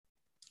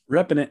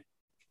Repping it.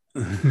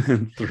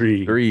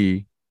 Three,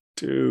 Three.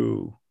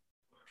 two,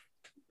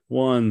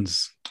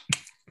 ones.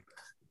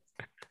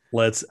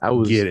 Let's I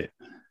was, get it.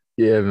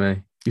 yeah,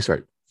 man. You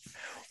start.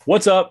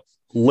 What's up,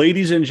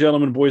 ladies and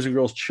gentlemen, boys and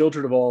girls,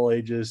 children of all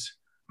ages?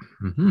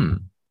 Mm-hmm.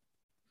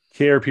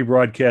 KRP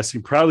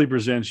Broadcasting proudly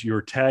presents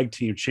your tag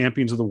team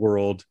champions of the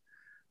world,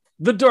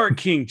 the Dark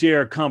King,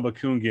 JR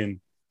Kambakungan,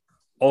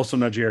 also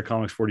not JR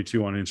Comics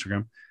 42 on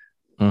Instagram.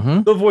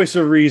 Mm-hmm. The voice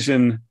of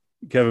reason,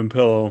 Kevin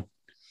Pillow.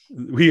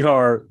 We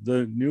are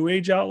the New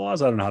Age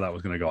Outlaws. I don't know how that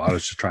was going to go. I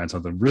was just trying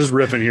something. We're just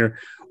riffing here.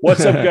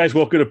 What's up, guys?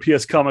 Welcome to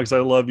PS Comics. I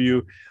love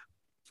you.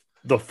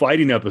 The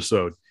fighting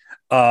episode,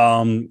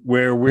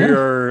 where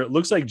we're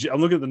looks like I'm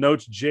looking at the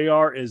notes.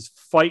 JR is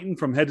fighting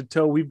from head to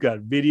toe. We've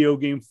got video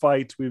game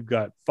fights, we've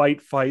got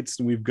fights,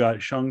 and we've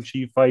got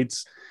Shang-Chi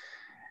fights.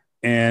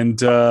 And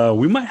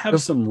we might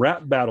have some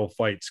rap battle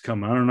fights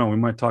coming. I don't know. We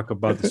might talk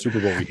about the Super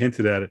Bowl. We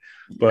hinted at it,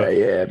 but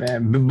yeah,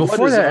 man.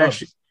 Before that,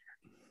 actually,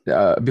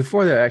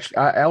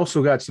 I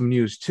also got some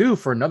news too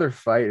for another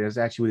fight. It's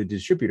actually with a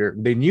distributor,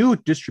 the new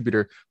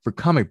distributor for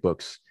comic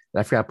books.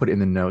 I forgot to put it in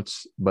the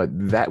notes, but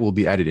that will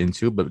be added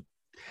into. But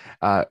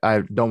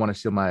I don't want to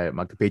steal my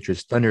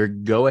compatriots' thunder.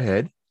 Go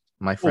ahead,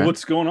 my friend. Well,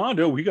 what's going on,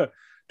 dude?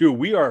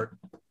 We are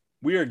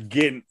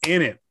getting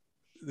in it.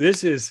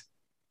 This is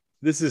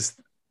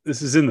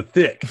in the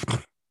thick.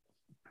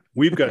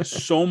 We've got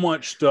so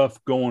much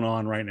stuff going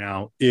on right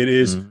now. It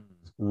is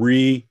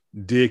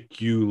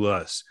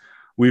ridiculous.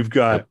 We've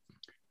got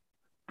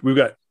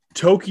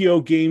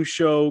Tokyo Game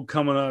Show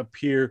coming up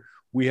here.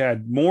 We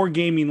had more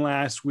gaming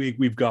last week.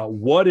 We've got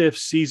What If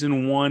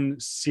season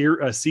 1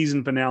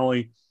 season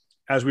finale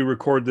as we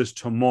record this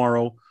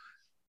tomorrow.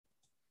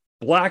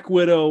 Black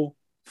Widow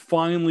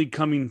finally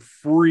coming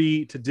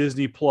free to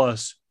Disney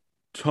Plus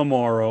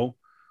tomorrow.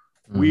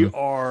 We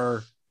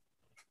are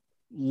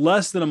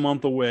less than a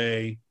month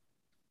away,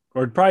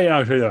 or probably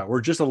I'll tell you that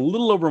we're just a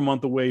little over a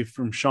month away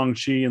from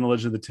Shang-Chi and the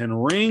Legend of the Ten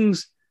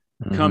Rings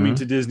coming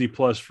to Disney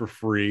Plus for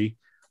free,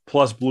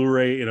 plus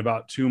Blu-ray in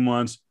about 2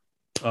 months,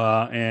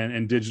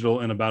 and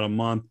digital in about a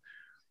month.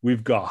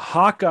 We've got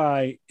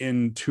Hawkeye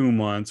in 2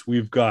 months.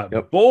 We've got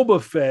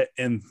Boba Fett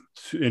in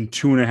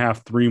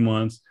 2.5, 3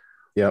 months.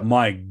 Yep.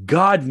 My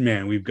God,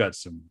 man, we've got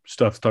some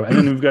stuff to talk about.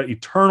 And then we've got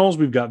Eternals,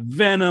 we've got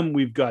Venom,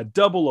 we've got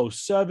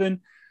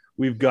 007,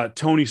 we've got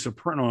Tony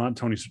Soprano. Not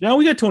Tony. Now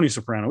we got Tony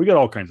Soprano. We got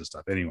all kinds of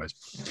stuff. Anyways,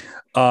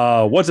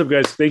 what's up,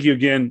 guys? Thank you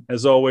again,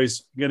 as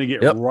always. I'm gonna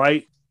get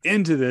right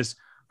into this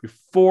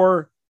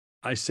before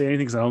I say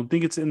anything, because I don't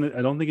think it's in the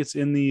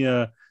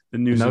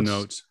news and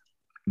notes.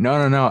 No.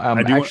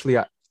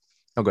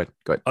 Oh, good.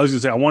 I was gonna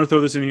say I want to throw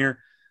this in here.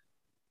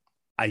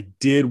 I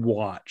did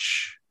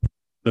watch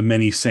The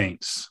Many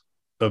Saints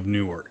of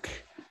Newark.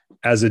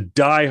 As a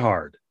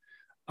diehard,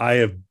 I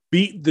have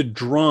beat the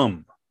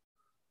drum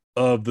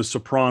of The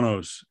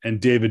Sopranos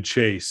and David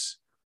Chase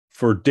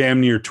for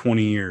damn near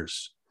 20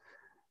 years.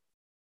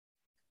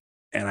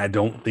 And I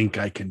don't think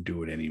I can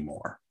do it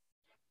anymore.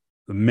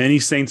 The Many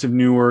Saints of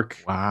Newark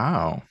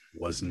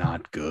was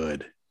not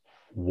good.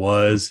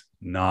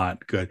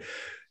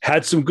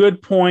 Had some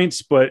good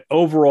points, but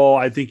overall,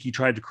 I think he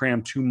tried to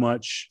cram too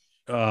much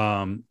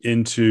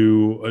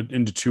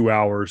into 2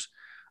 hours.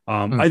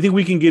 I think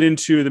we can get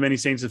into The Many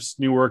Saints of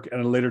Newark at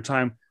a later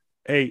time.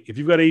 Hey, if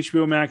you've got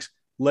HBO Max,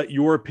 let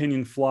your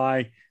opinion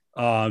fly.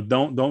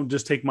 Don't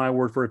just take my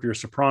word for it. If you're a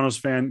Sopranos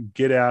fan,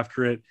 get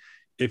after it.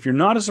 If you're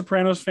not a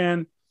Sopranos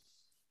fan,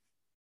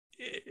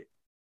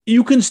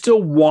 you can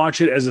still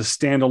watch it as a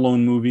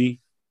standalone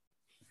movie,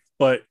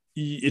 but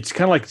it's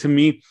kind of like, to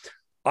me,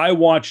 I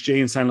watched Jay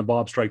and Silent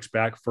Bob Strikes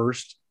Back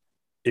first.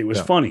 It was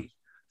funny.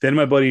 Then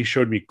my buddy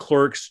showed me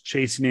Clerks,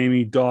 Chasing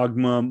Amy,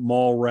 Dogma,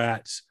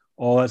 Mallrats,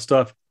 all that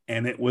stuff.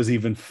 And it was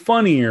even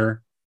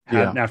funnier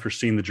after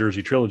seeing the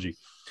Jersey trilogy.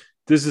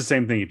 This is the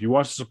same thing. If you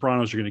watch The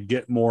Sopranos, you're going to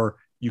get more.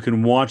 You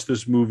can watch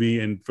this movie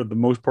and, for the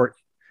most part,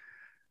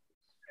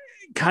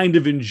 kind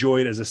of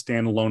enjoy it as a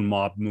standalone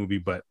mob movie.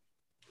 But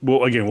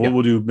we'll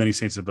do Many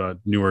Saints of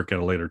Newark at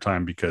a later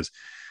time, because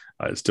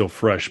it's still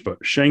fresh. But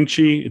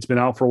Shang-Chi, it's been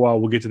out for a while.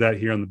 We'll get to that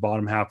here on the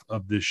bottom half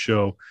of this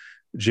show.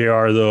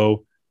 JR,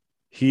 though,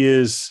 he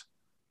is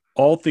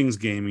all things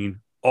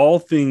gaming, all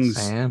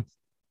things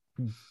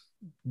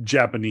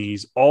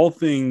Japanese, all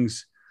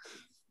things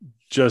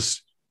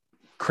just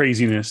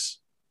craziness.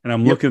 And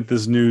I'm looking at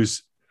this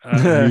news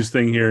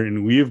thing here,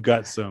 and we've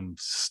got some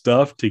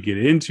stuff to get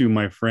into,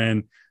 my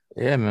friend.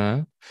 Yeah,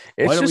 man.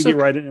 Why don't we get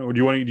right in? Or do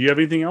you have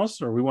anything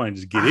else, or we want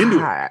to just get into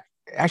it?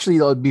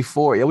 Actually,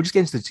 before we'll just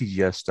get into the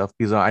TGS stuff,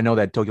 because I know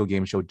that Tokyo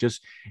Game Show,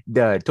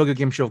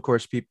 of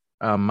course,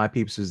 my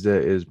peeps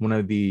is one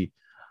of the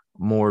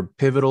more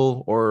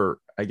pivotal, or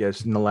I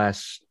guess in the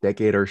last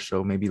decade or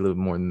so, maybe a little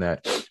more than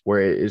that,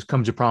 where it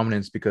comes to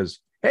prominence, because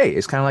hey,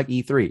 it's kind of like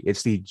E3.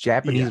 It's the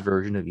Japanese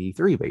version of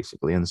E3,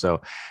 basically. And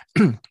so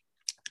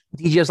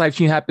TGS live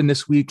stream happened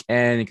this week,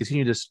 and it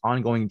continued this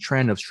ongoing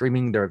trend of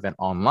streaming their event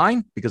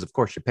online because, of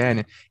course,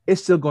 Japan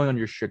is still going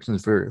under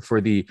restrictions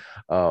for the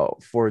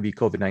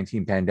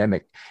COVID-19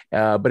 pandemic.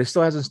 But it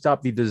still hasn't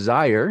stopped the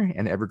desire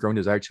and ever-growing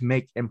desire to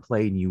make and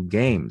play new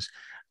games.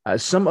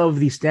 Some of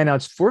the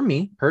standouts for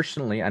me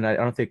personally, and I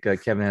don't think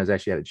Kevin has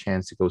actually had a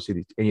chance to go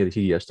see any of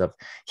the TDS stuff.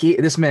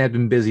 This man has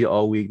been busy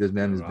all week. This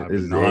man is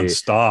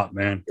nonstop,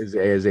 man.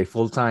 Is a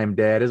full-time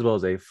dad as well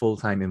as a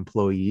full-time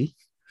employee,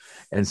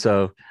 and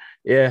so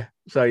yeah.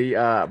 So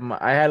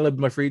I had a little bit of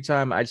my free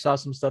time. I saw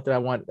some stuff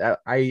that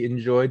I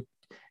enjoyed.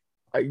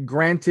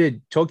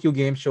 Granted, Tokyo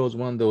Game Show is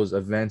one of those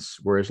events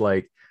where it's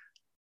like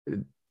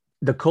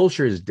the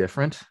culture is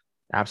different,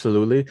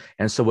 absolutely,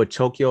 and so what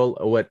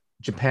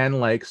Japan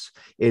likes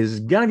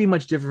is gonna be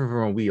much different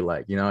from what we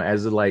like,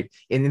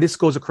 and this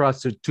goes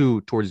across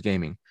towards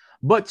gaming.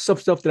 But some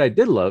stuff that I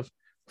did love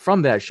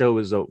from that show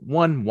is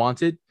one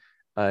Wanted,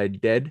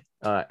 Dead.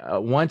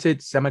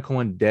 Wanted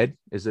semicolon Dead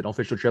is an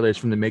official trailer. It's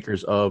from the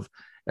makers of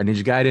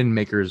Ninja Gaiden,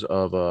 makers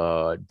of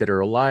Dead or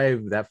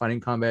Alive, that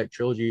Fighting Combat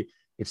trilogy.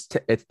 I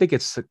think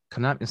it's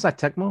Konami. It's not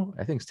Tecmo.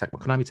 I think it's Tecmo,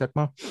 Konami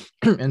Tecmo.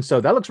 And so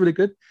that looks really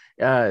good.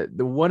 I'm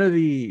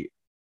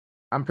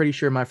pretty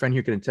sure my friend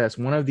here can attest.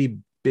 One of the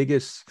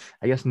biggest,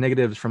 I guess,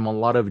 negatives from a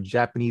lot of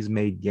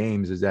Japanese-made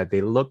games is that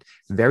they look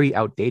very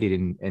outdated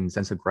in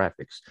sense of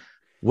graphics.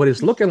 What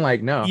it's looking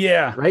like now,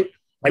 yeah, right?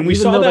 And we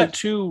saw that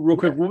too, real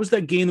quick. What was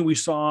that game that we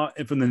saw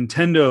from the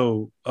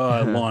Nintendo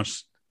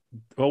launch?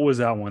 What was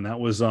that one? That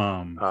was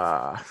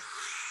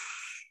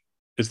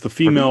it's the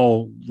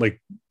female lead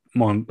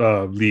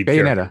Bayonetta.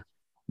 character.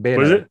 Bayonetta.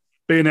 What is it?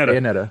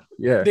 Bayonetta.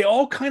 Yeah. They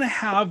all kind of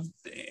have,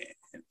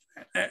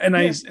 and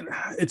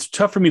it's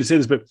tough for me to say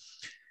this, but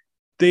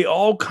they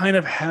all kind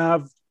of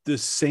have the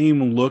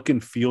same look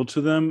and feel to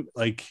them.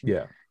 Like,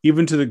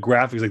 even to the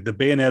graphics, like the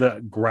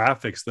Bayonetta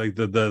graphics, like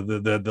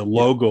the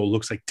logo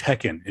looks like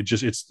Tekken.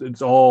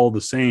 It's all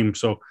the same.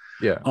 So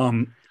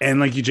and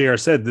like you JR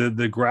said,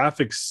 the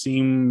graphics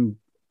seem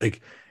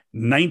like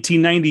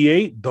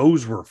 1998.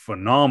 Those were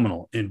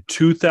phenomenal. In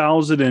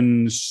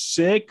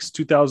 2006,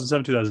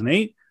 2007,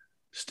 2008,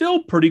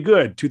 still pretty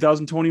good.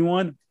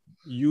 2021,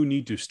 you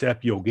need to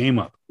step your game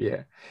up.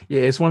 Yeah.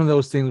 It's one of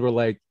those things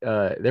where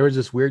there was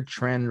this weird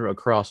trend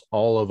across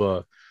all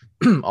of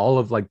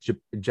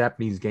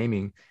Japanese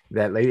gaming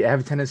that they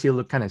have a tendency to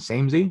look kind of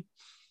samey.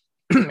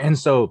 And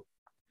so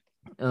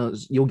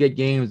you'll get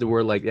games that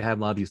were they have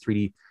a lot of these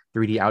 3D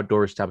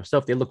outdoors type of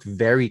stuff. They look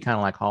very kind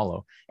of like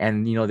Hollow.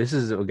 And, this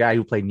is a guy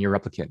who played Nier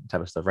Replicant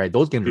type of stuff, right?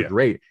 Those games are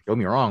great. Don't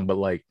get me wrong, but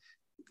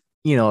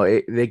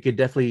they could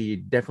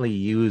definitely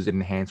use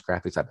enhanced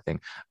graphics type of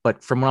thing.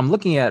 But from what I'm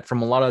looking at,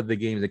 from a lot of the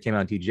games that came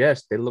out in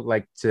TGS, they look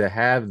like to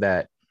have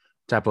that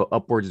type of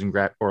upwards in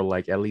or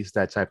at least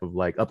that type of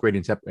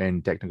upgrading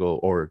in technical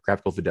or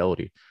graphical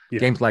fidelity.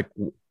 Games like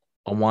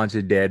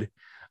Unwanted Dead.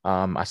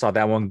 I saw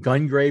that one.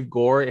 Gungrave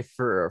Gore.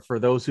 For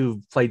those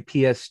who've played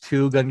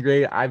PS2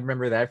 Gungrave, I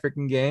remember that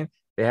freaking game.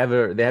 They have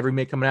a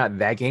remake coming out.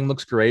 That game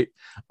looks great.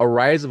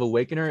 Arise of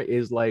Awakener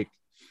is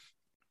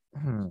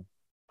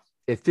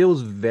it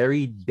feels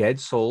very Dead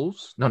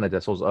Souls. No, not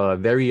Dead Souls.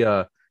 Very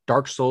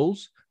Dark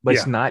Souls, but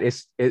it's not.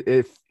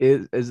 It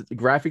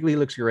graphically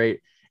looks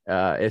great.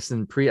 It's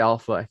in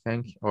pre-alpha, I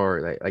think,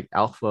 or like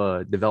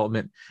alpha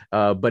development.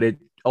 But it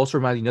also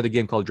reminds me of another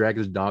game called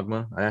Dragon's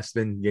Dogma. That's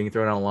been getting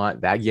thrown out a lot.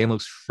 That game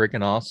looks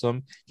freaking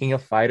awesome. King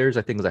of Fighters,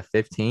 I think, was at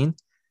 15.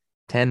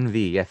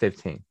 10V,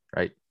 15,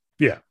 right?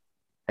 Yeah.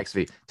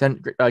 XV.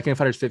 10 King of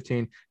Fighters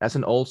 15. That's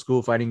an old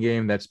school fighting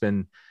game that's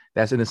in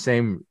the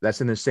same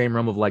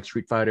realm of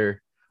Street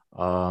Fighter,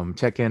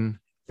 Tekken.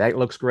 That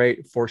looks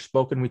great.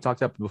 Forspoken, we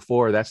talked about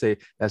before. That's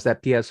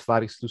that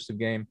PS5 exclusive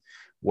game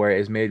where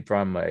it's made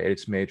from Square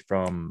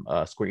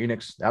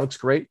Enix. That looks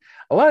great.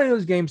 A lot of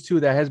those games too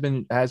that has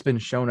been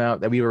shown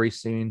out that we've already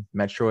seen.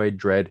 Metroid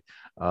Dread.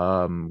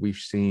 We've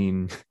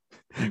seen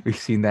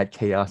that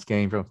Chaos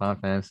game from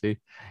Final Fantasy.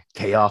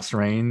 Chaos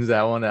Reigns.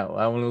 That one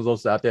was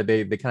also out there.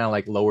 They kind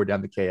of lowered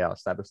down the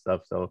chaos type of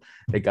stuff. So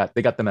they got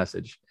the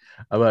message.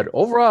 But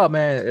overall,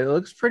 man, it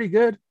looks pretty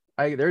good.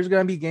 There's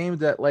gonna be games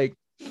that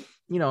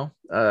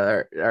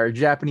are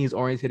Japanese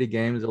oriented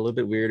games, a little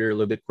bit weirder, a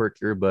little bit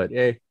quirkier, but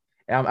hey,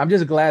 I'm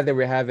just glad that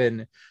we're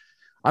having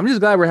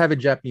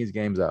Japanese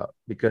games out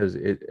because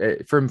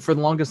for the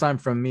longest time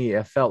from me,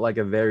 it felt like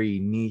a very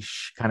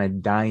niche kind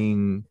of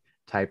dying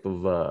type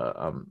of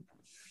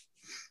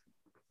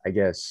I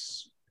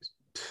guess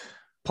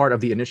part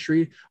of the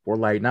industry where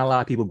not a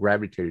lot of people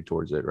gravitated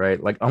towards it, right?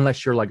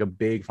 Unless you're a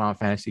big Final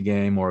Fantasy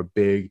game or a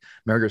big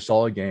Metal Gear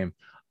Solid game,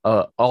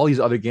 all these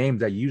other games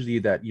that usually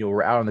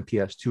were out on the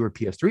PS2 or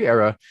PS3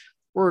 era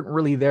weren't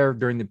really there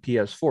during the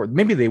PS4.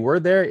 Maybe they were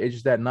there. It's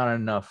just that not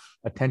enough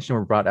attention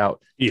were brought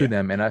out to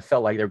them. And I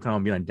felt like they were kind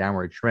of being a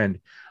downward trend.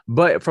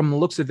 But from the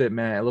looks of it,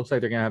 man, it looks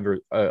like they're going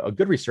to have a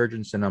good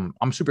resurgence. And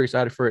I'm super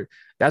excited for it.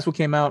 That's what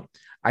came out.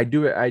 I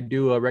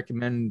do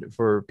recommend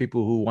for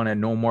people who want to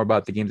know more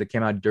about the games that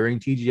came out during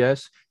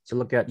TGS to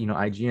look at,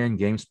 IGN,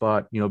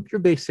 GameSpot, your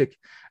basic,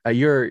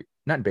 your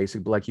not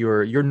basic, but like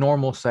your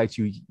normal sites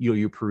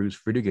you peruse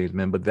for video games,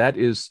 man. But that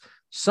is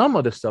some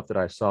of the stuff that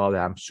I saw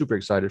that I'm super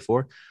excited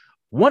for.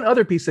 One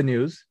other piece of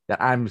news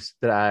that I'm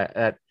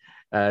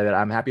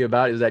happy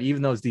about is that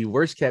even though it's the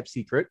worst kept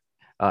secret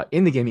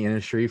in the gaming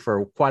industry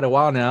for quite a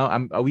while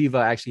now, we've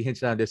actually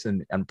hinted on this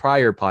in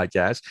prior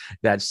podcasts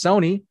that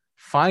Sony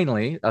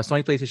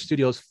PlayStation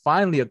Studios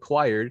finally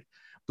acquired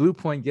Blue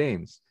Point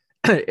Games.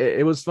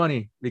 It was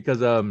funny because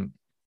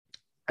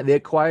they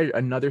acquired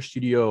another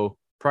studio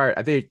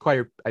prior. They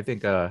acquired, I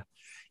think,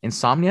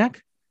 Insomniac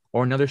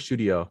or another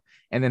studio,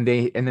 and then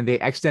they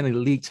accidentally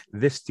leaked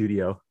this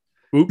studio.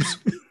 Oops.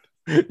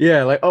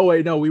 Yeah, like, oh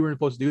wait, no, we weren't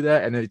supposed to do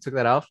that, and then they took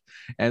that off,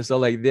 and so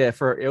like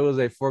it was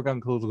a foregone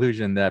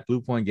conclusion that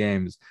Blue Point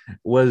Games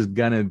was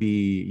gonna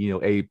be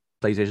a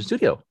PlayStation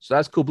Studio. So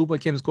that's cool. Blue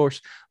Point Games, of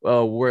course,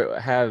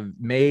 have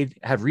remade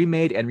and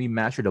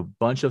remastered a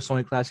bunch of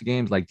Sony classic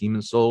games like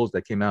Demon Souls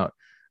that came out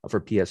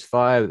for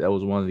PS5. That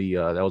was one of the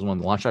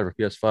launch titles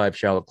for PS5.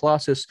 Shadow of the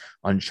Colossus,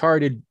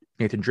 Uncharted,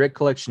 Nathan Drake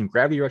Collection,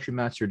 Gravity Rush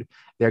Remastered.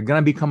 They're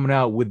gonna be coming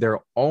out with their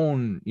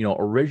own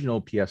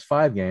original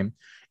PS5 game,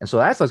 and so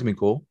that's gonna be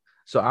cool.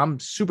 So I'm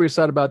super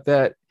excited about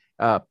that.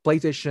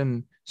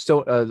 PlayStation,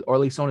 or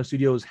at least Sony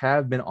Studios,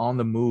 have been on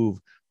the move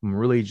from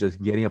really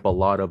just getting up a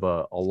lot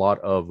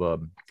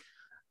of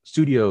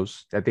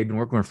studios that they've been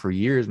working with for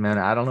years, man.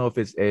 I don't know if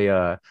it's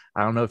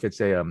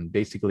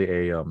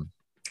basically a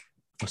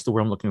what's the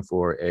word I'm looking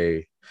for?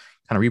 A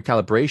kind of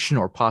recalibration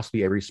or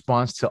possibly a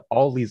response to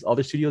all these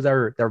other studios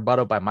that are bought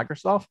up by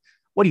Microsoft.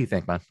 What do you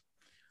think, man?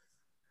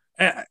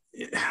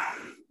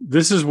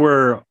 This is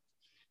where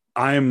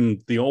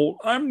I'm the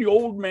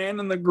old man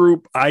in the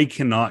group. I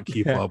cannot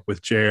keep up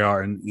with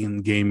JR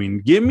in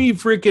gaming. Give me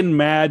freaking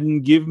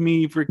Madden. Give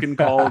me freaking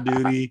Call of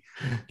Duty.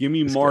 Give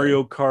me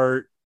Mario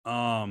Kart.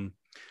 I'm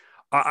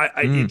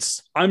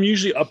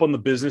usually up on the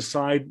business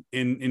side,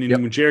 and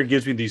when JR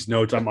gives me these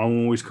notes, I'm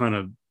always kind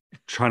of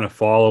trying to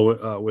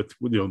follow with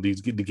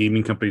the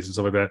gaming companies and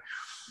stuff like that.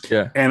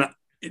 Yeah, and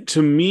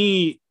to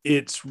me,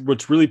 it's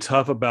what's really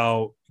tough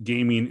about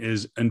gaming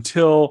is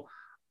until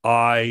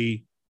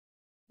I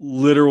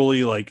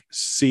literally like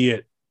see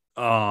it,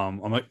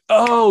 I'm like,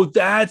 oh,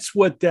 that's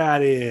what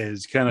that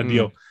is, kind of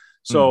deal.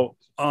 So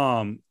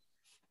and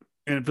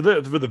for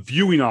the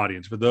viewing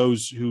audience, for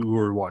those who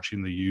are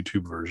watching the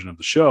YouTube version of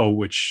the show,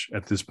 which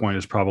at this point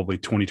is probably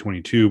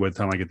 2022 by the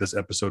time I get this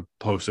episode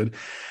posted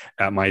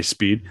at my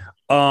speed,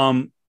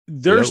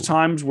 there's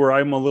times where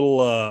I'm a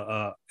little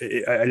I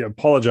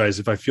apologize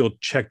if I feel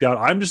checked out.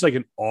 I'm just like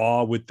in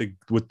awe with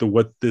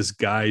what this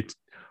guy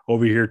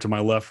over here to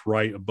my left,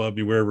 right, above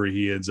me, wherever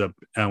he ends up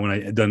when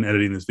I done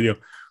editing this video,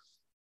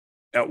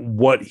 at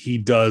what he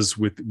does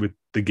with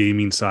the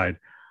gaming side.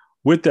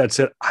 With that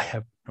said, I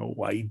have no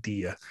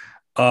idea.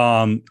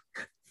 I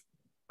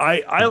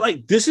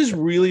like, this is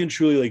really and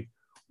truly like,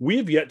 we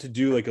have yet to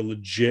do like a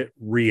legit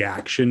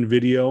reaction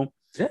video.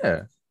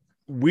 Yeah.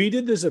 We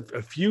did this a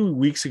few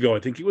weeks ago. I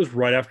think it was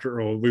right after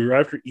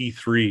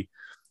E3.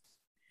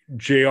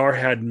 JR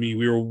had me,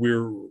 we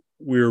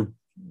were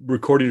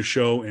recording a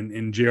show,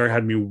 and JR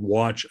had me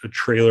watch a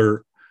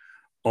trailer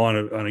on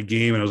a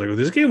game, and I was like, oh,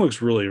 this game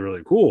looks really,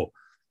 really cool.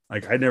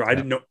 Like I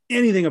didn't know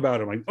anything about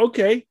it. I'm like,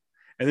 okay.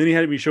 And then he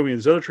had me show me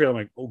this other trailer. I'm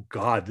like, oh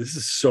God, this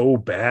is so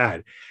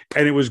bad.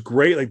 And it was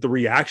great. Like the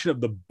reaction of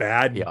the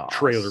bad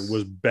trailer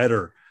was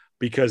better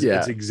because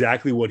it's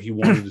exactly what he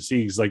wanted to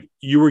see. He's like,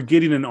 you were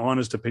getting an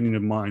honest opinion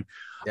of mine.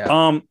 Yeah.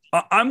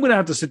 I'm going to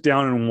have to sit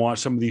down and watch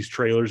some of these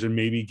trailers and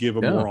maybe give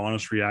a more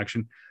honest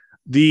reaction.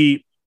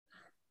 The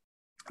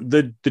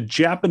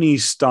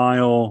Japanese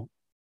style,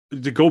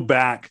 to go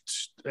back,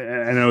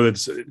 I know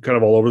that's kind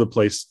of all over the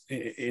place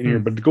in here,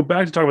 but to go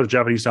back to talk about the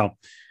Japanese style,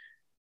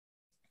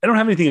 I don't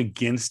have anything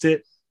against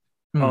it.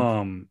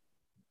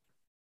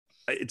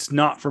 It's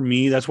not for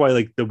me. That's why,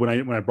 like, when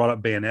I brought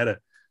up Bayonetta,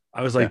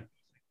 I was like,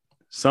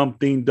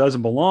 something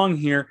doesn't belong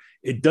here.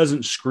 It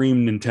doesn't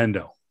scream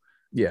Nintendo.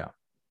 Yeah.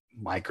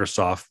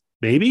 Microsoft,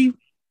 maybe.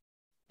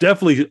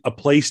 Definitely a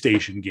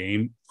PlayStation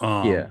game.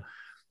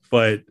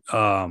 But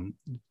I'm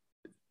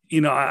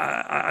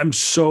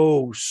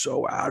so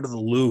out of the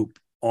loop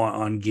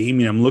on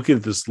gaming. I'm looking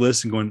at this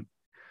list and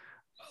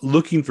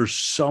looking for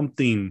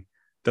something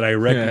that I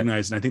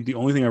recognize. And I think the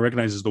only thing I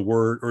recognize is the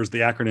word, or is the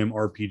acronym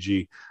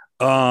RPG.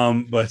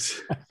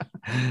 But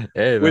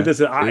hey, with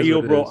this,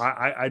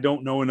 I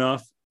don't know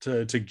enough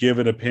to give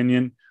an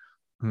opinion.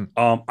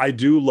 I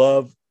do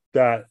love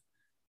that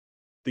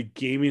the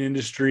gaming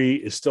industry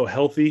is still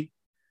healthy.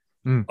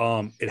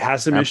 It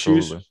has some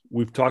issues.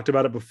 We've talked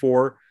about it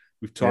before.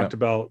 We've talked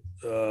about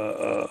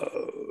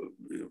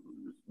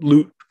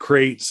loot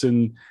crates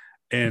and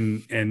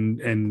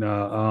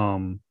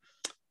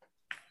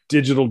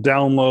digital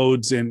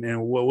downloads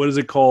and what is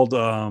it called?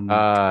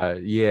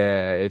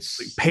 It's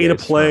like pay to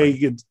play.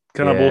 It's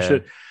kind of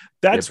bullshit.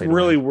 That's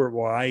really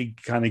where I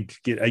kind of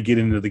get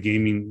into the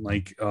gaming,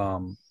 like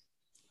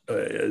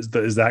is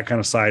that kind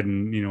of side.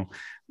 And you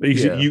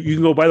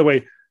can go, by the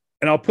way,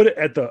 and I'll put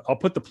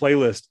the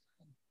playlist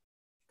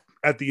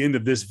at the end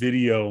of this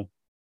video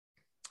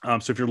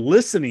So if you're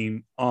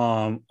listening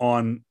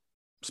on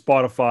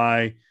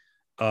Spotify,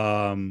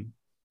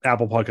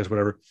 Apple Podcasts,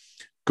 whatever,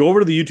 go over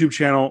to the YouTube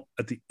channel.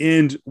 At the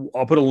end,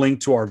 I'll put a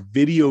link to our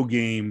video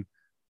game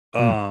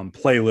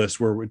playlist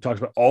where we talked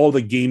about all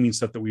the gaming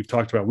stuff that we've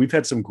talked about. We've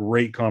had some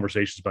great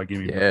conversations about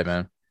gaming. Yeah,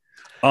 man.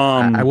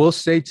 I will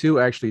say too,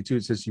 actually, too,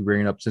 since you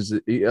bring it up, since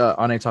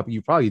on a topic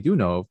you probably do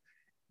know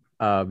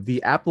of,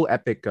 the Apple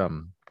Epic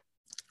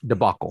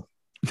debacle.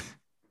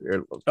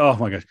 Oh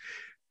my gosh.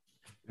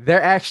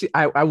 There actually,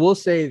 I will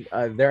say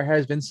there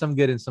has been some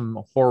good and some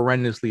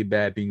horrendously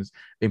bad things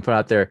being put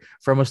out there.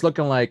 From us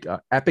looking like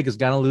Epic is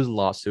gonna lose a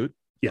lawsuit.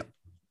 Yeah,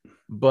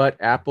 but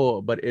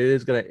it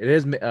is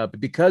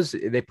because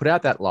they put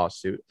out that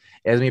lawsuit.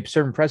 It has made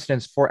certain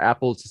precedents for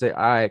Apple to say,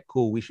 all right,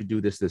 cool, we should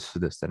do this, then,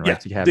 right? Yeah,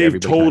 to have they've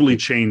totally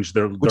changed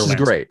their which is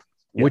landscape. great.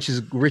 Yeah. Which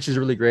is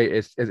really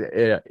great.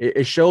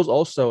 It shows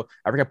also.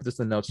 I forgot to put this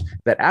in the notes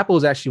that Apple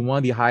is actually one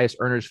of the highest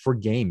earners for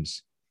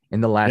games in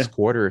the last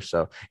quarter or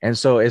so, and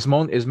so it's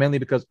mainly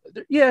because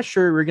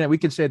sure we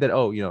can say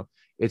that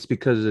it's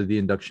because of the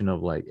induction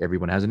of like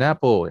everyone has an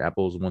Apple.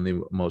 Apple is one of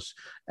the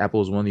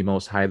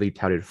most highly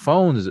touted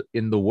phones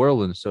in the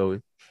world, and so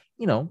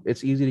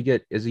it's easy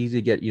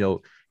to get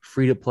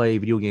free to play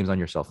video games on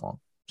your cell phone.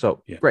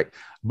 So great,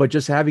 but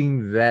just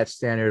having that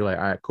standard, like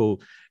all right,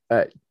 cool.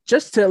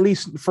 Just to at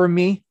least for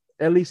me,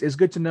 it's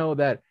good to know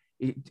that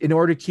in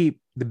order to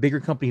keep the bigger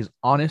companies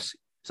honest,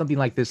 something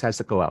like this has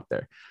to go out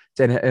there.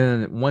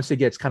 And once it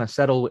gets kind of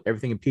settled,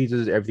 everything in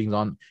pieces, everything's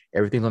on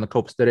the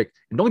copacetic.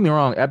 And don't get me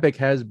wrong, Epic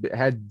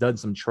had done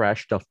some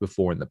trash stuff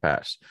before in the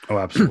past. Oh,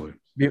 absolutely,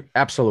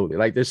 absolutely.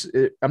 Like this,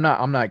 I'm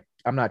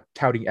not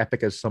touting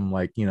Epic as some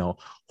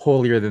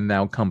holier than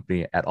thou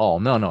company at all.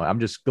 No. I'm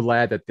just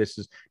glad that this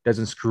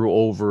doesn't screw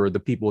over the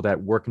people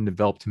that work and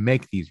develop to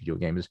make these video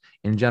games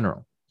in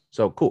general.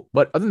 So cool.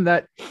 But other than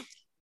that,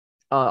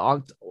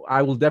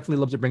 I will definitely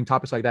love to bring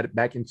topics like that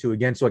back into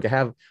again, so I can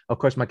have, of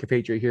course, my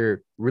compatriot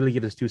here really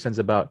give us 2 cents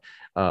about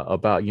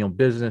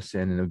business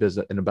and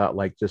about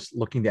like just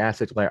looking the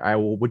assets like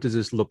what does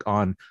this look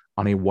on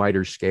a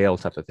wider scale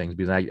types of things,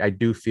 because I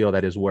do feel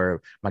that is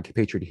where my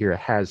compatriot here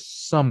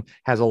has a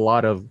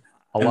lot of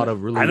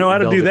really. I know how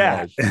to do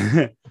that.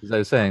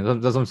 That's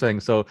what I'm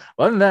saying. So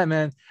other than that,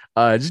 man,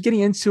 just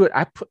getting into it,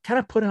 I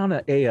put on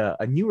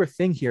a newer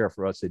thing here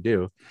for us to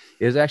do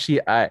is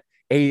actually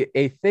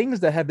things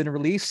that have been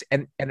released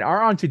and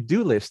are on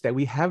to-do lists that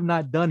we have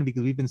not done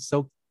because we've been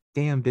so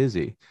damn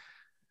busy.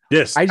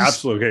 Yes,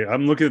 absolutely. Okay,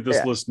 I'm looking at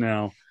this list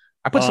now.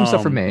 I put some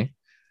stuff for me.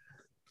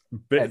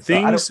 But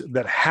things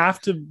that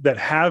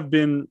have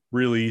been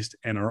released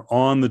and are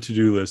on the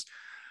to-do list.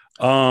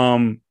 Star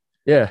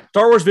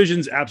Wars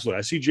Visions, absolutely.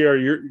 I see JR,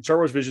 your Star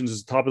Wars Visions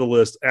is top of the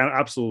list, and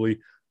absolutely.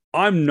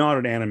 I'm not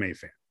an anime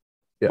fan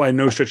by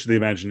no stretch of the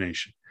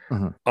imagination.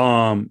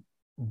 Uh-huh.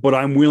 But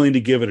I'm willing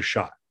to give it a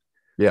shot.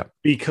 Yeah,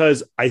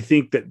 because I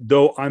think that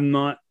though I'm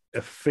not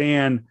a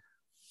fan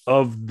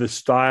of the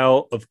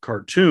style of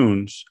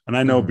cartoons, and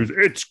I know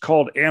it's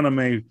called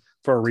anime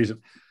for a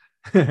reason.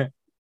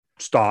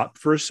 Stop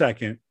for a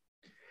second.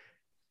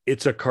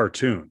 It's a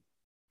cartoon,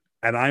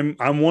 and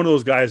I'm one of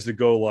those guys that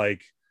go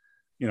like,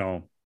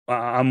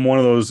 I'm one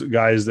of those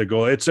guys that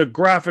go, it's a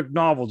graphic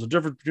novel. It's a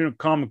difference between a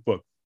comic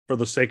book. For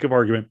the sake of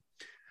argument,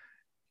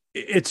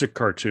 it's a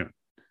cartoon,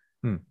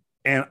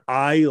 and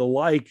I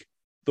like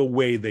the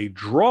way they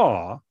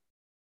draw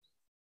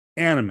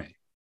anime.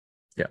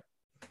 Yeah.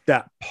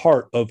 That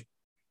part of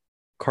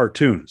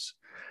cartoons.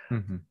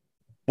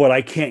 But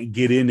I can't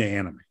get into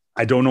anime.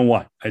 I don't know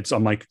why.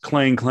 I'm like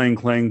clang, clang,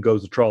 clang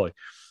goes the trolley.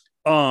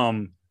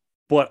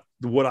 But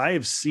what I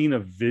have seen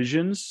of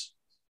Visions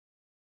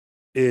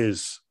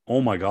is, oh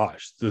my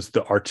gosh,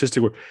 the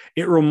artistic work.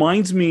 It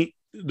reminds me,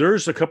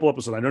 there's a couple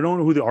episodes. I don't know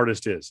who the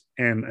artist is,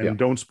 and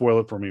don't spoil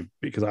it for me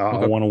because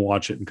I want to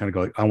watch it and kind of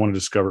go like, I want to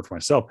discover it for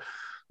myself.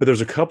 But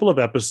there's a couple of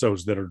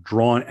episodes that are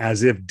drawn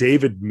as if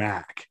David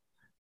Mack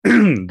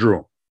drew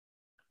them.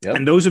 Yep.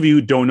 And those of you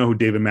who don't know who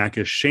David Mack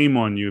is, shame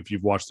on you if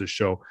you've watched this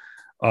show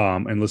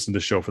and listened to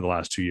the show for the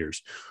last 2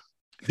 years.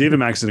 David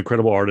Mack is an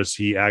incredible artist.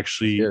 He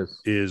actually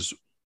is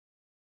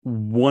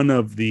one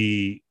of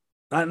the,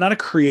 not a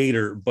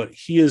creator, but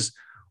he is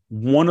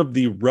one of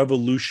the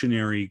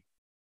revolutionary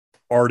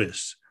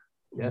artists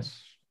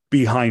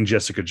behind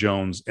Jessica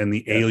Jones and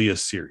the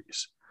Alias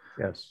series.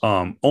 Yes.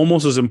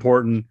 Almost as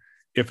important,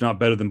 if not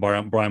better than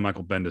Brian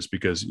Michael Bendis,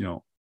 because,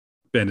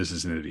 Bendis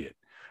is an idiot.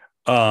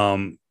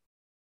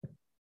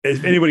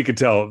 If anybody could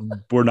tell,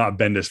 we're not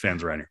Bendis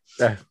fans around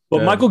here.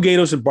 But Michael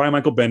Gaydos and Brian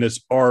Michael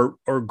Bendis are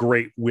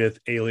great with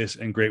Alias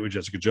and great with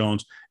Jessica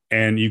Jones.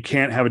 And you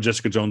can't have a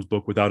Jessica Jones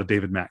book without a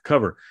David Mack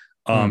cover.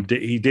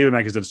 David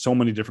Mack has done so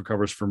many different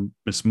covers for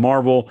Miss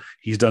Marvel.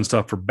 He's done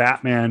stuff for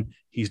Batman.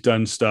 He's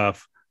done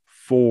stuff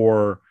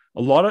for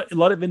a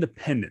lot of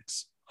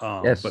independents.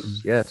 But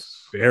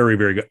very,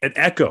 very good. And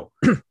Echo.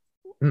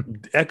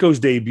 Echo's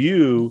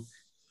debut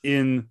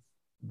in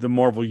the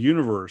Marvel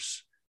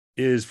Universe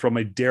is from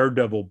a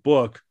Daredevil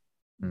book,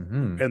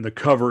 and the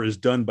cover is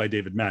done by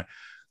David Mack.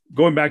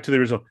 Going back to the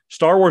original,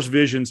 Star Wars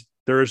Visions,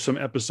 there are some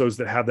episodes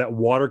that have that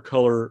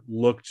watercolor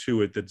look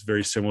to it that's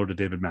very similar to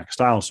David Mack's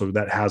style. So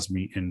that has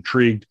me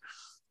intrigued.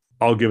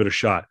 I'll give it a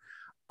shot.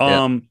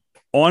 Yeah.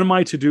 On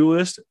my to-do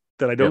list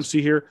that I don't Yes.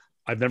 see here,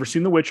 I've never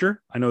seen The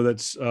Witcher. I know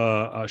that's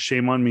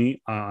shame on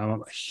me.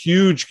 I'm a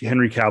huge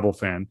Henry Cavill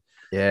fan.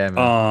 Yeah,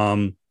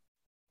 man.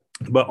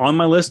 But on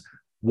my list,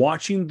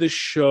 watching the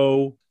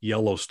show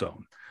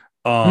Yellowstone.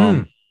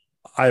 Hmm.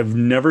 I've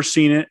never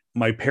seen it.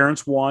 My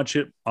parents watch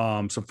it.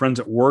 Some friends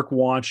at work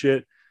watch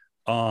it.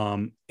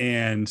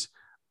 And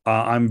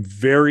I'm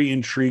very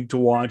intrigued to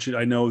watch it.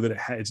 I know that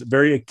it's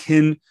very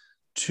akin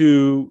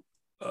to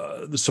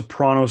the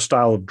Soprano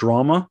style of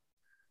drama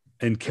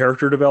and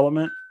character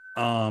development.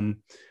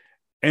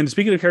 And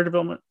speaking of character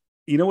development,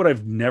 you know what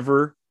I've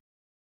never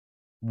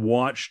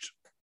watched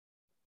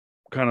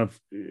kind of,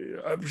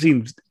 I've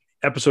seen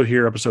episode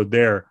here, episode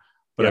there,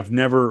 but I've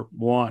never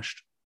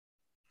watched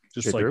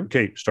just like,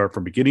 okay, start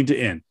from beginning to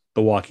end,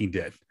 The Walking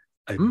Dead.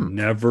 I've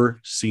never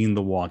seen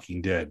The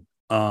Walking Dead.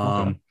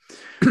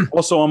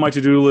 Also on my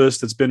to-do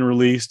list that's been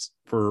released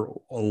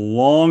for a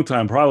long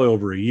time, probably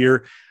over a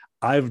year,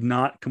 I've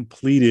not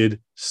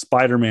completed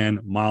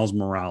Spider-Man Miles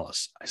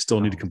Morales. I still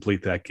need to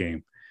complete that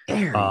game.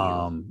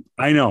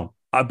 I know,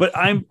 but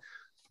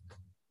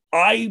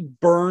I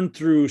burned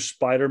through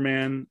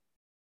Spider-Man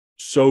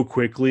so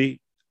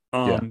quickly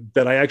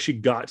that I actually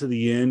got to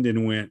the end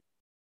and went,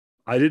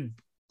 I did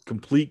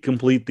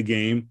complete the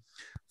game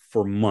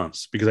for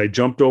months because I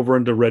jumped over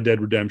into Red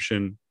Dead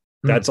Redemption.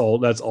 That's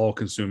all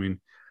consuming.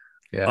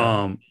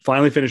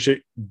 Finally finished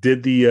it,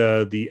 did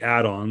the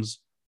add-ons,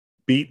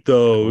 beat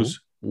those,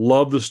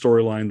 love the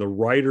storyline. The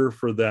writer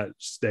for that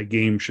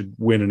game should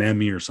win an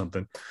Emmy or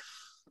something.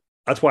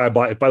 That's why I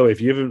bought it. By the way, if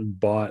you haven't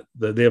bought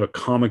they have a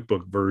comic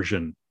book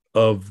version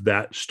of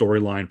that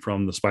storyline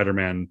from the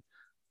Spider-Man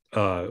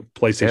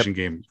PlayStation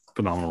game.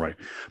 Phenomenal, right?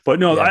 But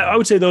no, I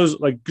would say those,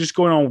 like, just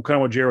going on kind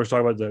of what Jared was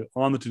talking about,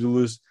 on the to-do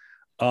list.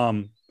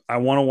 I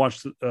want to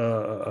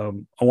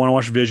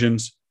watch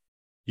Visions,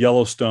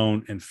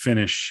 Yellowstone, and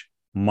finish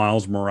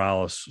Miles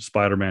Morales,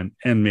 Spider-Man,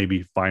 and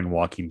maybe find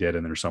Walking Dead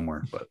in there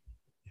somewhere. But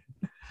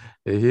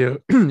yeah,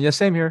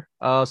 same here.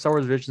 Star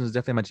Wars Visions is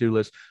definitely my to-do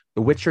list.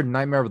 The Witcher: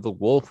 Nightmare of the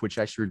Wolf, which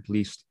actually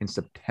released in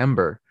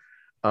September,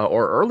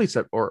 or early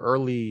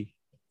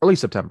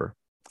September.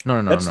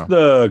 No. That's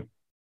the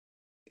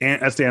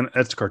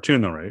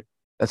cartoon, though, right?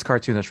 That's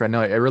cartoon. That's right.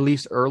 No, it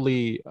released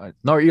early.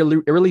 No,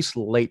 it released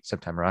late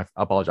September. I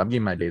apologize. I'm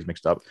getting my days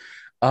mixed up.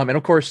 And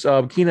of course,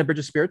 Kena Bridge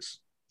of Spirits.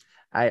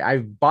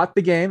 I've bought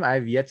the game.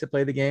 I've yet to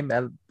play the game.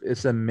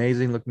 It's an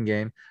amazing looking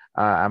game.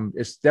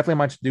 It's definitely on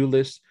my to-do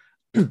list.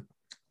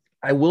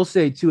 I will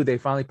say too, they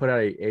finally put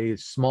out a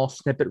small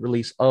snippet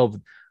release of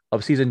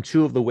season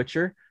 2 of The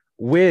Witcher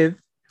with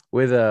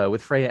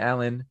Freya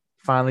Allen,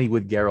 finally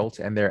with Geralt,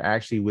 and they're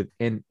actually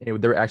within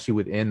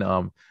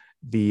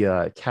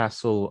the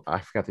castle. I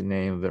forgot the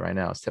name of it right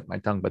now. It's tipped my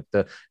tongue, but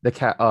the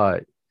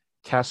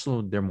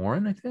Castle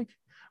Dermorin, I think,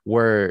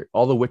 where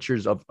all the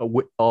Witchers of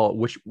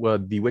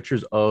the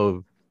Witchers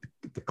of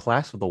the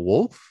Class of the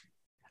Wolf,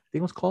 I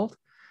think it was called.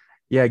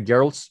 Yeah,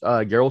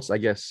 Geralt's, I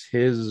guess,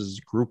 his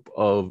group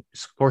or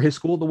his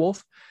school of the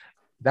Wolf.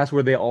 That's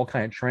where they all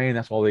kind of train.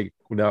 That's where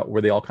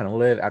they all kind of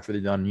live after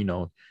they're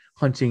done,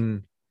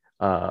 hunting,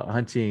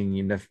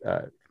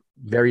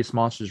 various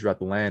monsters throughout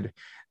the land.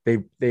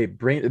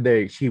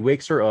 She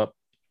wakes her up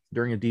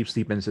during a deep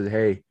sleep and says,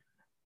 "Hey,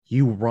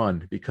 you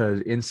run,"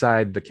 because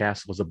inside the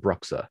castle is a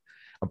Bruxa.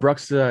 A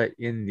Bruxa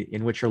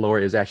in Witcher lore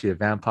is actually a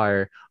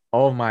vampire.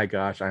 Oh my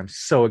gosh, I'm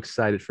so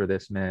excited for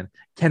this, man.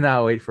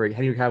 Cannot wait for it.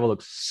 Henry Cavill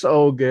looks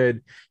so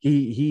good.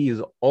 He's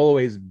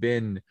always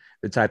been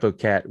the type of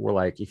cat where,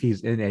 like, if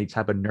he's in a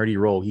type of nerdy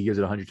role, he gives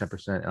it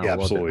 110%. Yeah,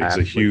 absolutely. He's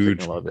a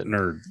huge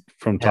nerd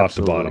from top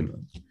to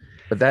bottom.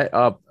 But that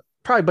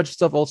probably a bunch of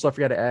stuff also I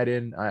forgot to add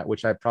in,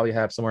 which I probably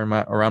have somewhere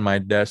around my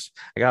desk.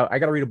 I got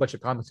to read a bunch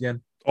of comics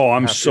again. Oh,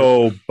 I'm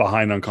so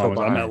behind on comics.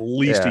 I'm at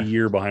least a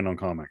year behind on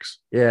comics.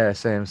 Yeah,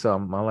 same. So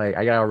I'm like,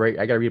 I gotta read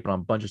up on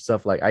a bunch of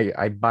stuff. Like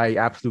I buy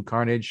Absolute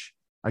Carnage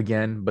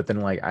again, but then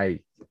like I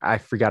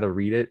forgot to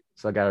read it,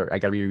 so I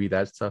gotta reread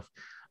that stuff.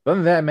 But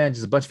other than that, man,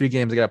 just a bunch of video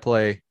games I gotta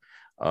play.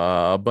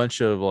 A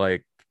bunch of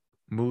like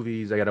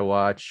movies I gotta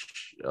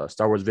watch.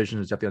 Star Wars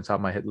Vision is definitely on top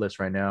of my hit list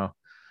right now.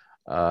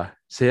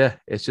 So yeah,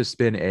 it's just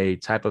been a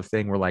type of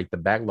thing where like the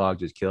backlog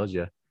just kills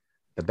you.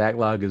 The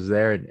backlog is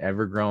there and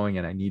ever growing,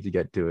 and I need to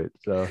get to it.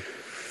 So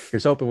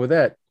here's hoping with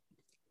that.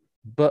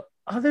 But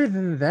other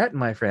than that,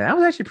 my friend, that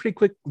was actually pretty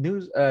quick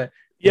news.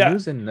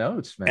 News and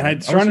notes, man. And I'm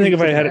trying to think if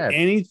I had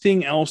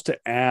anything else to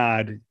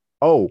add.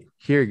 Oh,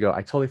 here you go.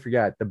 I totally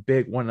forgot. The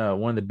big one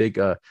of the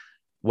big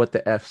what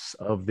the F's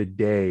of the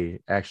day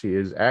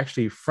is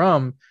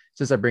from,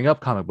 since I bring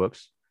up comic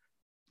books.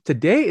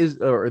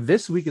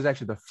 This week is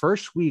actually the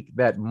first week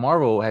that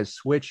Marvel has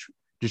switched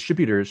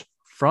distributors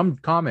from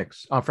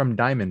comics, from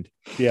Diamond.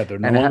 Yeah, they're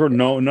none of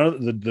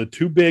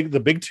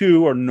the big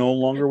two are no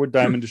longer with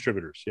Diamond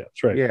distributors. Yeah,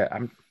 that's right. Yeah,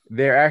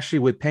 they're actually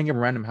with Penguin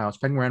Random House.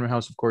 Penguin Random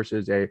House, of course,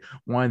 is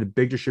one of the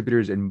big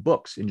distributors in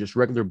books, in just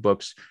regular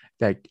books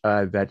that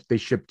they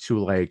ship to,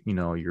 like,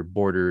 your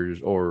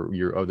Borders or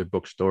your other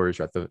bookstores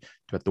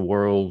throughout the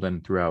world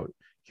and throughout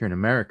here in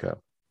America.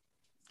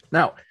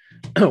 Now,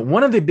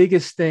 one of the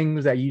biggest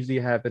things that usually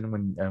happen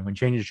when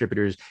changing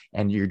distributors,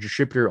 and your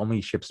distributor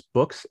only ships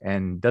books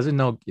and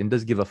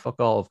doesn't give a fuck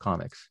all of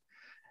comics,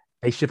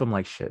 they ship them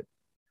like shit.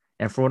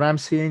 And for what I'm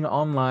seeing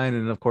online,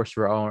 and of course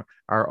for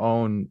our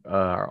own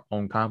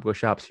comic book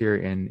shops here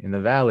in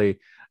the Valley,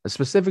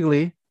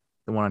 specifically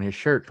the one on his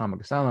shirt,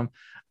 Comic Asylum,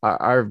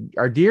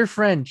 our dear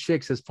friend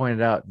Chicks has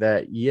pointed out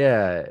that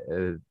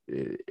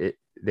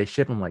they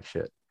ship them like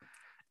shit.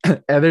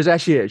 And there's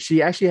actually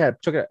she actually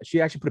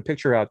put a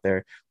picture out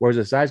there where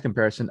there's a size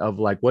comparison of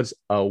like what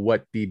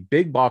the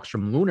big box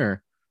from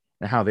Lunar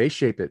and how they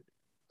ship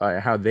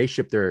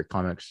their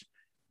comics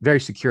very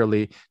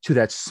securely to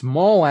that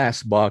small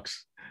ass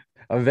box,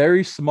 a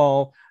very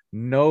small,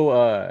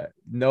 no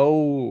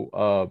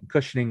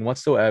cushioning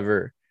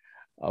whatsoever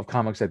of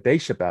comics that they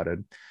ship out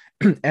in.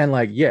 And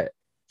like, yeah,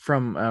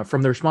 from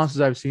the responses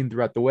I've seen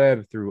throughout the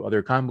web, through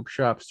other comic book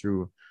shops,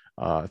 through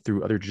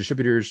other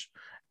distributors,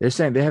 they're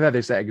saying they have had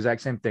this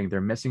exact same thing. They're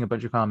missing a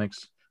bunch of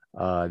comics.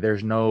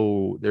 There's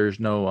no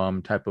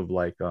type of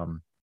like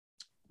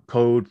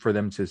code for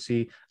them to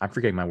see. I'm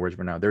forgetting my words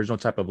right now. There's no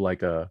type of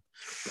like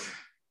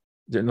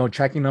there's no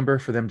tracking number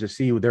for them to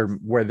see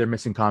where their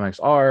missing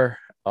comics are.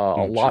 A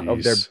lot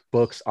of their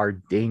books are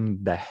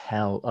dinged the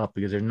hell up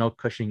because there's no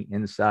cushioning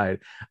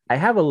inside. I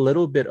have a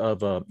little bit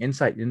of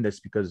insight in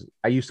this because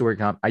I used to work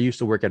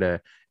at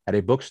a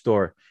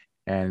bookstore,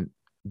 and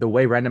the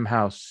way Random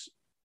House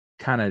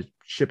kind of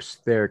ships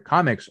their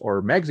comics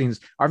or magazines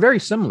are very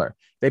similar.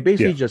 They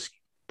basically just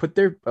put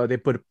they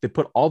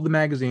put all the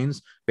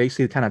magazines,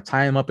 basically kind of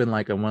tie them up in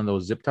like one of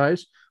those zip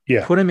ties.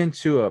 Yeah. Put them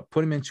into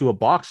a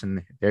box,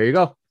 and there you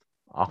go.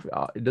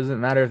 It doesn't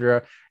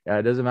matter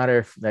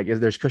if like if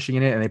there's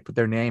cushioning in it, and they put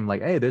their name,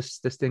 like, hey, this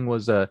thing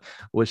was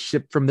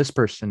shipped from this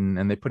person,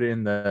 and they put it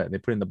in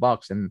the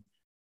box, and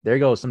there you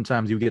go.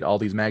 Sometimes you get all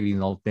these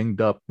magazines all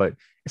dinged up, but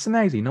it's a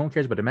magazine. No one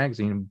cares about a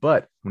magazine.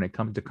 But when it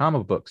comes to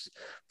comic books,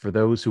 for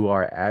those who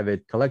are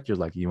avid collectors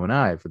like you and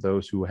I, for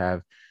those who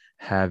have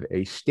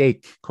a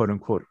stake, quote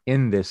unquote,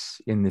 in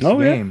this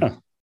game,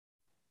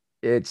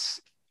 it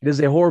is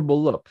a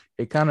horrible look.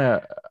 It kind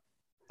of.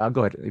 I'll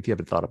go ahead if you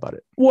haven't thought about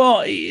it.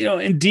 Well,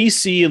 in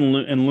DC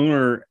and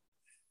Lunar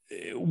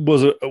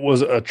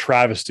was a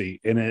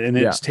travesty, and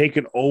it's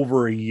taken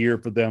over a year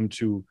for them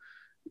to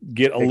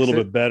get a little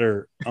bit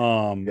better.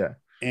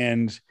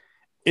 And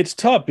it's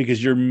tough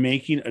because you're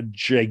making a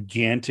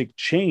gigantic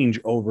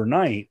change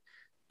overnight.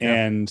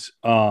 And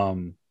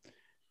I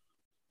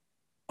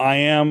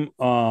am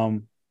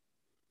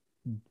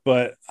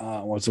but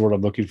what's the word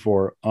I'm looking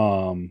for?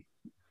 Oh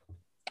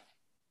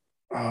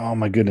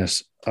my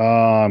goodness.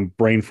 I'm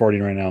brain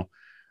farting right now.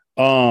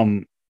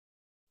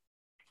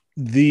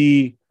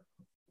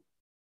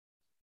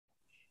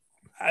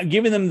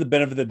 Giving them the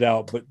benefit of the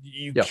doubt, but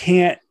you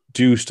can't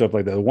do stuff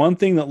like that. The one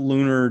thing that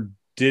Lunar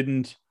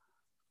didn't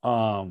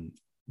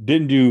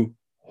do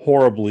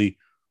horribly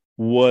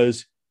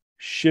was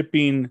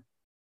shipping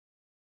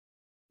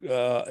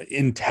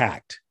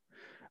intact.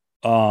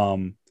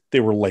 They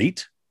were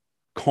late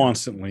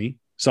constantly,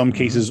 some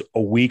cases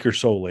a week or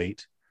so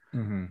late,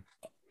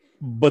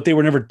 but they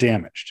were never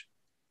damaged,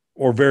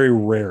 or very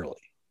rarely.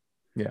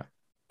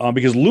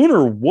 Because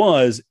Lunar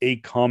was a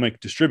comic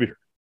distributor.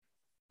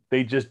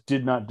 They just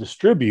did not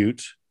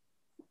distribute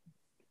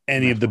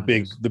any of the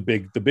big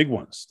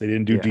ones. They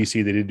didn't do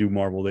DC, they didn't do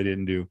Marvel, they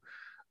didn't do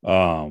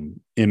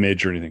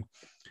Image or anything.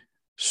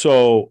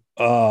 So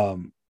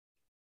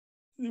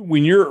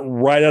when you're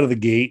right out of the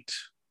gate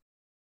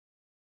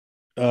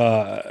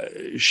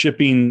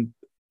shipping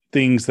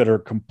things that are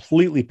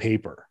completely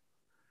paper,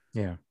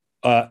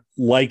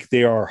 like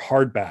they are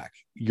hardback,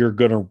 you're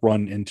going to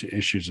run into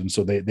issues, and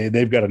so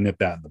they've got to nip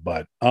that in the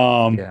bud.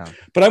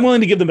 But I'm willing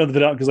to give them benefit of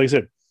the doubt because, like I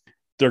said,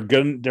 they're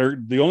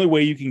the only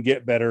way you can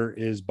get better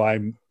is by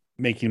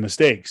making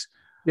mistakes.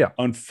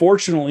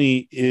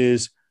 Unfortunately,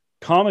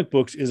 comic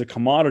books is a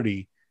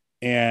commodity,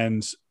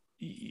 and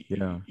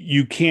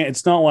you can't.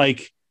 It's not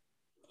like,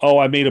 oh,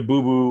 I made a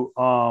boo boo,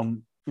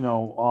 on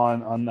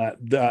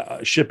that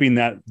shipping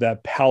that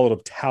pallet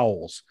of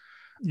towels.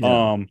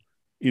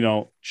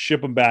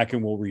 Ship them back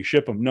and we'll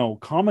reship them. No,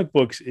 comic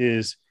books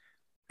is,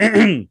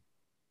 if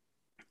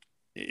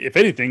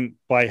anything,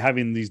 by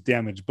having these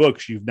damaged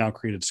books, you've now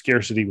created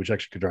scarcity, which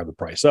actually could drive the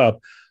price up,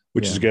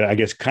 which is good, I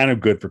guess, kind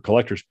of good for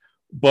collectors.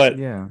 But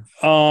that's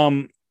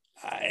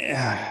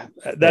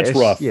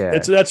rough.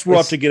 That's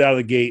rough to get out of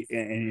the gate,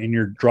 and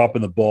you're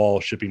dropping the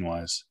ball shipping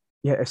wise.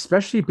 Yeah,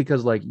 especially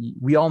because, like,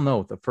 we all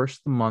know the first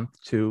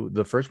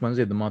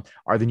Wednesday of the month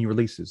are the new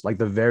releases, like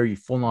the very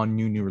full-on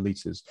new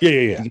releases.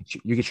 You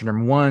get your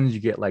number ones, you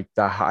get like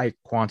the high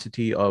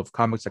quantity of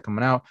comics that are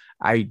coming out.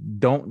 I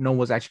don't know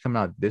what's actually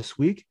coming out this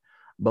week,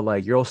 but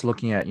like you're also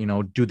looking at,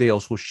 do they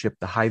also ship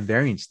the high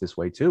variants this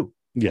way too?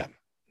 You're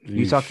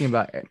talking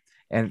about,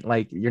 And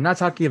like, you're not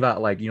talking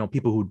about like,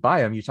 people who'd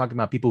buy them. You're talking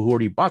about people who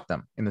already bought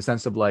them, in the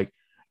sense of like,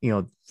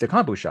 the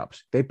comic book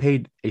shops. They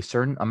paid a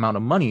certain amount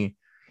of money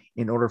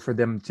in order for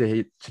them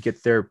to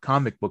get their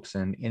comic books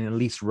in at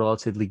least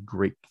relatively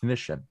great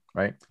condition,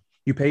 right?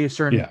 You pay a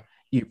certain, Yeah.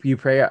 you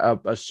pay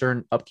a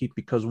certain upkeep,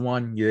 because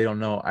one, they don't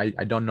know. I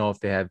don't know if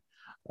they have,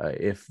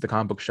 if the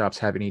comic book shops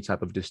have any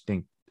type of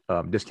distinct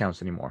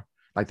discounts anymore,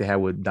 like they had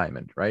with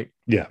Diamond, right?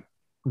 Yeah.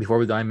 Before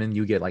with Diamond,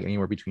 you get like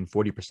anywhere between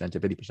 40% to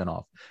 50%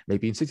 off,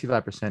 maybe in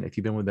 65% if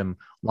you've been with them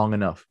long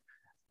enough.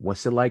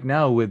 What's it like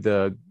now with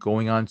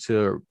going on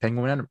to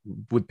Penguin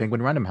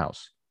Random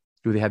House?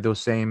 Do they have those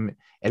same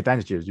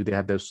advantages? Do they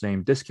have those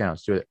same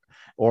discounts?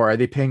 Or are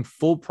they paying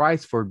full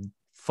price for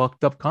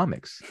fucked up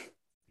comics?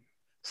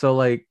 So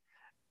like,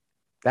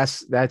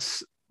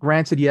 that's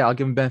granted. Yeah, I'll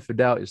give them benefit of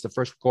the doubt. It's the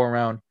first go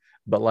around,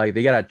 but like,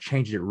 they gotta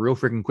change it real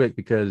freaking quick,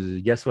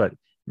 because guess what?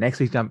 Next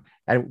week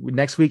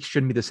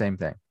shouldn't be the same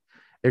thing.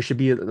 There should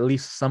be at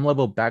least some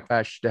level of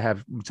backlash to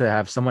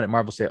have someone at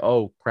Marvel say,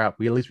 "Oh crap,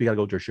 we gotta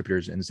go to our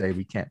shippers and say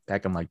we can't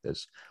pack them like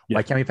this. Yeah.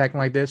 Why can't we pack them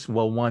like this?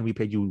 Well, one, we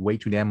paid you way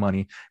too damn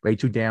money, way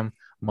too damn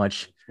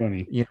much,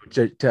 Funny.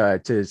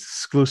 to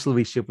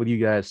exclusively ship with you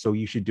guys. So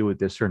you should do it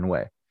this certain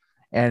way."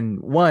 And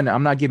one,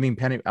 I'm not giving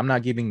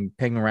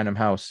Penguin Random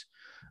House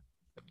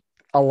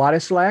a lot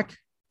of slack,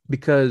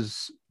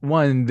 because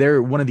one,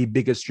 they're one of the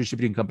biggest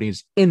distributing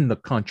companies in the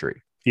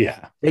country.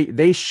 Yeah.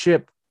 They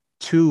ship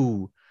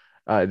to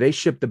they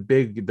ship the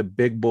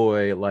big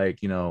boy, like,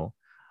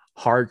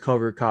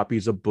 hardcover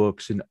copies of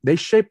books, and they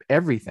ship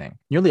everything,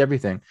 nearly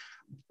everything,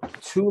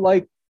 to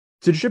like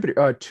to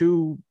distributor,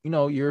 to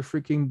your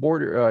freaking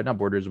border, not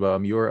Borders,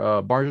 but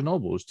your Barnes and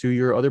Nobles, to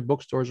your other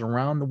bookstores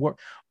around the world,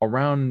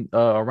 around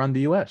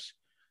the US.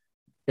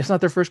 It's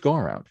not their first go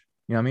around.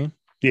 You know what I mean?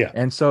 Yeah.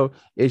 And so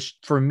it's,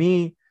 for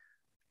me,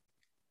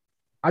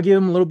 I give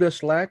them a little bit of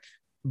slack,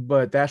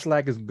 but that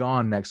slack is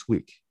gone next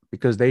week,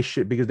 because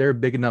they're a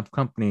big enough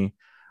company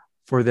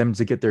for them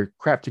to get their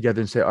crap together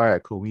and say, all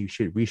right, cool, we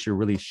should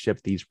really ship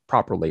these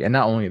properly. And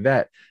not only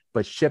that,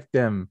 but ship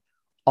them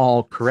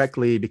all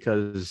correctly,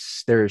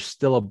 because there's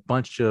still a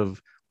bunch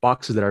of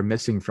boxes that are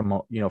missing from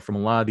a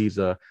lot of these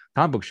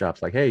comic book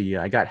shops. Like, hey,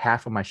 yeah, I got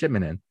half of my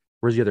shipment in.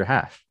 Where's the other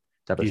half?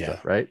 Type of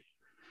stuff, right?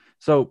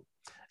 So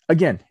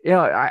again,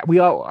 I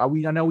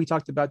know we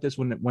talked about this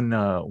when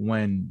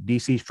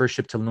DC first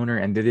shipped to Lunar,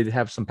 and they did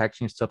have some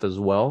packaging stuff as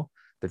well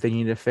that they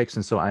need to fix.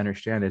 And so I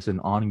understand it's an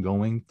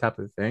ongoing type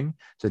of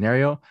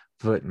scenario,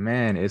 but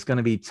man, it's going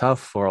to be tough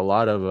for a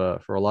lot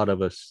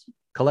of us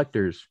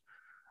collectors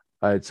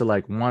to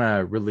like want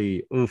to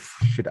really,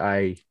 should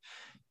I,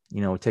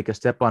 take a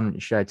step on,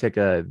 should I take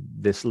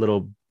this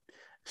little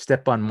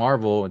step on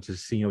Marvel and to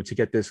see, to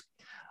get this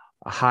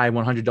high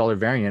 $100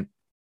 variant,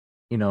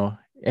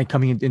 and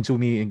coming into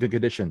me in good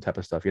condition type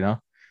of stuff,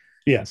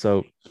 Yeah.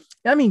 So,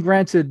 I mean,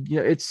 granted,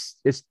 it's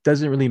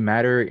doesn't really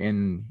matter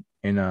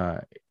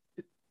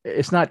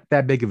it's not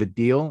that big of a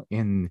deal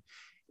in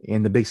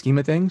the big scheme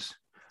of things.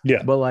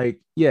 Yeah. But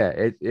like, yeah,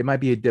 it might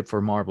be a dip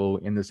for Marvel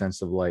in the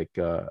sense of like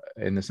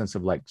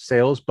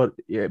sales, but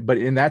yeah, but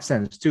in that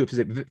sense too,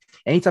 because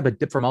any type of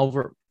dip for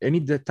Marvel,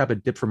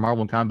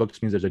 in comic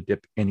books means there's a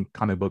dip in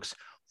comic books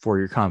for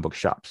your comic book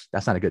shops.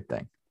 That's not a good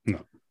thing.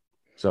 No.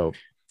 So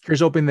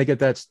here's hoping they get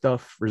that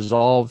stuff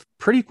resolved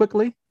pretty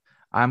quickly.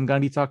 I'm gonna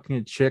be talking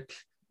to Chick.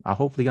 I'm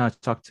hopefully gonna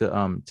talk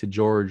to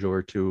George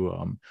or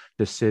to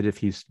Sid,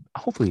 if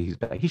hopefully he's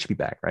back. He should be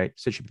back, right?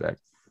 Sid should be back,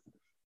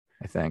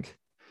 I think.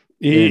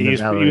 He was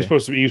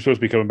supposed to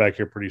be coming back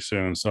here pretty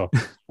soon. So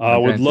I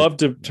would love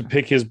to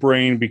pick his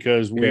brain,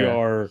 because we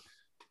are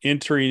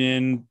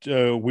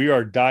we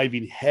are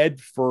diving head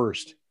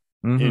first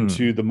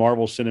into the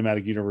Marvel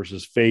Cinematic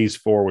Universe's Phase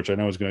 4, which I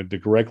know is going to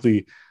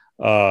directly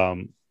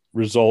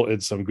result in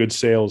some good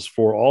sales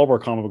for all of our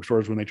comic book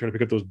stores when they try to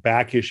pick up those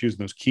back issues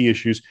and those key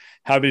issues,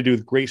 having to do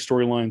with great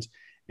storylines.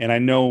 And I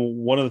know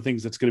one of the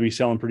things that's going to be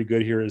selling pretty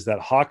good here is that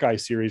Hawkeye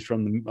series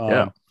from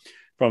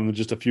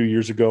just a few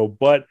years ago.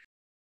 But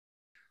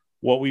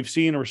what we've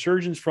seen a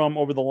resurgence from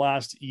over the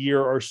last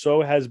year or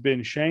so has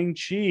been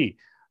Shang-Chi,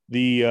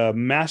 the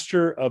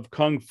master of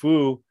Kung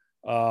Fu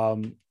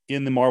in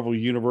the Marvel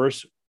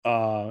Universe.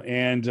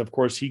 And of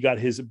course, he got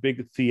his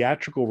big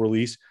theatrical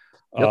release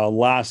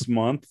last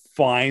month,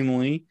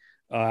 finally,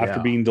 after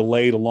being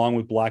delayed along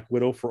with Black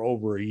Widow for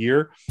over a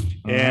year.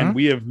 And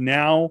we have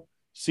now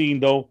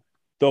seen, though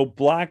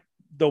Black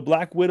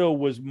Widow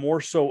was more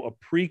so a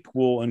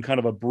prequel and kind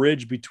of a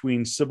bridge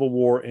between Civil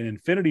War and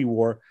Infinity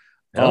War.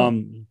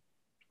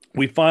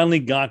 We finally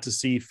got to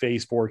see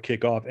Phase 4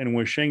 kick off. And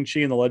with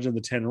Shang-Chi and the Legend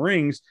of the Ten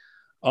Rings,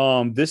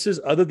 this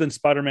is, other than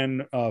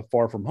Spider-Man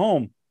Far From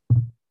Home,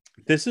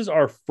 this is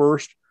our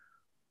first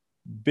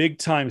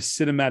big-time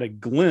cinematic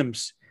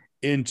glimpse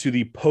into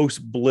the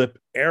post-blip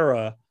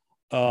era.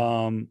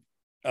 And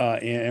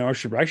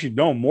actually,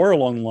 no, more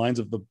along the lines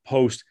of the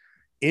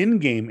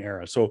post-Endgame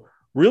era. So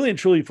really and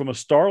truly, from a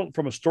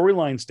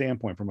storyline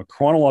standpoint, from a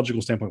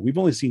chronological standpoint, we've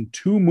only seen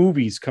 2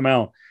 movies come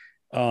out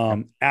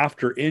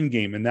after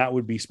Endgame, and that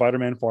would be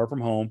Spider-Man Far From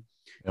Home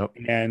Yep.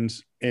 and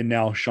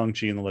now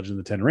Shang-Chi and the Legend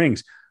of the Ten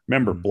Rings.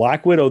 Remember,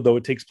 Black Widow, though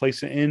it takes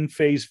place in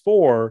Phase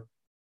 4,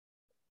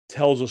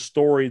 tells a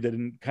story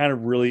that kind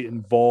of really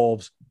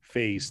involves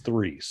Phase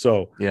 3.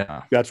 So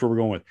Yeah, that's where we're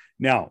going with.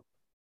 Now,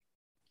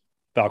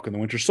 Falcon the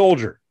Winter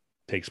Soldier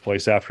takes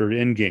place after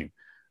Endgame.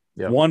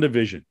 yep.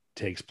 WandaVision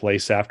takes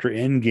place after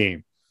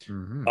Endgame.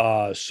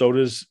 So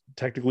does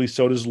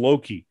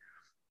Loki.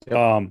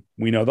 Yep.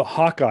 We know that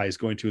Hawkeye is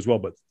going to as well,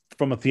 but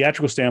from a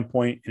theatrical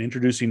standpoint and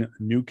introducing a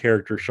new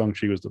character,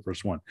 Shang-Chi was the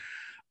first one.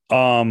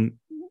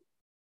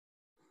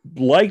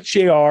 Like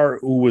JR,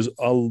 who was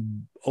a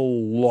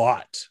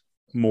lot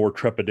more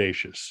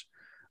trepidatious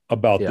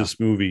about this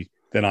movie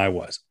than I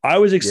was. I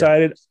was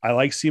excited. I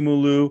like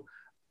Simu Liu.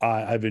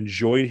 I've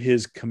enjoyed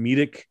his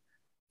comedic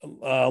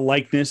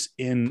likeness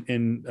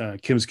in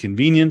Kim's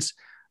Convenience.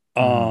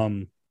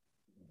 I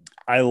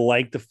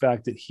like the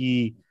fact that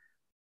he,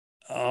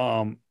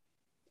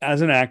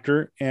 as an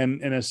actor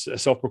and a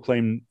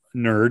self-proclaimed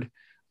nerd,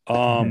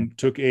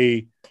 took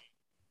a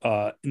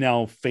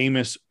now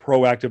famous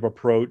proactive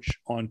approach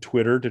on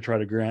Twitter to try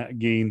to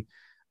gain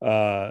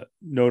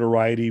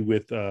notoriety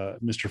with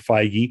Mr.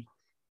 Feige.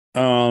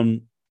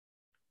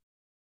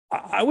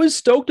 I was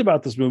stoked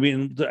about this movie,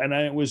 and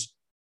I was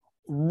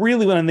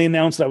really, when they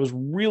announced it, I was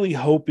really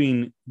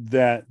hoping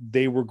that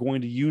they were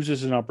going to use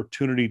this as an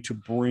opportunity to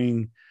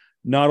bring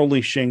not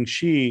only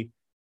Shang-Chi,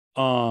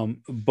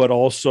 but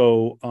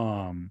also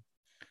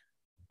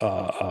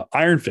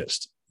Iron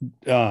Fist,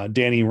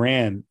 Danny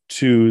Rand,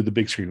 to the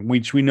big screen,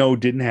 which we know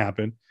didn't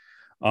happen.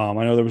 I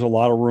know there was a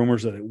lot of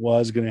rumors that it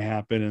was going to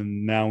happen,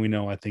 and now we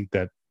know. I think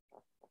that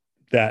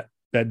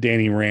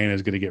Danny Rand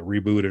is going to get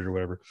rebooted or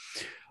whatever.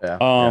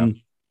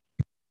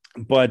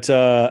 But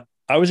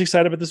I was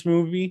excited about this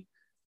movie.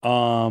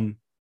 I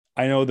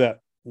know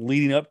that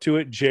leading up to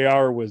it,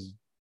 JR was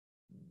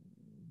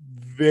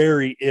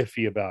very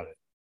iffy about it.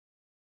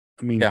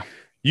 I mean,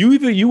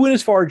 you went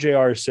as far,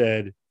 JR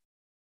said,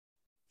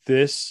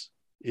 this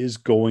is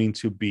going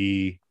to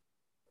be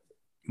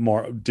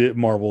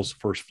Marvel's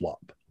first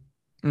flop.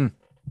 I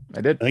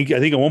did. I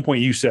think at one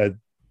point you said,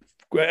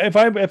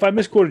 if I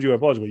misquoted you, I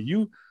apologize.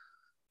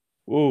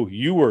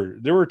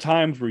 But there were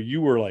times where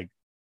you were like,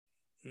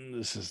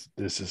 this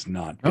is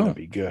not going to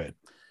be good.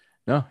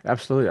 No,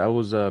 absolutely. I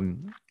was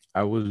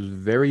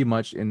very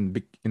much in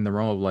the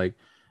realm of like,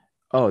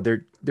 oh,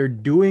 they're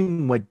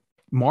doing what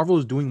Marvel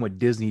is doing, what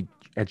Disney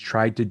had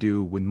tried to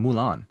do with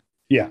Mulan,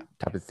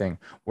 type of thing,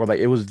 where like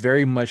it was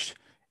very much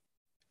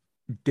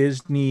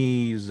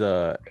Disney's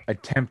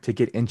attempt to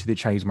get into the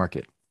Chinese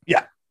market,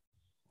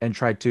 and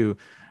try to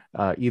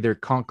either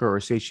conquer or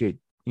satiate,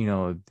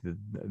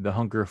 the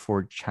hunger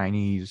for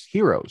Chinese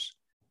heroes,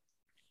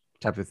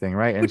 type of thing,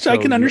 right? And which I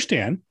can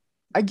understand.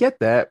 I get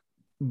that,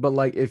 but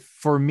like, if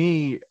for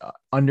me,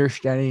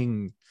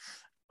 understanding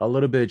a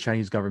little bit of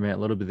Chinese government,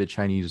 a little bit of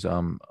Chinese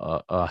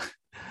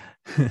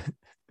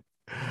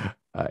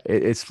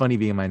it's funny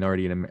being a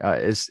minority in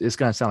it's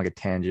gonna sound like a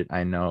tangent,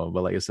 I know,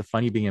 but like, it's a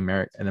funny being a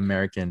minority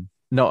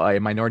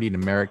in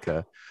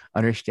America,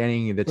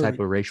 understanding the type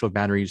of racial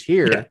boundaries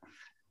here,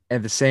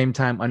 at the same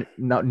time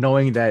not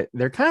knowing that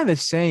they're kind of the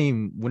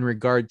same when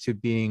regard to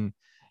being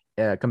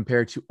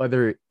compared to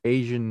other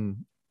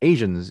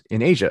Asians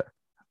in Asia.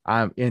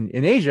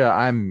 In Asia,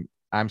 I'm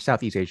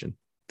Southeast Asian,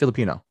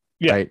 Filipino,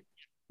 right?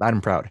 Loud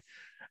and proud,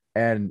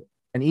 and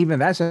even in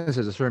that sense,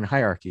 there's a certain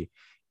hierarchy,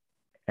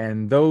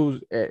 and those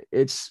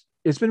it's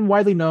been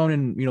widely known,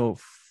 and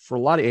for a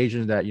lot of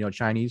Asians that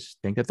Chinese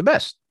think that the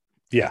best,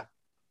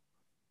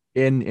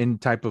 in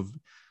type of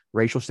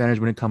racial standards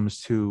when it comes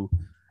to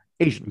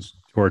Asians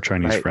or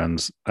Chinese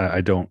friends.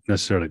 I don't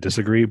necessarily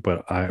disagree,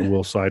 but I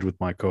will side with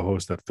my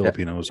co-host that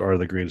Filipinos are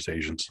the greatest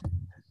Asians.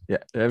 Yeah,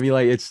 I mean,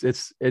 like, it's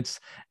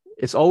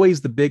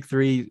always the big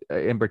three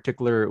in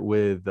particular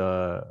with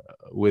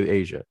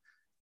Asia.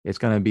 It's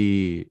going to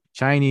be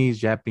Chinese,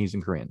 Japanese,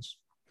 and Koreans,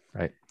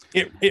 right?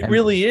 It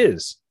really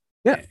is.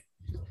 Yeah.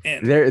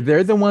 And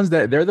they're the ones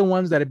that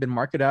have been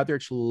marketed out there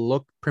to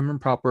look prim and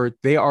proper.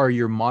 They are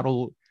your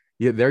model.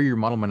 They're your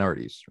model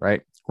minorities,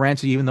 right?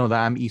 Granted, even though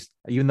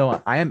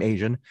I am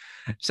Asian,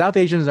 South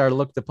Asians are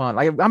looked upon.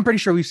 I'm pretty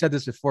sure we've said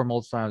this before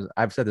multiple times.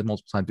 I've said this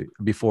multiple times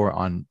before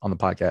on the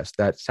podcast,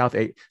 that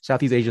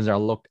Southeast Asians are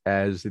looked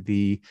as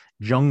the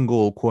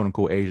jungle, quote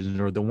unquote, Asians,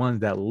 or the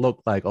ones that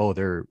look like, oh,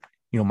 they're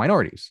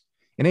minorities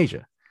in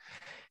Asia.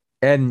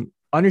 And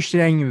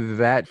understanding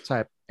that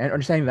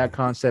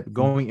concept,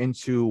 going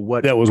into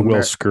what that was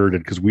well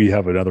skirted, because we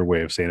have another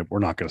way of saying it. We're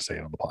not going to say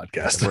it on the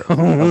podcast.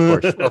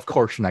 of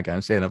course, you're not going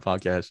to say it on the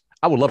podcast.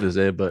 I would love to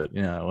say it, but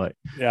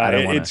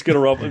it's going to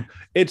rub.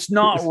 It's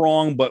not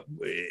wrong, but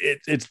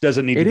it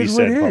doesn't need to be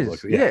said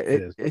publicly.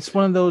 It's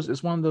one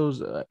of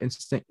those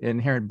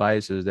inherent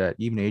biases that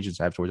even Asians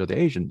have towards other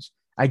Asians.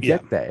 I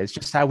get that. It's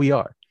just how we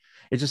are.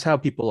 It's just how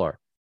people are.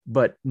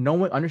 But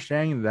knowing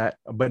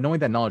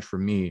that knowledge, for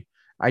me,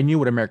 I knew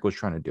what America was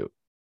trying to do.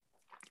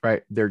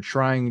 Right, they're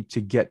trying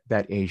to get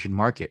that Asian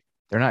market.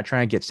 They're not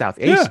trying to get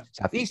Southeast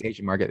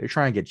Asian market. They're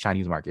trying to get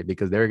Chinese market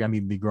because they're going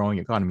to be the growing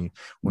economy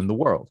in the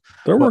world.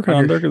 They're working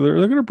on. They're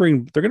going to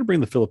bring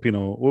the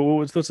Filipino.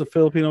 What's the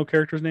Filipino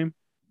character's name?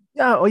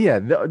 Yeah. Oh yeah.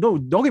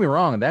 Don't get me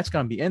wrong. That's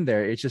going to be in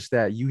there. It's just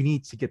that you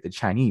need to get the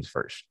Chinese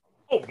first.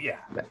 Oh yeah.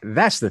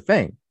 That's the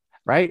thing,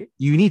 right?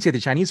 You need to get the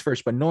Chinese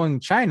first. But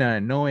knowing China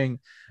and knowing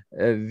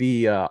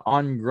the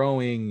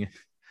ongoing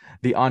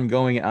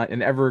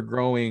and ever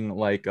growing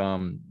like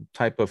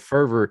type of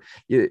fervor,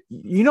 you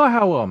know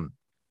how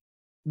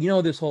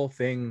this whole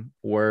thing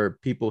where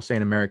people say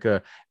in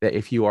America that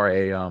if you are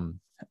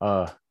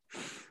a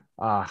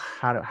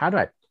how do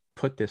I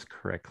put this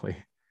correctly?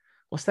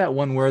 What's that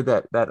one word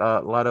that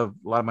a lot of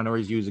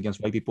minorities use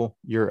against white people?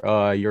 You're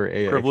a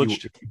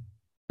privileged.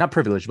 Not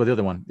privileged, but the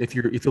other one. If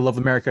you love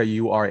America,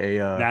 you are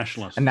a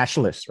nationalist. A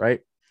nationalist,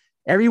 right?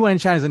 Everyone in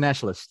China is a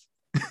nationalist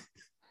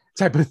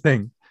type of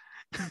thing,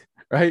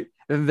 right?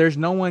 There's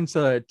no one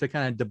to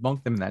kind of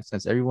debunk them in that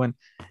sense. Everyone,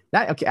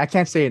 I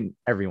can't say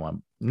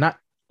everyone, not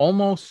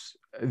almost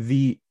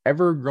the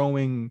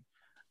ever-growing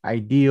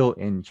ideal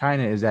in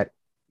China is that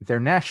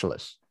they're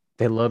nationalists.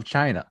 They love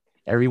China.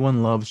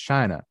 Everyone loves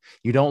China.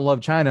 You don't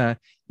love China,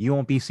 you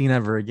won't be seen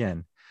ever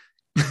again.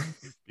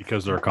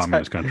 Because they're a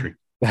communist country.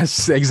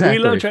 That's exactly.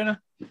 We love China.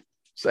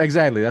 So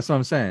exactly. That's what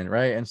I'm saying,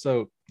 right? And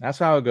so that's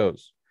how it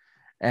goes.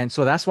 And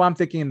so that's why I'm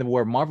thinking the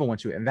where Marvel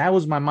went to. And that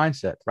was my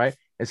mindset, right?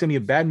 It's going to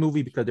be a bad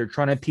movie because they're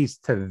trying to piece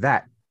to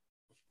that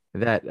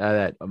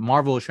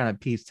Marvel is trying to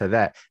piece to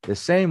that the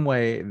same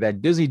way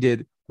that Disney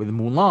did with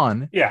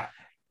Mulan. Yeah.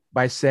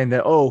 By saying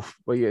that, well,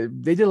 yeah,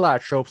 they did a lot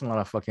of tropes and a lot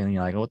of fucking,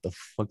 like, what the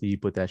fuck did you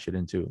put that shit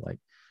into?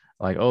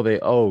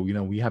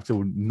 We have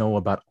to know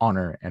about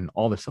honor and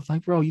all this stuff.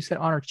 Like, bro, you said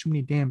honor too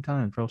many damn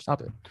times, bro.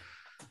 Stop it.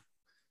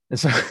 And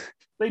so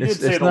they did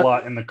say it a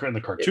lot in the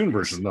cartoon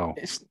version, though.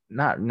 It's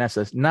not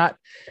necessary. Not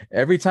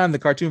every time the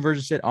cartoon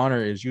version said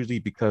honor is usually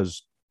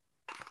because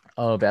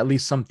of at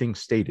least something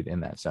stated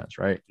in that sense,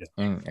 right?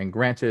 Yeah. And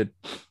granted,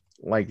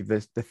 like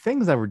the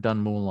things that were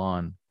done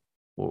Mulan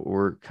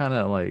were kind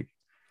of like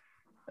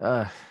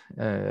a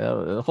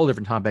whole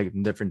different topic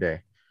and different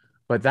day.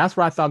 But that's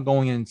what I thought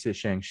going into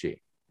Shang-Chi.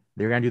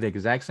 They're gonna do the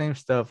exact same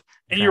stuff,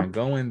 and you're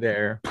going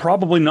there.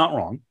 Probably not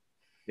wrong.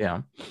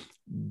 Yeah,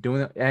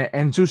 doing it,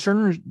 and to a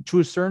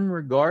certain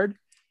regard,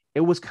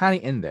 it was kind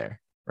of in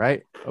there,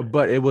 right?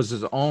 But it was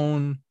its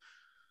own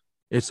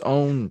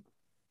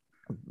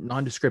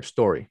nondescript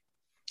story.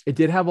 It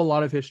did have a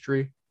lot of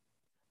history,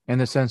 in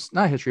the sense,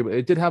 not history, but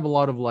it did have a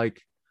lot of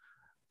like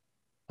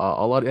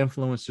a lot of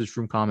influences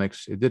from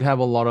comics. It did have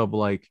a lot of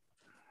like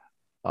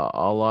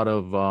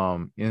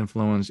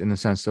influence in the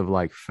sense of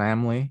like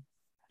family.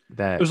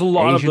 That there's a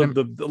lot Asian,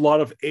 of a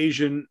lot of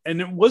Asian, and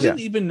it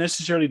wasn't even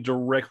necessarily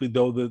directly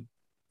though.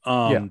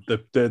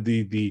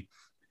 The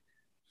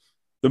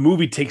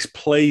movie takes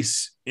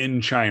place in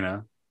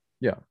China.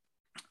 Yeah.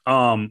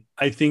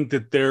 I think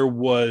that there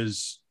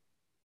was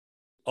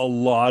a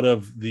lot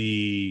of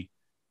the,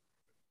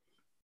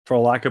 for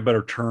lack of a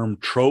better term,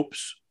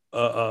 tropes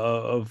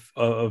of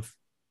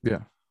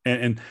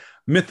and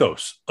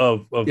mythos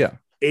of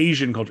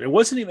Asian culture. It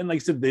wasn't even like I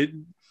said,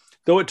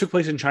 though it took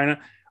place in China.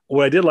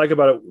 What I did like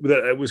about it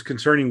that it was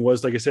concerning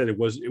was, like I said, it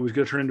was going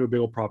to turn into a big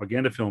old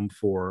propaganda film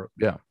for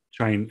the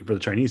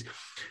Chinese.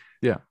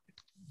 Yeah.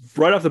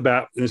 Right off the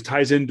bat, and this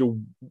ties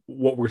into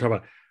what we're talking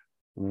about.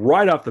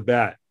 Right off the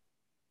bat,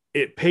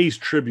 it pays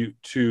tribute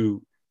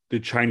to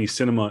the Chinese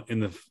cinema in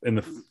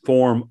the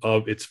form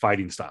of its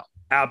fighting style.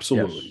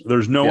 Absolutely. Yes.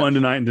 There's no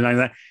denying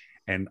that.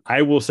 And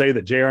I will say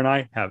that JR and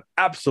I have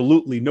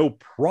absolutely no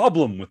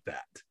problem with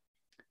that.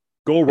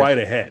 Go right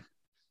ahead.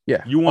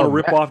 Yeah. You want to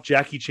rip off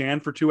Jackie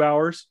Chan for 2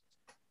 hours?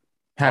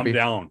 Happy. I'm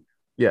down.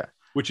 Yeah.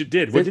 Which it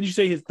did. What did you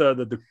say? He's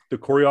the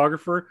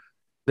choreographer?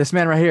 This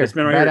man right here.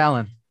 Brad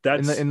Allen.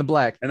 That's in the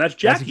black. And that's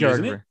Jackie,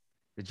 isn't it?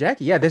 The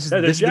Jackie. Yeah, this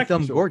is the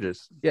film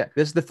gorgeous. Yeah,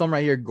 this is the film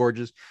right here,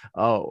 gorgeous.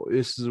 Oh,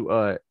 this is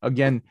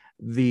again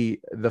the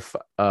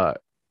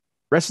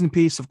rest in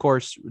peace, of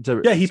course.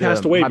 He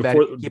passed away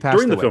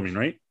during the filming,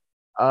 right?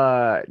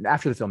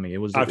 After the filming.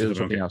 It was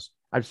something else.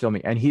 After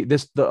filming. And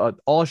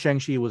all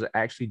Shang-Chi was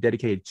actually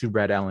dedicated to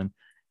Brad Allen.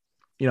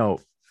 You know,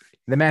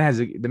 the man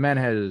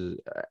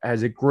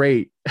has a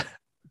great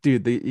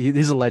dude.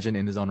 He's a legend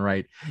in his own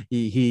right.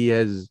 He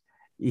has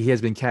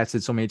been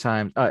casted so many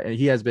times.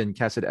 He has been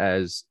casted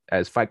as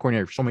fight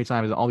coordinator so many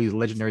times in all these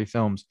legendary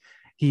films.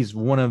 He's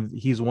one of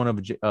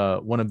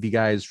the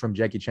guys from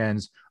Jackie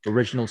Chan's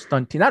original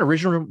stunt team. Not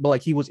original, but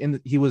like he was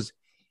not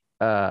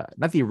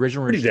the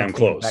original. Pretty damn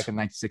close. Back in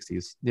the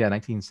 1960s. Yeah,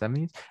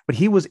 1970s. But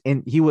he was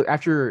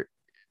after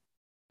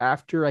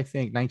I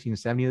think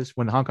 1970s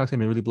when the Hong Kong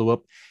cinema really blew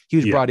up. He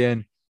was brought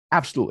in.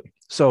 Absolutely.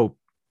 So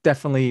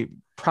definitely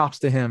props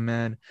to him,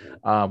 man.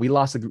 We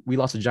lost a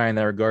giant in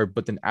that regard.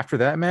 But then after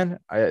that, man,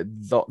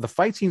 the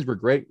fight scenes were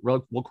great,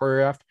 well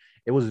choreographed.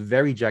 It was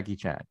very Jackie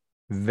Chan.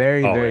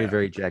 Very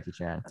Jackie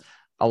Chan.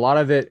 A lot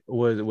of it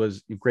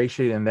was great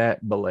shade in that,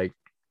 but like,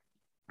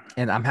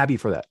 and I'm happy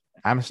for that.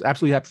 I'm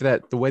absolutely happy for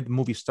that. The way the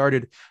movie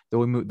started, the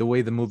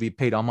way the movie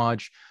paid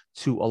homage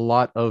to a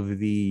lot of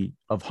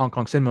Hong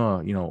Kong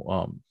cinema,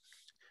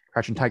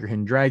 Crouching Tiger,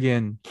 Hidden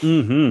Dragon,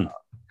 Mm-hmm.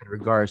 in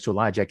regards to a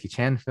lot of Jackie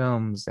Chan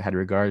films. It had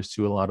regards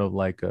to a lot of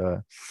like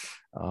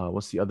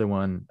what's the other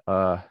one?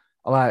 Actually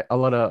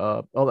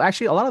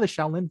a lot of the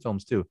Shaolin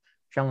films too,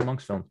 Shaolin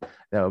monks films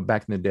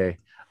back in the day.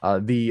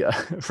 The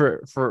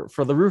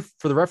for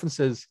the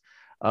references,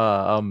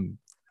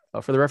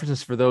 for the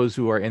references for those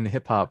who are in the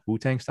hip hop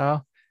Wu-Tang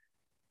style,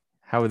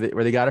 where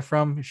they got it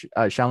from?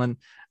 Shaolin,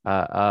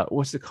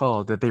 what's it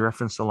called that they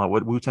reference a lot?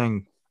 What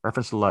Wu-Tang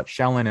referenced a lot?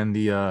 Shaolin and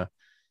the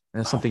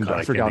and Oh something God, I I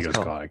can't forgot think what of it's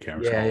what's called. called. I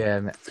can't Yeah,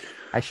 recall. yeah.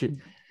 I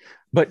should,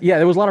 but yeah,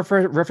 there was a lot of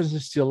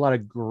references to a lot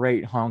of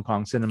great Hong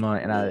Kong cinema,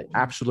 and I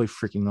absolutely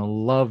freaking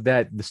love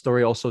that. The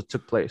story also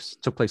took place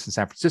in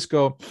San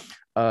Francisco,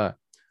 uh,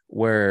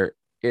 where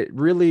it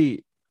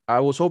really. I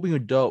was hoping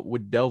would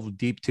delve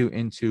deep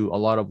into a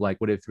lot of like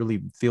what it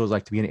really feels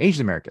like to be an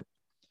Asian American,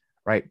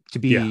 right? To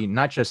Yeah, be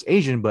not just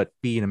Asian, but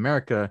be in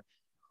America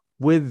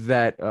with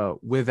that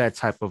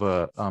type of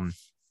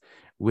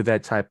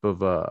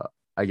a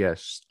I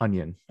guess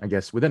onion, I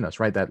guess within us,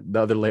 right? That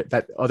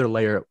other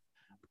layer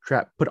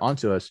trap put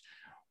onto us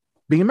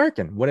being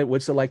American.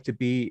 What's it like to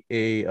be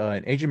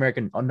an Asian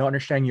American, not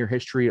understanding your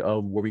history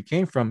of where we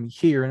came from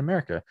here in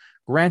America?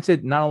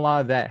 Granted, not a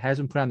lot of that has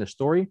been put on the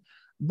story,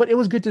 but it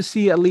was good to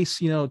see at least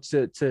to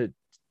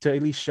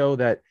at least show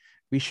that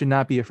we should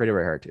not be afraid of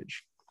our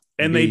heritage.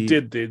 and they Be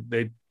did.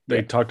 They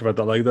Yeah, talked about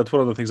that. Like that's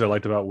one of the things I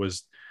liked about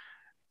was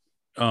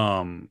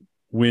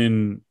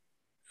when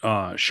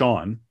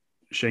Sean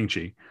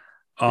Shang-Chi.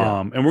 yeah,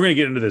 And we're gonna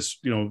get into this,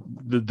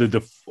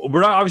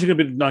 we're not obviously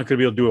not gonna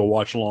be able to do a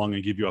watch along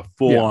and give you a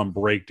full yeah, on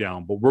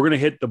breakdown, but we're gonna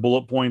hit the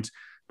bullet points,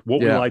 what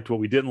we yeah, liked, what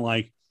we didn't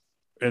like,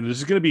 and this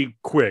is gonna be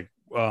quick.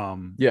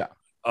 yeah.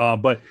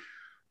 But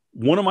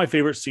one of my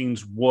favorite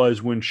scenes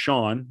was when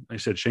Sean, I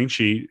said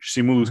Shang-Chi,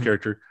 Simulu's Mhm.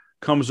 character,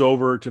 comes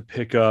over to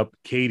pick up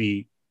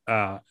Katie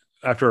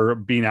after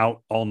being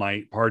out all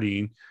night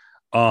partying,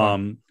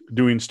 Fun.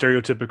 doing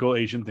stereotypical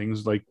Asian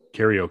things like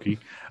karaoke.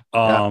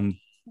 Yeah.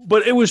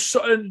 But it was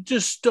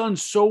just done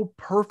so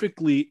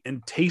perfectly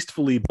and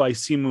tastefully by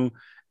Simu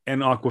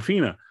and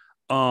Aquafina.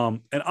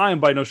 And I am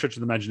by no stretch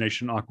of the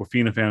imagination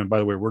Aquafina fan. And by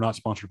the way, we're not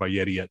sponsored by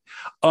Yeti yet.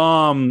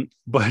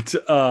 But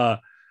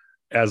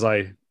as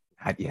I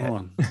Not hold yet.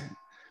 on,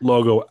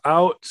 logo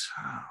out.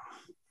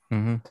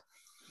 Mhm.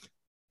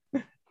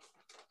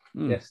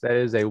 Mm, Yes, that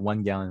is a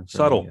 1 gallon for me.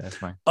 subtle. That's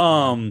fine.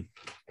 Um,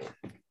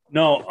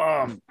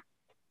 no,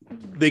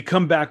 they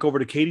come back over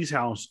to Katie's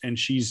house and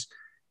she's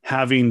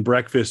having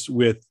breakfast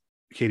with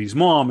Katie's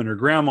mom and her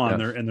grandma,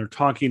 and Yes. they're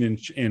talking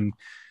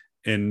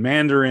in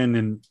Mandarin,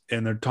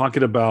 and they're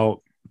talking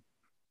about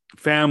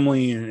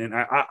family, and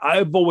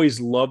I've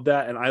always loved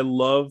that, and I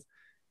love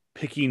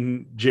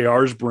picking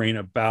JR's brain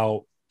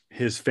about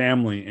his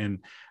family, and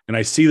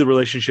I see the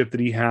relationship that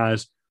he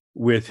has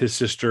with his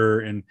sister,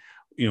 and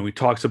he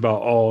talks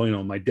about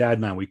my dad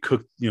and I, we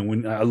cooked,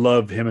 when I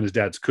love him and his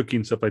dad's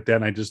cooking, stuff like that,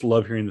 and I just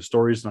love hearing the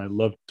stories, and I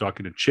love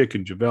talking to Chick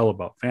and Javelle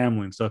about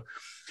family and stuff,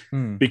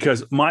 Hmm.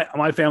 because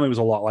my family was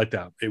a lot like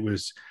that. It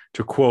was,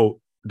 to quote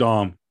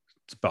Dom,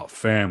 it's about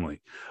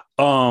family.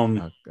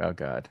 um Oh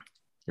God.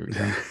 Here we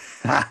go.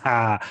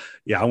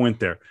 yeah, I went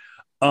there.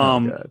 Oh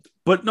um God.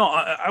 but no,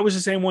 I was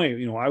the same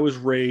way. I was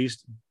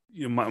raised,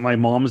 my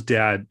mom's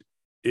dad,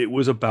 it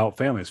was about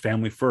family. It's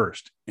family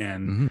first,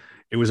 and Hmm.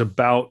 it was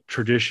about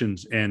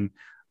traditions. And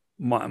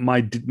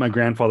my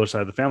grandfather's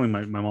side of the family,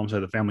 my mom's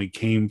side of the family,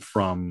 came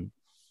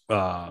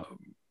uh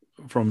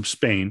from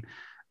Spain.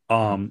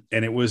 And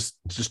it was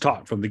just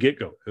taught from the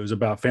get-go. It was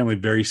about family,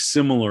 very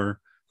similar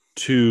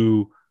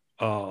to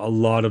a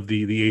lot of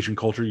the Asian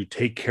culture. You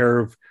take care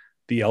of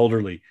the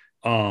elderly,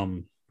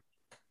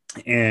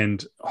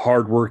 and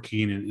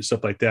hardworking and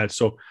stuff like that.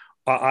 So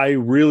I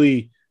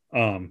really,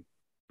 I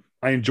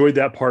enjoyed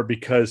that part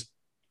because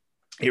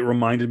it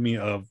reminded me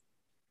of,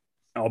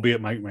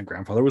 albeit my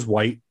grandfather was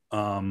white,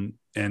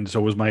 and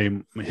so was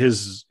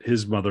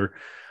his mother,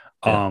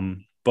 Yeah.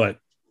 but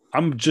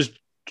I'm just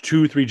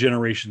 2-3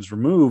 generations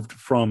removed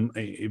from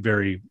a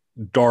very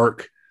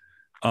dark,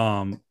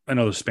 I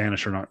know the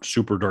Spanish are not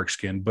super dark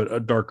skinned, but a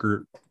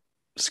darker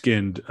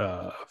skinned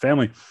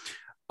family.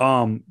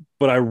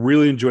 But I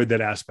really enjoyed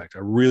that aspect. I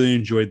really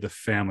enjoyed the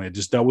family.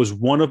 That was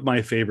one of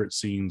my favorite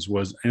scenes.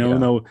 Was, I don't Yeah.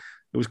 know,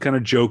 it was kind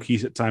of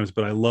jokey at times,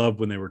 but I loved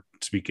when they were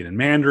speaking in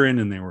Mandarin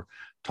and they were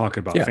talking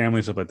about Yeah. family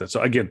and stuff like that.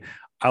 So again,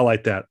 I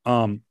like that.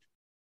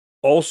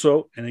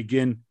 Also, and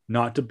again,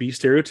 not to be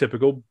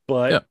stereotypical,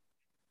 but Yeah.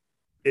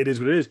 it is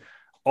what it is.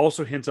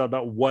 Also hints out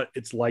about what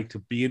it's like to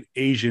be an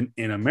Asian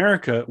in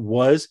America.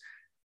 Was,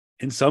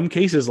 in some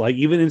cases, like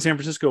even in San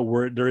Francisco,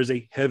 where there is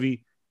a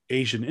heavy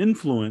Asian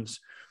influence,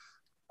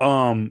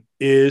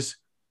 is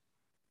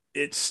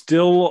it's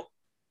still,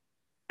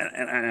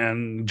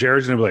 and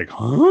Jared's gonna be like,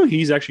 huh?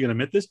 He's actually gonna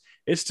admit this.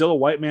 It's still a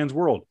white man's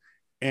world,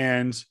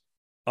 and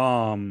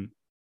um,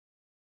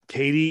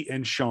 Katie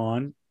and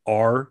Sean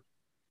are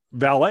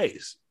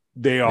valets.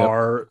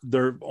 Yep.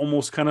 They're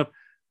almost kind of,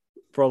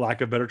 for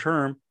lack of a better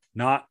term,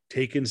 not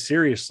taken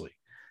seriously.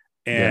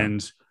 Yeah.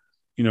 And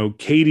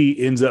Katie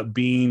ends up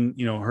being,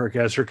 her,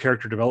 as her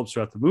character develops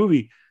throughout the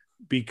movie,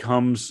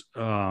 becomes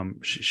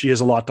she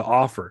has a lot to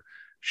offer.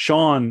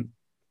 Sean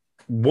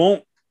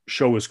won't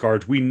show his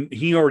cards.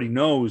 He already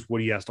knows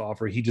what he has to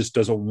offer. He just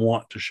doesn't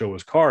want to show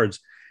his cards.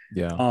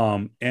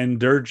 Yeah. And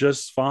they're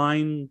just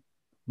fine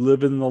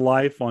living the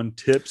life on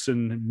tips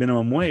and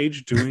minimum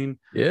wage, doing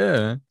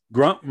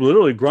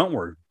literally grunt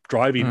work,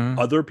 driving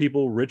other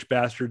people, rich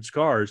bastards'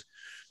 cars.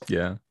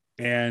 Yeah.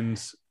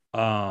 And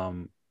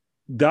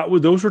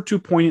those were two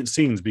poignant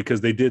scenes,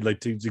 because they did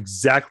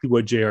exactly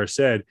what JR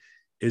said,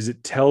 is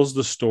it tells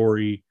the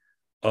story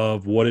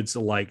of what it's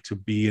like to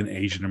be an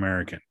Asian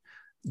American,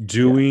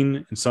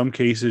 doing in some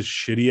cases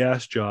shitty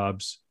ass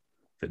jobs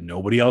that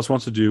nobody else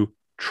wants to do,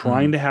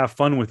 trying to have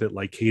fun with it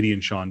like Katie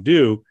and Sean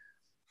do.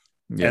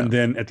 And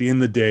then at the end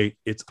of the day,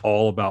 it's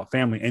all about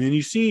family. And then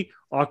you see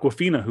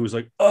Aquafina, who's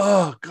like,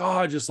 oh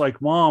God, just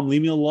like, Mom,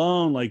 leave me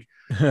alone. Like,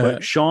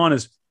 but Sean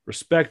is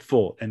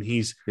respectful, and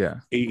he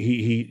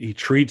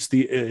treats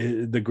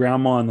the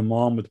grandma and the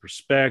mom with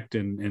respect,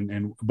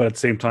 and but at the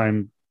same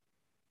time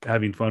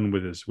having fun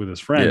with his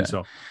friends.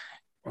 So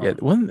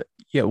one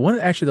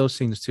actually those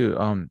scenes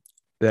too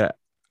that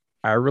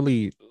I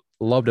really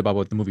loved about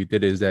what the movie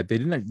did is that they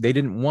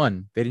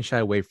didn't shy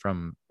away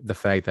from the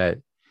fact that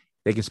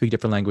they can speak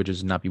different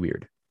languages and not be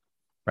weird,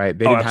 right?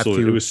 They didn't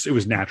absolutely. have to. It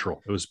was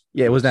natural. It was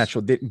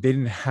natural. They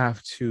didn't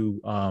have to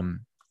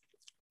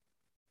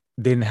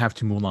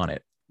Mulan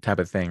it type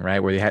of thing, right?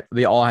 Where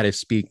they all had to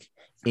speak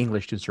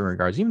English to certain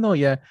regards, even though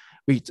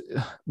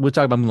we'll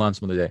talk about Mulan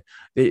some other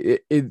day.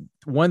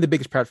 One of the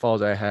biggest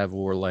pratfalls I have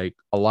were like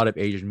a lot of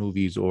Asian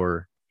movies,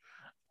 or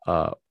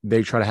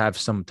they try to have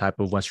some type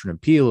of Western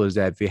appeal, is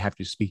that they have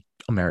to speak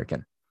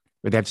American,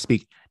 or they have to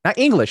speak not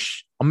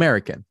English,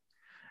 American.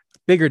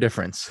 Bigger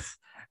difference.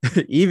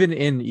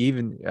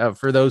 even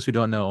for those who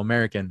don't know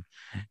American,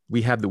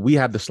 we have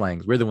the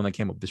slangs. We're the one that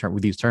came up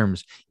with these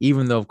terms,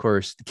 even though of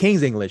course the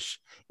King's English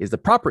is the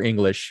proper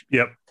English.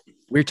 Yep.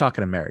 We're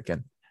talking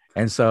American.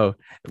 And so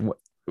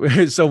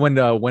when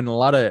a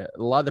lot of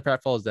the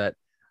pratfalls that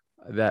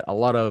a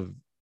lot of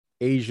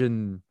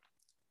Asian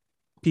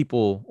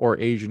people or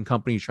Asian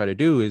companies try to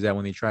do is that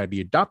when they try to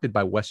be adopted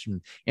by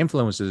Western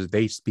influences,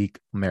 they speak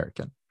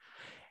American.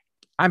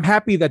 I'm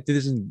happy that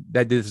this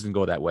doesn't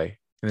go that way,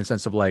 in the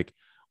sense of like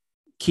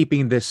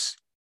keeping this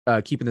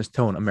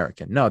tone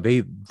American. No,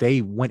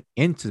 they went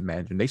into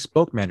Mandarin. They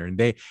spoke Mandarin.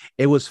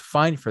 It was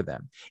fine for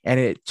them,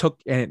 and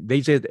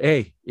they said,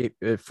 hey,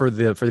 for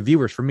the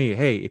viewers, for me,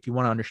 hey, if you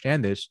want to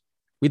understand this,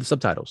 read the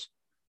subtitles.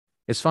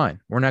 It's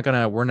fine. We're not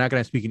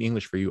gonna speak in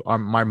English for you.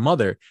 My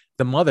mother,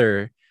 the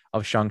mother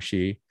of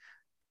Shang-Chi,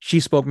 she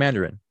spoke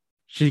Mandarin.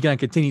 She's gonna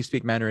continue to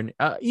speak Mandarin,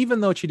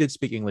 even though she did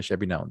speak English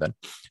every now and then.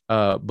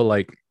 But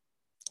like,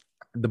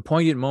 the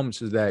poignant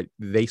moments is that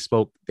they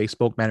spoke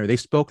Mandarin. They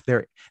spoke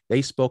their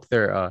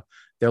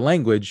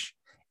language,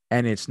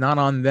 and it's not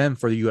on them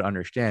for you to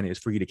understand. It's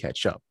for you to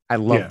catch up. I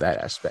love that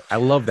aspect. I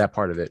love that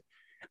part of it.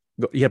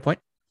 You had a point?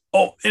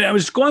 Oh, and I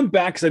was going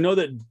back because I know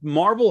that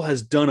Marvel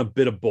has done a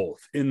bit of both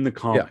in the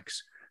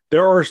comics.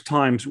 There are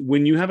times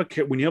when you have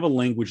a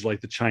language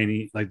like the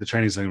Chinese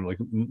language,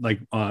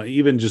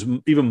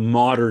 even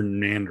modern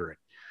Mandarin.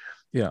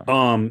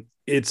 Yeah.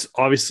 It's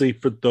obviously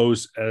for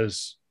those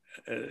as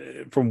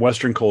from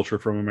Western culture,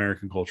 from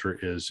American culture,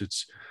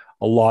 it's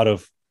a lot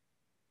of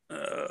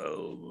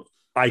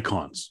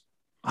icons,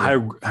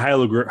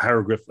 hieroglyphics,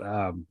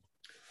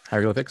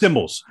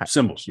 symbols.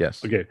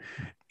 Yes. Okay.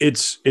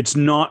 It's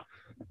not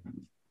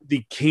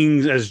the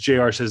King's, as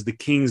JR says, the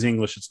King's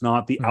English. It's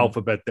not the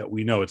alphabet that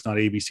we know. It's not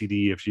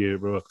ABCD.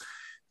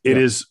 It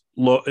is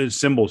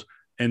symbols,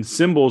 and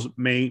symbols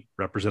may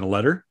represent a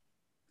letter.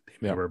 They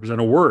may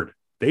represent a word.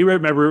 They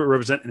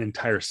represent an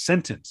entire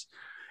sentence.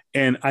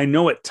 And I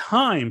know at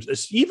times,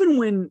 even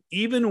when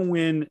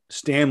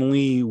Stan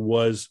Lee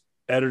was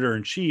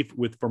editor-in-chief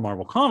for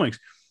Marvel Comics,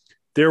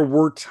 there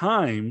were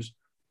times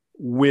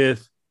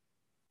with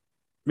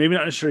maybe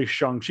not necessarily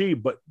Shang-Chi,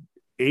 but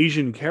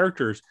Asian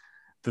characters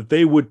that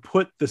they would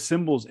put the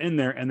symbols in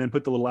there and then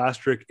put the little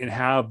asterisk and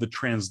have the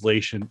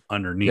translation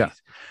underneath.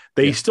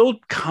 They still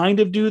kind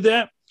of do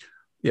that.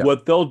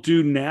 What they'll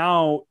do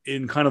now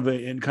in kind of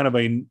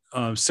a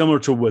similar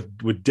to with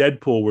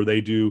Deadpool, where they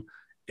do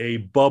a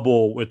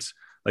bubble. It's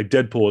like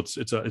Deadpool.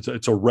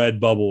 It's a red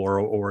bubble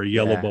or a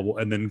yellow bubble,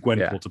 and then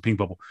Gwenpool, it's a pink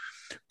bubble.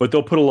 But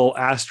they'll put a little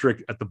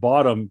asterisk at the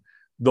bottom.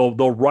 They'll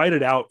write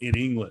it out in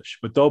English,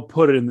 but they'll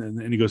put it in,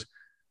 and he goes,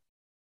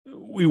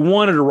 "We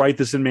wanted to write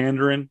this in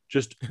Mandarin.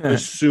 Just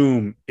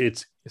assume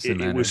it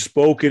was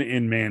spoken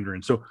in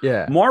Mandarin." So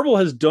Marvel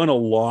has done a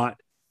lot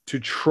to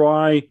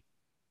try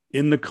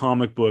in the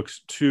comic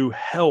books to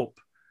help.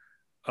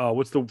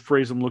 What's the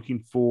phrase I'm looking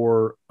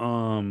for?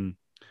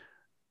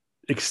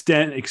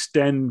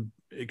 Expand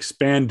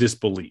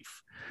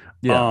disbelief.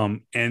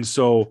 And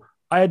so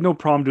I had no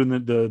problem doing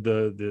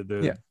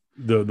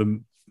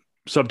the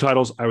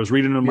subtitles. I was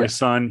reading to my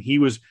son.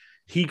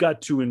 He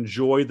got to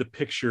enjoy the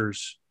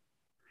pictures,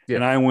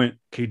 and I went,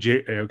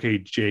 okay,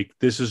 Jake,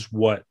 this is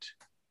what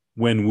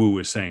Wen Wu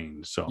is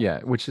saying. So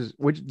which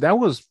that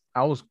was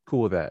I was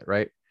cool with that,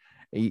 right?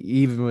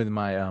 Even with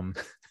my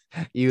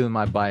even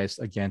my bias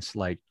against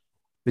like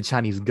the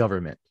Chinese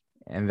government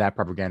and that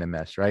propaganda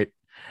mess, right?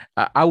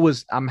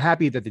 I'm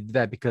happy that they did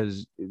that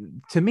because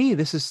to me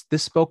this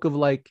spoke of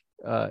like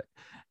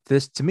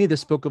this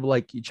spoke of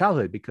like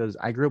childhood because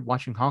I grew up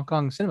watching Hong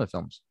Kong cinema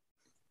films.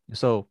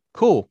 So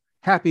cool,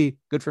 happy,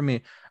 good for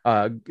me.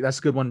 That's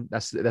a good one.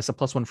 That's a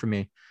plus one for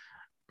me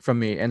from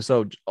me. And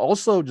so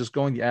also just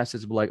going the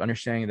assets of like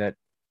understanding that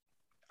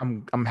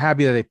I'm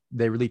happy that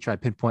they really try to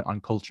pinpoint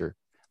on culture,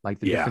 like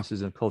the Yeah.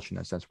 differences in culture in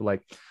that sense. We're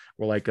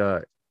like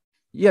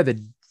yeah,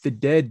 the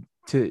dead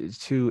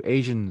to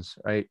Asians,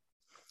 right,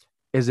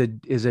 is a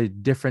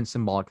different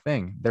symbolic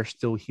thing. They're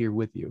still here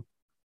with you.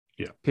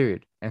 Yeah.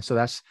 Period. And so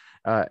that's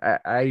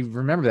I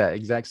remember that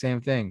exact same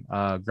thing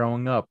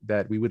growing up,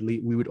 that we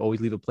would always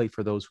leave a plate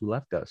for those who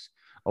left us.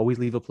 Always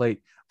leave a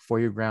plate for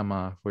your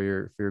grandma, for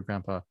your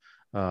grandpa,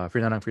 for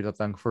your nanang, for your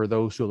tatang, for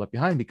those who are left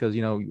behind, because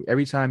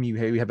every time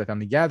we have a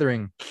family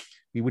gathering,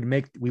 we would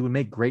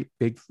make great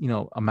big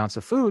amounts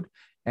of food,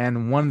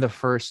 and one of the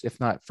first, if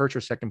not first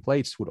or second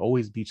plates, would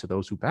always be to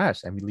those who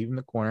passed, and we leave in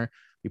the corner.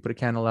 We put a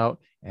candle out,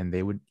 and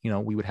they would,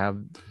 we would have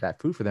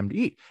that food for them to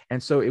eat.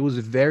 And so it was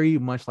very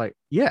much like,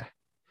 yeah,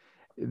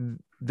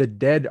 the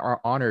dead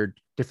are honored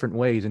different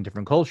ways in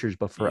different cultures,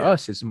 but for Yeah.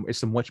 us, it's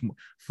so much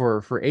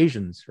more for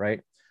Asians,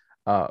 right?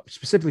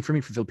 Specifically for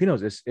me, for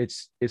Filipinos,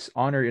 it's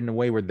honored in a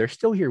way where they're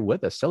still here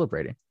with us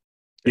celebrating.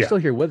 They're Yeah. still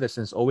here with us,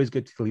 and it's always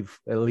good to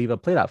leave a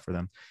plate out for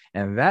them.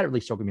 And that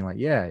really struck me like,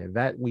 yeah,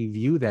 that we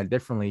view that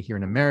differently here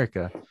in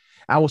America.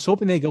 I was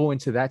hoping they go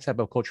into that type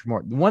of culture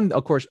more. One,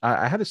 of course,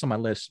 I have this on my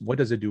list. What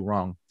does it do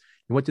wrong?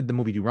 What did the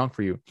movie do wrong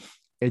for you?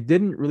 It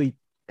didn't really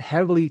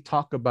heavily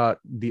talk about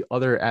the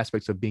other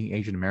aspects of being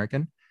Asian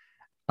American,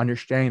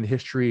 understanding the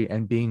history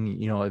and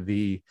being,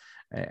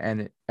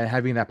 and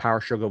having that power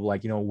struggle of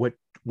like,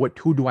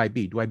 who do I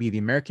be? Do I be the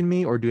American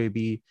me, or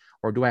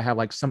do I have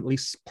like some at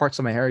least parts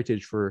of my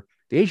heritage for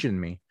the Asian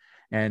me?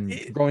 And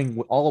growing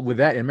all with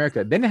that in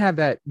America, they didn't have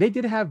that. They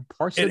did have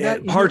parts of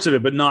that in Parts here.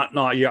 of it, but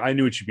not. Yeah, I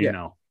knew what you mean Yeah.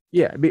 now.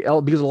 Yeah,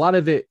 because a lot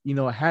of it,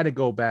 had to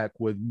go back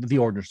with the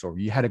origin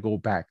story. You had to go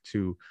back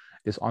to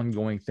this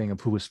ongoing thing of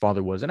who his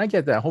father was, and I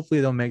get that.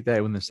 Hopefully, they'll make that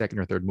in the second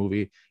or third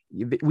movie.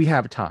 We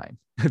have time,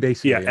 Yeah,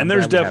 basically. and I'm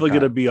there's glad we have definitely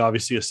going to time. be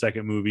obviously a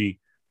second movie,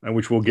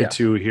 which we'll get Yes.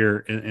 to here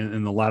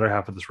in the latter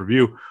half of this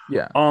review.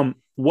 Yeah.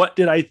 What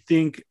did I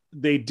think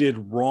they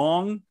did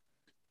wrong?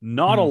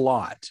 Not a Mhm.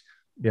 lot,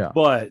 Yeah.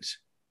 but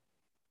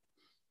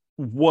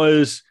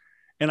was,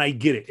 and I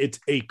get it. It's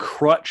a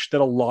crutch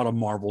that a lot of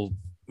Marvel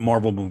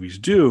movies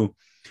do,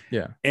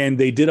 Yeah. and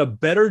they did a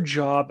better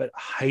job at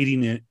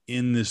hiding it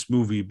in this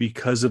movie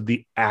because of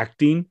the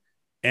acting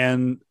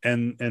and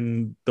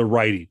the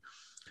writing.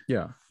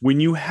 Yeah. When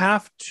you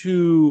have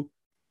to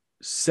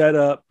set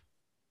up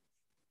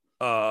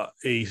a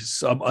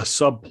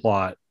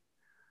subplot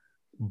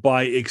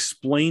by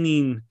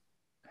explaining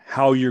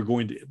how you're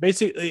going to,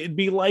 basically it'd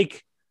be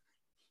like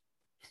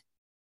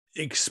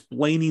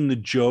explaining the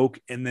joke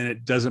and then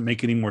it doesn't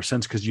make any more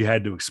sense because you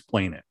had to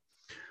explain it.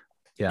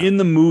 Yeah. In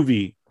the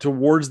movie,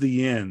 towards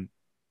the end,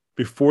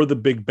 before the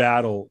big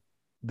battle,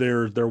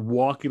 they're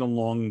walking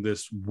along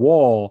this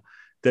wall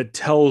that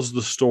tells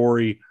the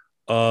story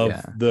of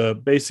Yeah.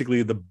 the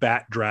basically the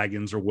bat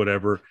dragons or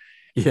whatever,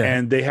 Yeah.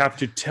 and they have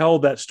to tell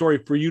that story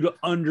for you to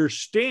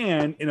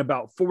understand in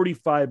about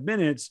 45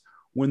 minutes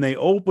when they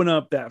open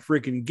up that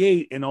freaking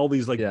gate and all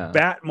these like Yeah.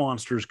 bat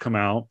monsters come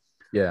out.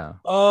 Yeah.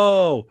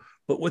 Oh,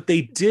 but what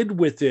they did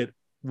with it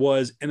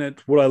was, and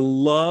it's what I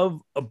love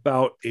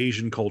about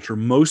Asian culture,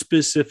 most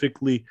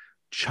specifically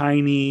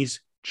Chinese,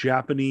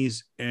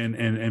 Japanese,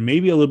 and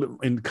maybe a little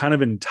bit in kind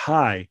of in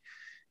Thai,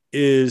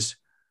 is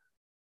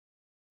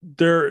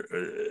their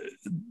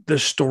the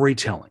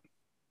storytelling,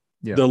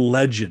 Yeah. the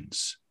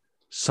legends.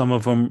 Some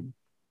of them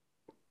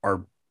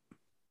are,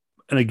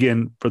 and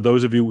again, for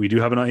those of you, we do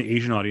have an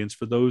Asian audience.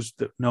 For those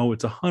that know,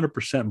 it's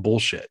 100%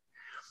 bullshit,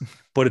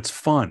 but it's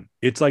fun.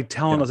 It's like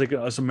telling Yeah. us, like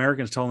us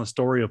Americans telling the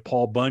story of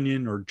Paul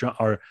Bunyan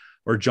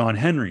or John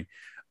Henry.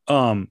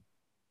 Um,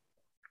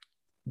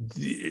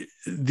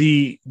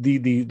 the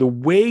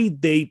way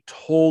they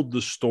told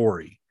the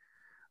story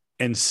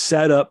and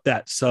set up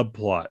that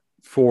subplot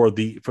for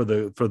the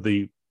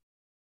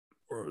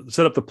or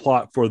set up the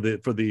plot for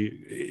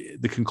the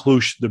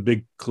conclusion, the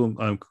big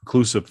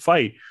conclusive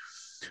fight,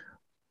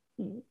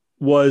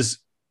 was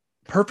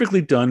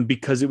perfectly done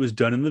because it was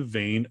done in the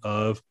vein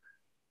of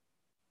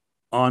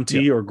Yeah.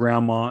 auntie or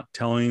grandma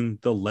telling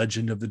the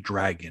legend of the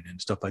dragon and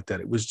stuff like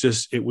that. It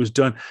was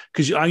done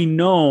because I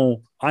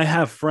know I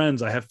have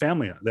friends, I have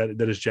family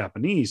that is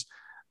Japanese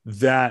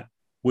that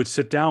would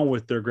sit down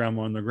with their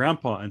grandma and their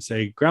grandpa and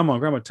say,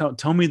 grandma,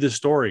 tell me this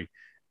story.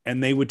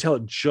 And they would tell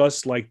it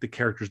just like the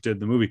characters did in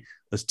the movie.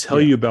 Let's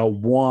tell Yeah. you about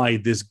why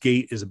this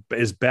gate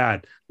is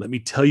bad. Let me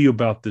tell you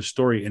about this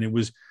story. And it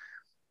was,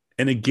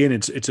 and again,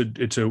 it's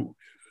a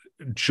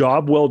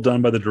job well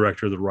done by the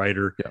director, the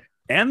writer, Yeah.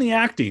 and the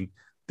acting,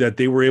 that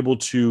they were able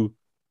to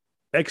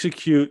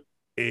execute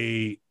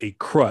a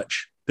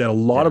crutch that a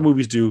lot of Yeah.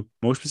 movies do,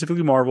 most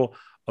specifically Marvel,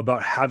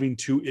 about having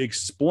to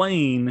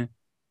explain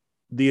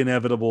the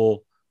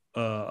inevitable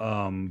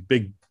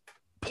big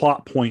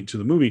plot point to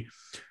the movie.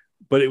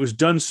 But it was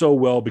done so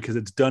well because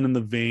it's done in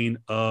the vein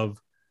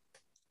of,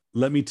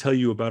 let me tell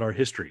you about our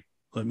history.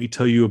 Let me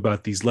tell you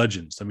about these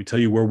legends. Let me tell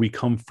you where we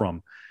come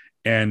from.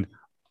 And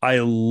what I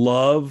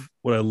love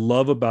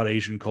about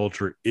Asian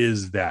culture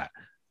is that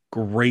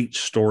great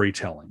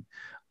storytelling.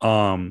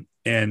 And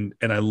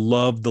I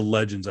love the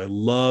legends. I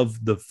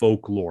love the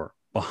folklore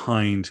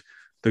behind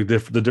the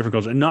different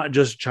cultures, and not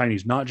just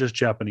Chinese, not just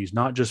Japanese,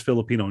 not just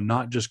Filipino,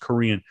 not just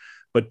Korean,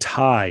 but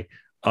Thai.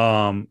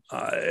 We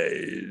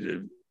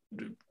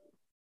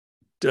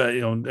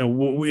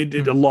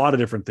did a lot of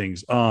different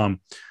things.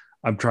 I'm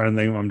trying to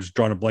think. I'm just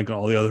drawing a blank on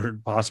all the other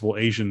possible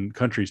Asian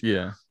countries.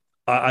 Yeah.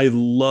 I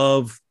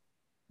love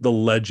the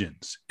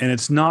legends, and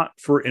it's not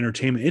for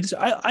entertainment. It's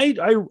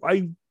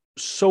I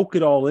soak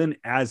it all in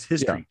as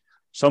history. Yeah.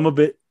 Some of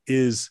it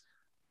is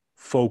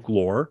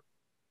folklore.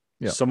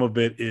 Yeah. Some of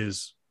it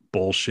is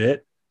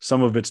bullshit.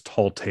 Some of it's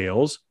tall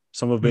tales.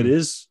 Some of it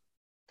is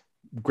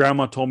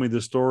grandma told me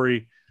this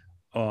story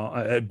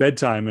at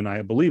bedtime, and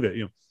I believe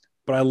it.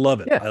 But I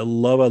love it. Yeah. I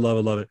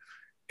love it.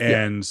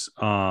 And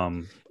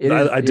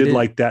I did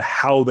like that,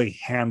 how they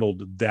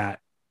handled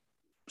that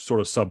sort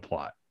of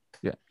subplot.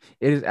 Yeah,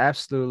 it is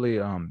absolutely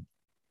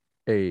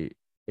a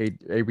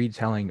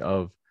retelling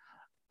of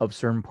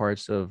certain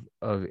parts of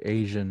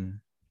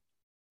Asian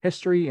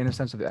history, in a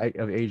sense of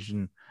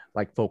Asian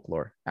like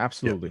folklore.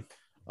 Absolutely. Yeah.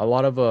 A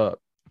lot of I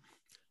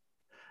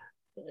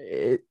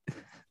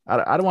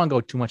don't want to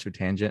go too much of a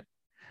tangent.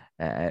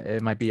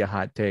 It might be a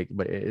hot take,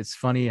 but it's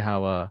funny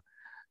how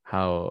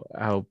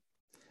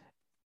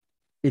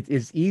it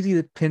is easy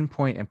to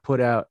pinpoint and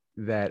put out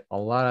that a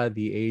lot of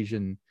the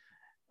Asian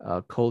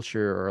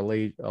culture, or a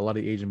lot of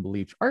the Asian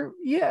beliefs are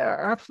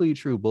absolutely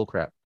true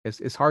bullcrap.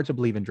 It's hard to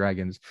believe in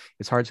dragons.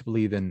 It's hard to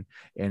believe in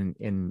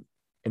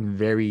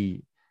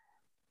very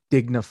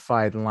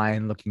dignified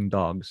lion-looking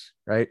dogs,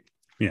 right?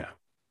 Yeah.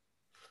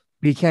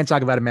 But you can't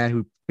talk about a man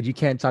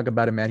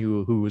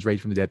who was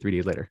raised from the dead 3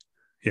 days later.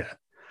 Yeah.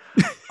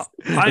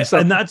 I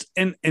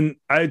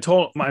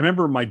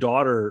remember my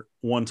daughter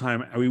one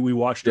time, we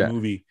watched a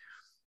movie,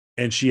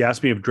 and she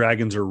asked me if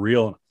dragons are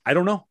real. I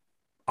don't know.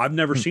 I've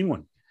never seen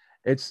one.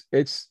 I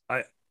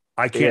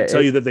can't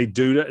tell you that they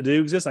do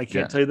exist. I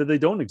can't tell you that they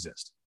don't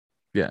exist.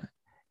 Yeah.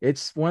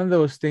 It's one of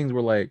those things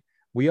where, like,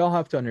 we all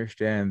have to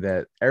understand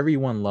that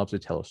everyone loves to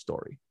tell a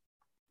story.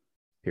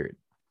 Period.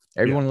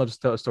 Everyone loves to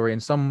tell a story,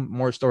 and some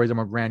more stories are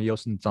more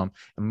grandiose than some,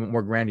 and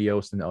more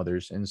grandiose than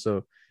others. And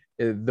so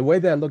the way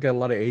that I look at a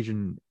lot of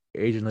Asian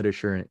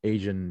literature and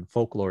Asian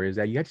folklore is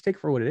that you have to take it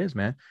for what it is,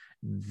 man.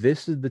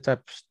 This is the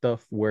type of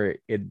stuff where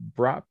it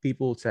brought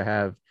people to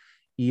have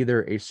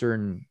either a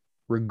certain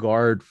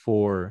regard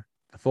for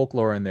the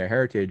folklore and their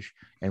heritage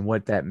and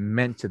what that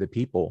meant to the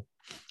people,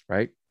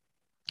 right?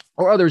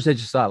 Or others that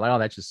just thought, like, oh,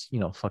 that's just,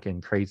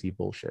 fucking crazy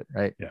bullshit,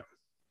 right? Yeah.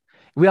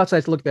 We also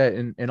have to look at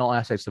in all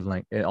aspects of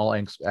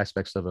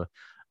aspects of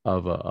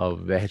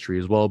the history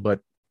as well.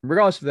 But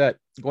regardless of that,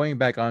 going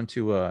back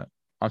onto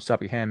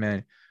topic hand,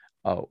 man,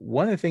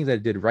 one of the things that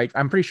it did right,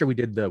 I'm pretty sure we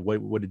did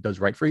what it does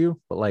right for you,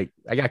 but like,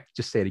 I got to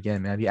just say it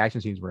again, man. The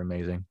action scenes were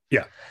amazing.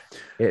 Yeah.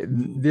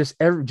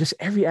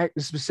 Every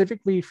act,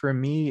 specifically for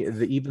me,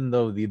 even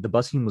though the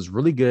bus scene was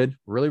really good,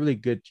 really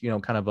good,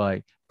 kind of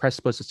like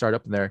precipice to start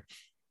up in there.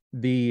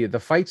 The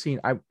fight scene,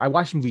 I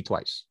watched the movie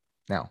twice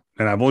now.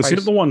 And I've only seen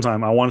it the one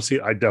time. I want to see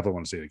it. I definitely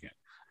want to see it again.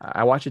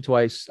 I watched it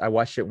twice. I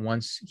watched it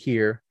once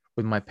here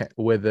with my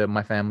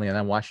family, and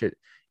I watched it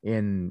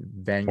in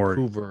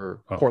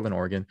Vancouver, Portland,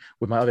 Oregon,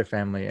 with my other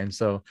family. And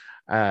so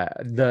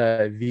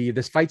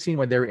this fight scene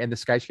when they're in the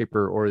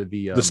skyscraper, or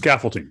the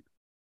scaffolding,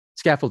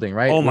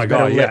 right? Oh my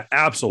god, yeah,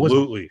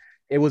 absolutely.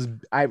 It was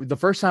the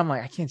first time,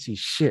 like, I can't see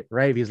shit,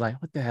 right? He's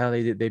like, what the hell?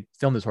 They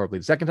filmed this horribly.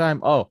 The second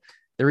time,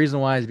 the reason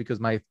why is because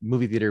my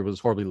movie theater was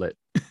horribly lit.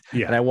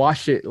 Yeah. And I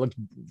watched it, looked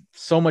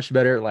so much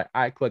better. Like,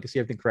 I could see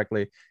everything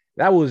correctly.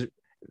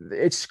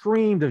 It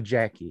screamed of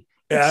Jackie.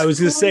 I was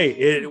going to say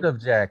it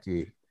of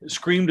Jackie.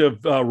 Screamed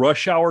of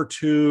Rush Hour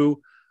 2.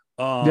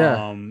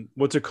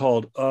 What's it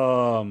called?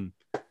 There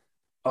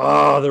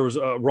was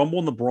a Rumble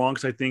in the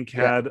Bronx, I think,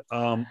 had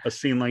a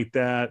scene like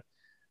that.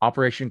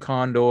 Operation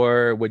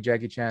Condor with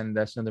Jackie Chan.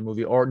 That's another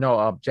movie. Or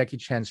no, Jackie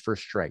Chan's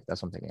First Strike.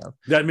 That's what I'm thinking of.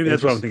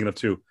 That's what I'm thinking of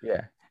too.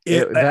 Yeah.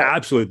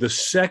 Absolutely. The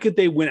second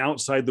they went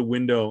outside the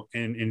window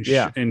and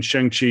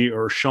Shang-Chi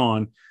or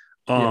Sean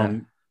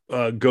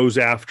goes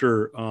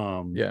after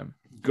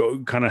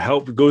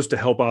goes to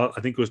help out.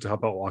 I think goes to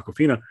help out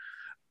Aquafina.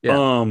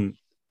 Yeah.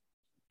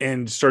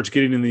 And starts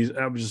getting in these.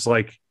 I was just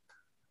like,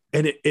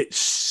 and it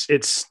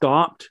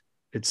stopped.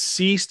 It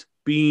ceased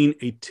being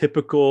a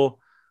typical,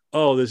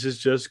 this is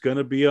just going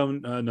to be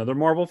another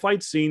Marvel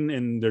fight scene,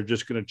 and they're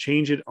just going to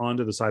change it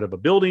onto the side of a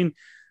building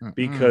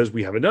because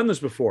we haven't done this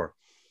before.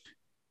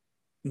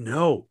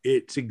 No,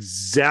 it's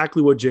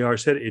exactly what JR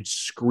said. It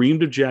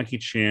screamed of Jackie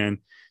Chan.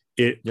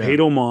 It paid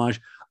homage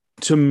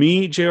to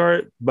me,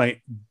 JR.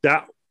 By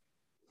that,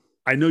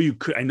 I know you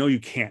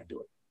can't do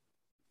it.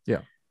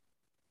 Yeah,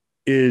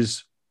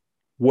 is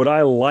what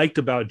I liked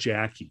about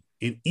Jackie,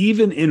 and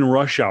even in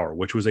Rush Hour,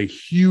 which was a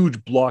huge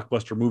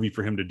blockbuster movie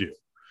for him to do,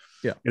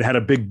 it had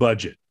a big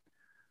budget.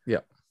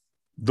 Yeah,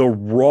 the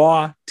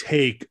raw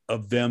take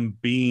of them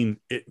being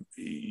it.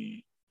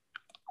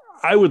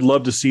 I would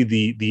love to see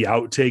the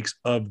outtakes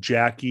of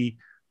Jackie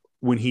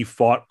when he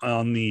fought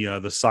on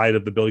the side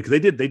of the building,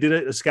 because they did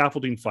a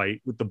scaffolding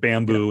fight with the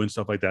bamboo and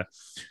stuff like that.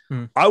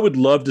 I would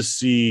love to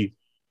see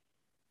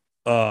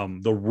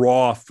the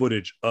raw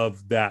footage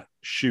of that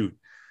shoot,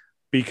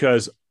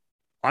 because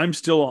I'm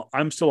still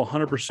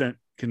 100%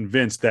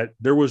 convinced that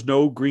there was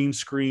no green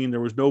screen,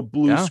 there was no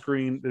blue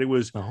screen, that it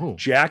was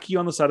Jackie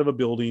on the side of a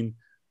building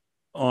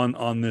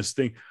on this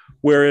thing.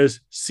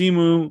 Whereas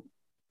Simu,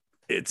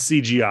 it's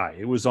CGI.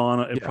 It was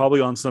on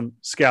probably on some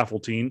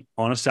scaffolding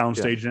on a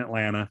soundstage in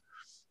Atlanta,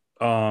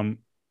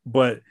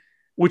 but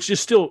which is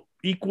still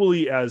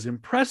equally as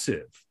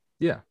impressive.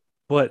 Yeah,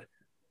 but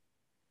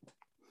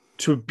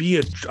to be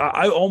that's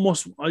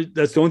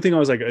the only thing I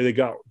was like, they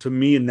got to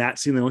me in that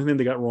scene. The only thing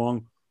they got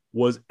wrong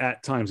was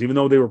at times, even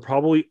though they were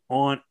probably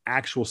on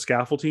actual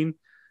scaffolding,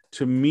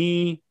 to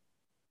me,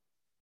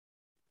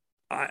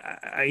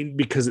 I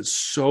because it's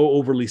so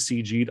overly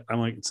CG'd, I'm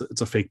like,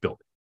 it's a fake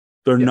building.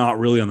 They're not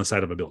really on the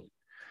side of a building.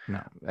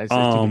 No, it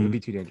would be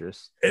too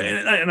dangerous.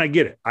 And I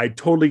get it. I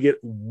totally get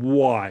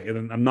why.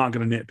 And I'm not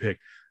going to nitpick,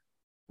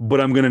 but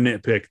I'm going to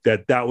nitpick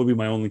that would be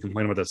my only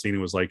complaint about that scene. It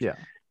was like,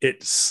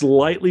 it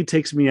slightly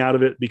takes me out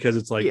of it, because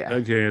it's like,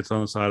 okay, it's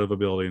on the side of a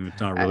building.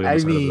 It's not really on the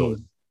side of a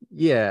building.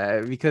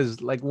 Yeah,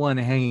 because like one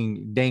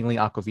dangling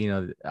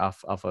Aquafina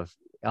off of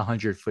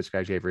 100-foot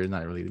skyscraper is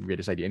not really the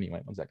greatest idea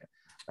anyway. 1 second.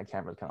 My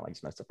camera's kind of like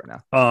messed up right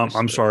now.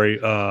 I'm sorry.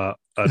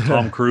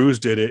 Tom Cruise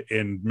did it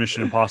in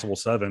Mission Impossible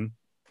 7.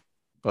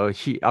 Well,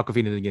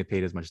 Aquafina didn't get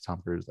paid as much as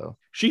Tom Cruise, though.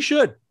 She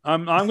should.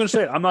 I'm going to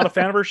say it. I'm not a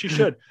fan of her. She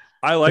should.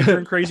 I liked her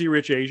in Crazy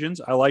Rich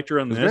Asians. I liked her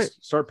in this. Great.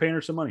 Start paying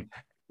her some money.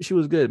 She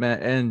was good,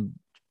 man. And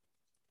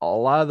a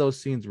lot of those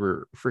scenes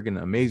were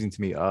freaking amazing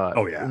to me.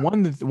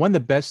 One of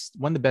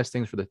the best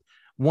things for the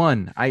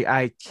one,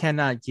 I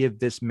cannot give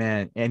this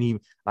man any.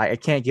 I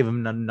can't give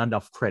him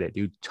enough credit,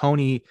 dude.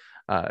 Tony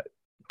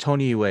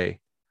Yue,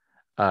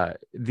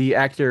 the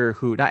actor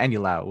who, not Andy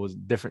Lau, was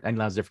different. Andy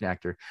Lau's a different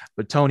actor,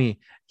 but Tony,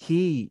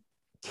 he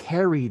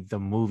carried the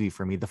movie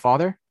for me. The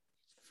father,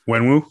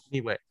 Wenwu.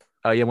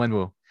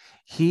 Wenwu.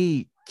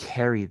 He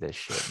carried this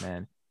shit,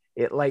 man.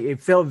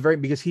 It felt very,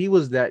 because he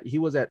was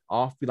that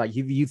off, like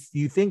you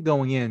think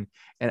going in,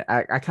 and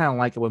I kind of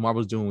like what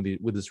Marvel's doing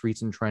with this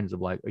recent trends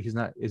of like,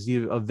 is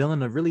he a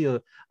villain, of really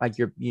like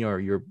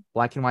your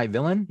black and white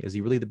villain? Is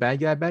he really the bad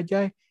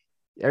guy?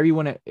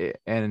 Everyone,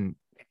 and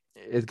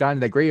it's gotten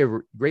that gray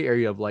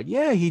area of like,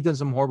 yeah, he done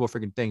some horrible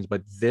freaking things,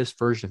 but this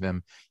version of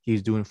him,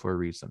 he's doing for a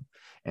reason.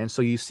 And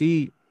so you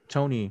see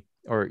Tony,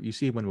 or you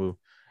see Wenwu,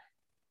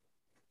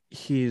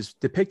 he's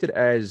depicted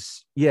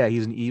as,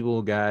 he's an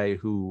evil guy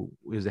who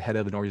is the head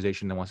of an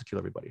organization that wants to kill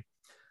everybody.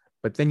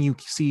 But then you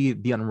see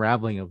the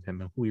unraveling of him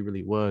and who he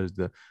really was,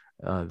 the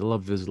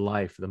love of his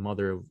life, the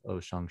mother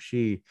of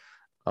Shang-Chi,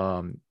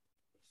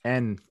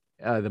 and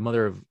the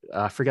mother of,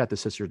 I forgot the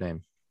sister's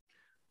name.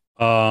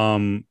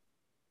 When?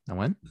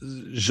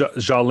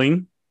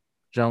 Xialing,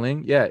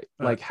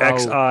 like how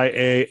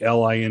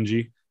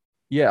Xialing.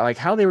 Yeah, like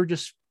how they were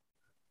just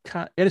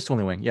it is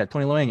Tony Leung. Yeah,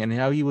 Tony Leung, and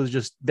how he was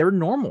just, they were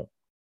normal.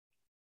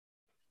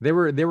 They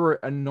were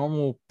a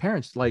normal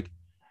parents. Like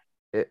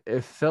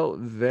it felt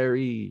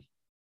very.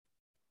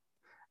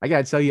 I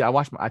gotta tell you,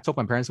 I took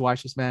my parents to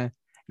watch this, man.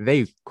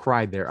 They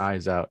cried their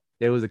eyes out.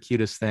 It was the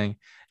cutest thing,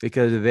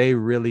 because they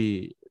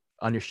really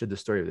understood the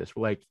story of this.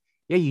 We're like,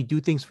 yeah, you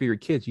do things for your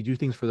kids, you do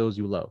things for those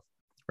you love,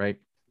 right?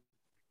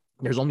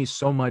 There's only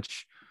so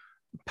much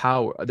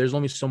power. There's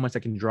only so much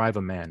that can drive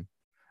a man,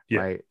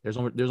 right? There's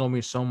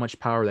only so much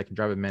power that can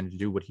drive a man to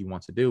do what he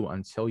wants to do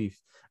until he's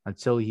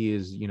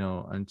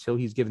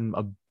given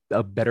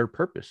a better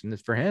purpose.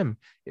 And for him,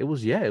 it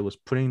was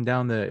putting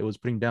down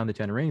the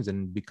 10 rings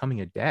and becoming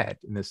a dad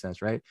in this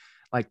sense, right?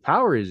 Like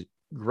power is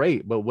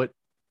great, but what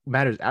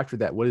matters after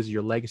that? What is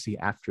your legacy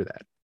after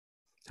that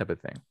type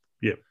of thing?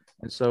 Yeah.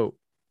 And so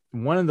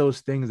one of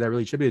those things that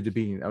really attributed to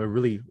being a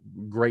really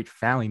great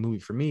family movie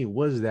for me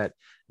was that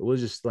it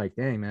was just like,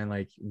 dang, man,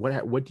 like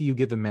what do you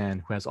give a man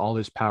who has all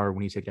this power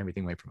when you take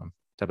everything away from him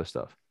type of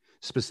stuff?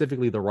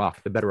 Specifically the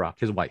Bedrock,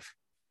 his wife.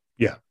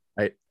 Yeah.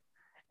 Right.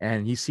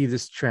 And you see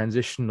this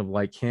transition of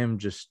like him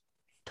just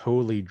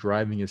totally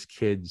driving his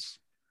kids,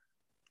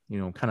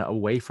 kind of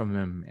away from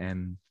him.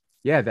 And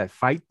that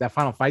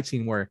final fight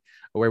scene where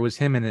it was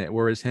him and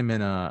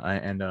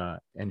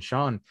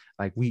Sean,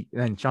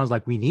 and Sean's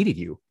like, we needed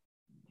you.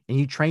 And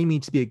you trained me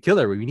to be a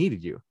killer. We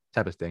needed you,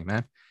 type of thing,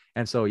 man.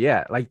 And so,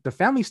 like the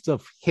family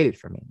stuff hit it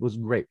for me. It was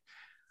great.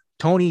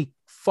 Tony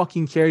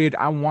fucking carried it.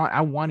 I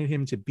wanted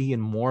him to be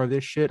in more of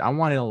this shit. I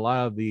wanted a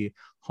lot of the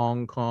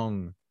Hong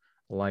Kong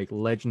like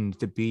legends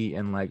to be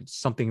in like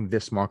something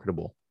this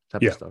marketable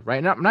type of stuff,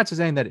 right? I'm not just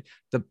saying that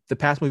the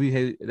past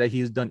movie that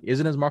he's done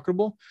isn't as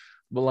marketable,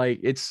 but like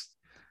it's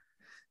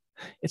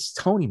It's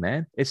Tony,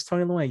 man. It's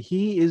Tony Leung.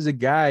 He is a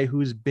guy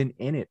who's been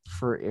in it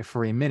for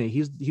a minute.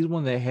 He's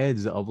one of the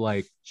heads of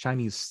like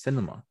Chinese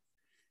cinema.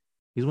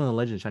 He's one of the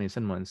legends of Chinese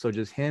cinema. And so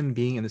just him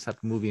being in this type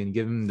of movie and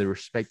giving him the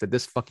respect that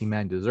this fucking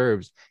man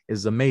deserves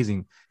is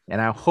amazing.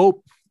 And I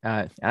hope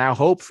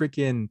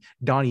freaking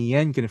Donnie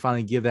Yen can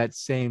finally give that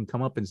same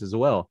comeuppance as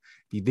well.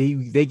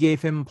 They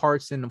gave him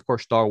parts in, of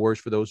course, Star Wars.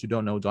 For those who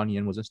don't know, Donnie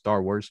Yen was in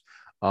Star Wars,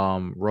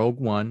 Rogue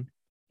One.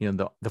 You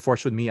know, the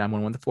Force with me. I'm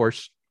one with the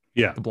Force.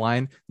 Yeah. The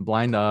blind.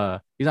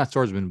 He's not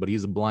swordsman, but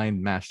he's a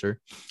blind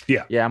master.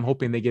 Yeah. Yeah. I'm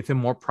hoping they give him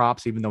more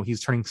props, even though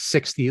he's turning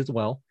 60 as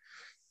well.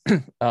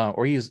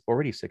 Or he's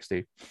already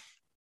 60.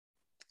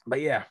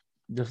 But yeah,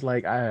 just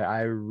like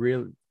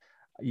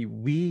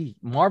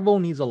Marvel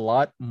needs a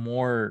lot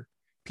more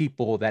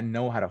people that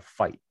know how to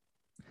fight,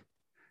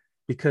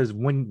 because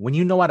when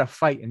you know how to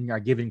fight and you are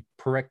giving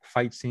correct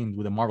fight scenes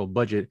with a Marvel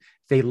budget,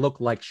 they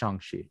look like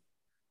Shang-Chi.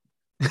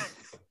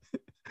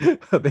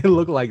 They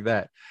look like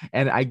that.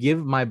 And I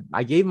gave my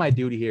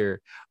dude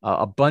here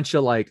a bunch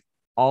of like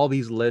all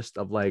these lists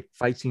of like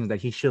fight scenes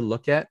that he should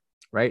look at,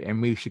 right?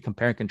 And we should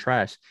compare and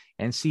contrast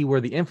and see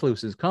where the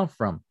influences come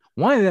from.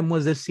 One of them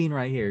was this scene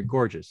right here,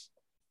 gorgeous,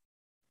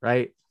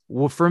 right?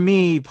 Well, for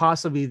me,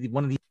 possibly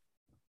one of the.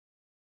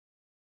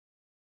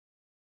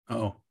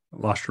 Oh,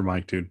 lost your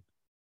mic, dude.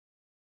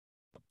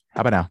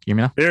 How about now? You hear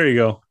me now? There you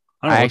go.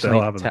 I don't know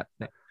what the hell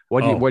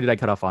happened. Where did I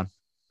cut off on?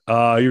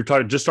 You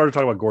started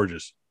talking about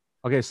gorgeous.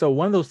 Okay, so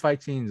one of those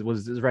fight scenes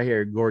was this right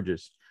here,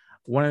 gorgeous.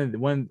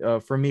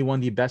 For me, one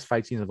of the best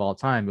fight scenes of all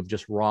time, of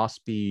just raw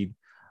speed,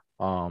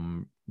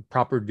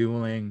 proper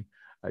dueling,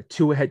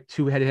 two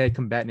head-to-head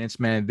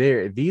combatants. Man,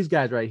 these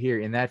guys right here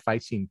in that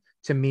fight scene,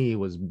 to me,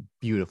 was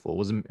beautiful. It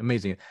was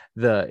amazing.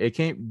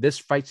 This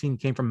fight scene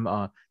came from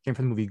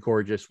the movie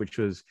Gorgeous, which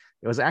was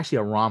actually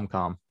a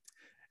rom-com.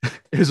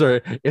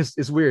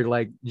 It's weird.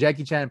 Like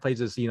Jackie Chan plays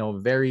this,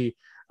 very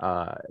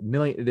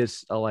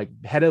like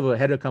head of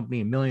a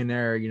company,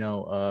 millionaire, he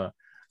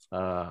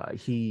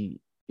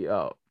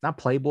not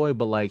playboy,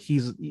 but like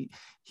he's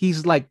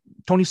like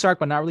Tony Stark,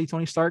 but not really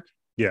Tony Stark.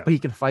 Yeah, but he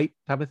can fight,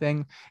 type of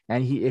thing.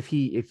 And if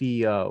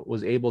he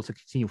was able to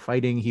continue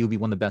fighting, he would be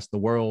one of the best in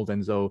the world.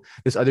 And so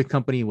this other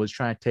company was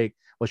trying to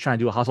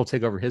do a hostile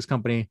takeover of his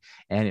company,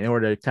 and in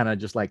order to kind of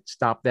just like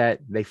stop that,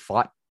 they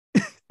fought.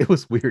 It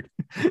was weird.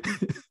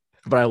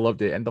 But I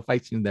loved it. And the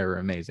fight scenes there were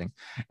amazing.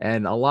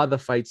 And a lot of the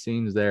fight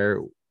scenes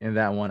there in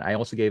that one, I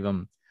also gave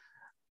them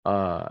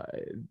also,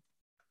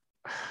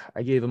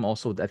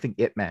 I think,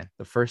 Ip Man,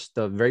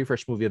 the very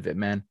first movie of Ip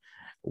Man,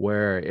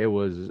 where it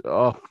was,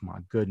 oh my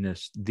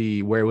goodness,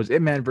 where it was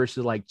Ip Man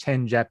versus like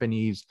 10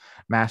 Japanese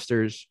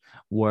masters,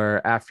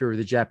 where after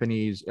the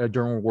Japanese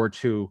during World War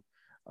II,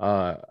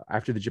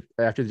 after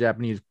the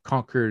Japanese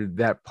conquered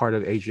that part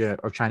of Asia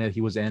or China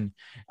he was in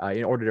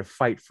order to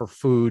fight for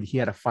food, he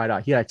had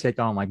to take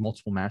on like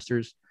multiple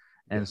masters.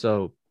 And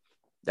so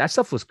that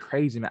stuff was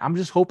crazy, man. I'm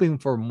just hoping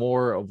for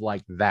more of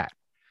like that,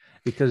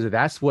 because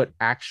that's what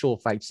actual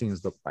fight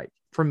scenes look like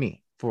for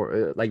me,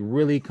 for like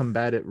really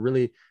combative,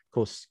 really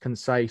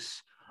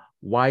concise,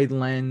 wide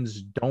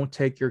lens. Don't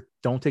take your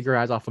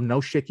eyes off them. No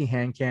shaky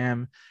hand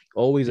cam,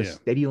 always a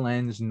steady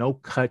lens, no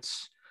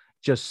cuts,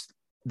 just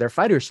they're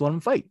fighters, so let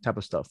them fight, type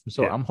of stuff.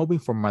 So I'm hoping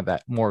for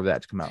more of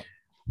that to come out.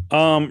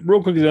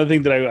 Real quick, the other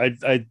thing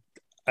that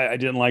I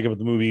didn't like about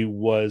the movie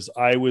was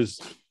I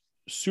was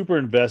super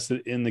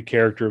invested in the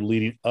character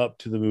leading up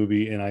to the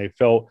movie, and I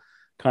felt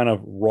kind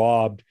of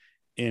robbed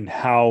in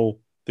how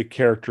the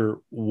character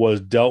was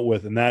dealt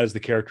with, and that is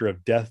the character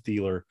of Death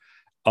Dealer.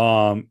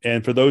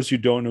 And for those who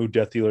don't know who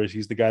Death Dealer is,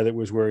 he's the guy that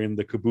was wearing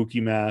the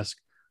kabuki mask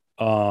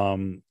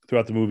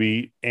throughout the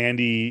movie.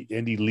 Andy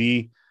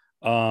Lee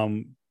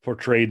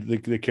portrayed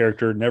the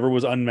character, never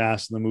was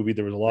unmasked in the movie.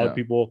 There was a lot of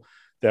people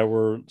that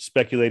were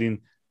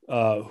speculating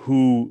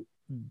who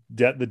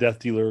the Death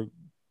Dealer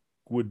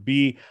would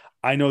be.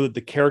 I know that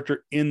the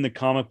character in the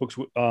comic books,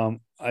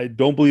 I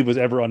don't believe was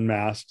ever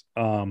unmasked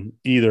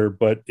either,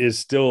 but is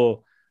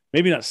still,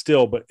 maybe not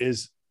still, but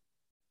it's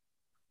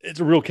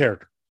a real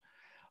character.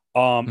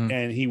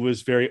 And he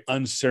was very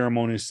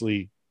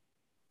unceremoniously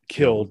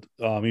killed.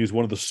 He was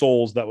one of the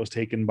souls that was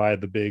taken by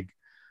the big,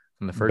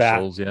 from the first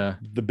souls,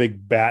 the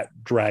big bat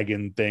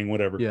dragon thing,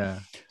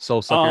 whatever.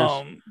 Soul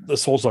suckers. The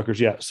soul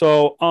suckers,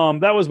 so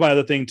that was my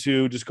other thing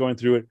too, just going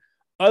through it.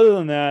 Other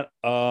than that,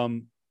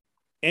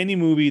 any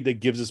movie that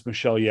gives us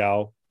Michelle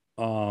Yeoh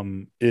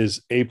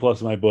is A+ in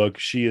my book.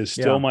 She is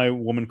still my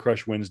woman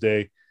crush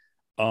Wednesday.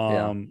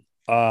 I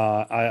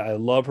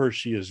love her.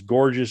 She is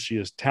gorgeous. She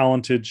is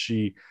talented.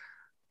 She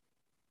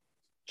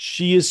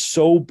is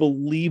so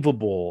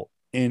believable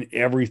in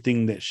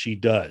everything that she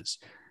does.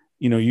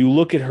 You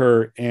look at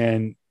her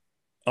and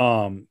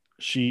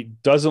she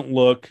doesn't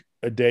look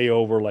a day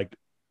over like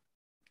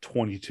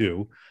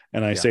 22.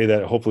 And I say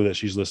that hopefully that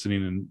she's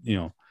listening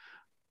and,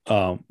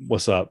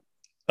 what's up?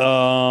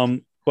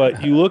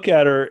 But you look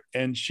at her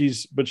and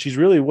she's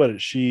really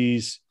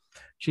she's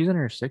in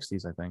her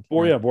 60s, I think.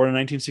 Born in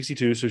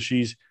 1962. So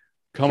she's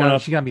coming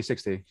up. She's going to be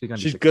 60.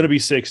 She's going to be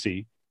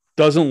 60.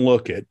 doesn't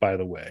look it, by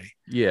the way.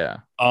 Yeah.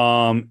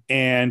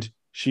 And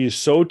she is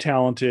so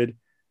talented,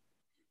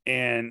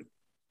 and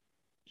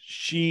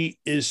she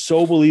is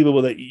so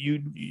believable that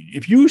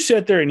if you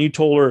sat there and you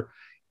told her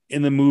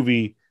in the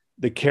movie,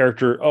 the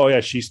character, oh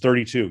yeah, she's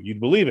 32, you'd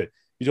believe it.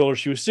 You told her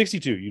she was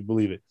 62, you'd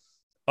believe it.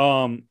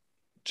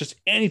 Just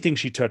anything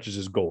she touches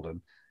is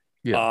golden.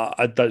 Yeah.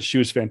 I thought she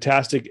was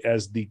fantastic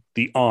as the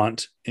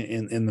aunt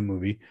in the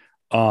movie.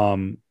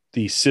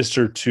 The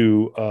sister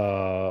to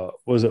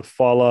was it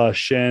Fala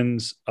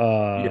Shen's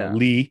Yeah.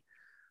 Lee,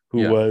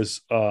 who Yeah.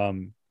 was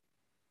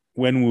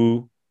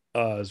Wenwu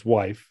his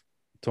wife,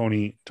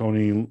 Tony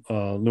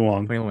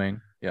Luong, Wing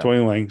Wing. Yeah. Tony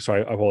Lang.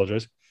 Sorry, I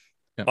apologize.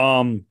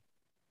 Yeah.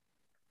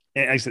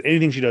 And I said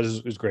anything she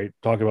does is great.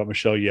 Talking about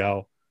Michelle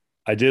Yeoh,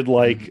 I did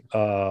like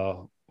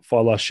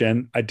Fa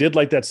Shen. I did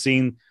like that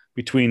scene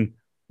between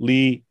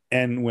Lee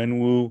and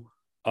Wenwu,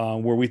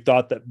 where we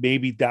thought that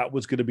maybe that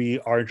was going to be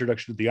our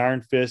introduction to the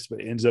Iron Fist,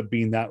 but it ends up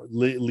being that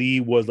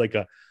Lee was like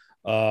a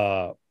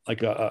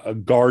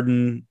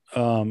garden,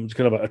 kind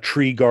of a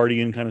tree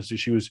guardian kind of. So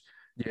she was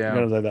kind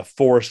of like that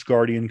forest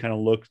guardian kind of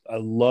look. I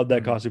love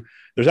that costume.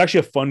 There's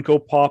actually a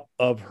Funko Pop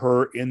of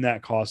her in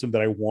that costume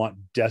that I want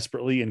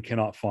desperately and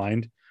cannot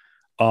find.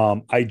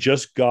 I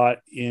just got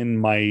in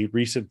my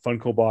recent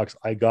Funko box,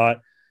 I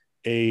got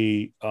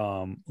a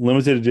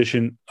limited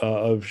edition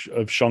of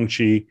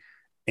Shang-Chi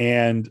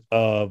and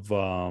of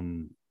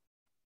and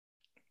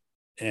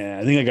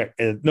I think I got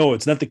no,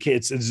 it's not the kid,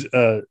 it's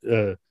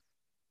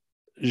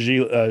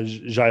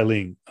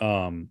Xialing,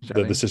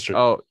 the sister.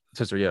 Oh,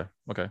 sister, yeah.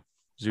 Okay.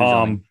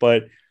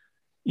 But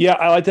yeah,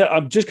 I like that.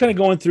 I'm just kind of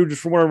going through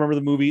just from what I remember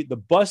the movie. The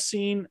bus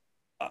scene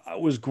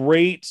was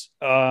great,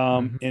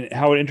 and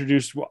how it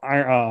introduced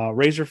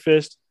Razor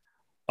Fist.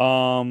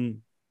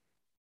 And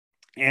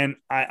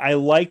I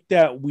like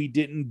that we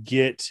didn't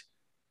get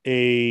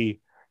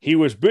he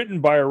was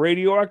bitten by a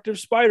radioactive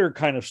spider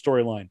kind of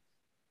storyline.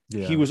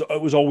 Yeah. It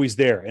was always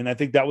there. And I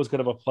think that was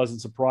kind of a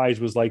pleasant surprise,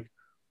 was like,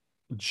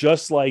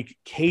 just like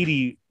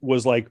Katie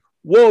was like,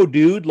 whoa,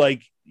 dude,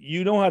 like,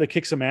 you know how to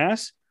kick some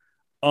ass.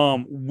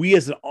 We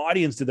as an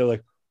audience did, they're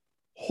like,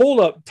 hold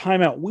up,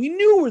 time out. We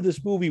knew where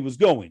this movie was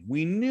going.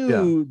 We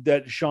knew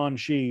that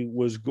Shang-Chi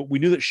we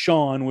knew that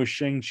Sean was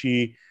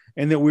Shang-Chi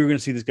and that we were going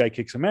to see this guy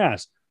kick some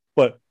ass.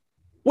 But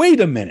wait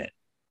a minute.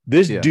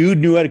 This dude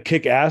knew how to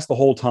kick ass the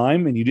whole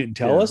time and you didn't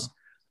tell us.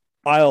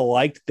 I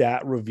liked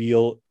that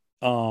reveal.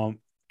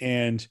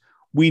 And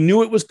we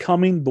knew it was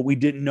coming, but we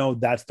didn't know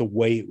that's the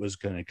way it was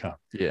going to come.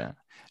 Yeah.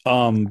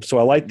 So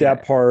I like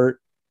that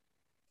part.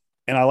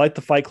 And I like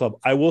the Fight Club.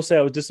 I will say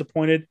I was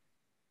disappointed,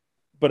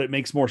 but it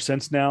makes more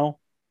sense now.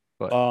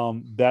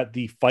 That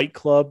the Fight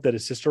Club that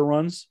his sister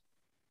runs,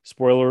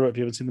 spoiler if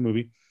you haven't seen the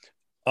movie,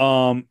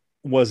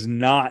 was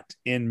not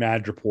in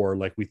Madripoor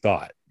like we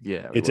thought.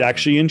 Yeah, it's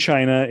actually in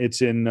China.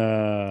 It's in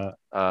it's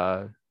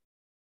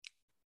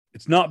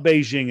not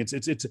Beijing.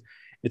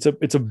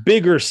 It's a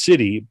bigger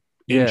city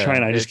in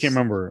China. I just can't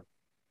remember.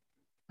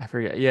 I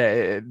forget.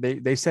 Yeah,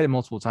 they said it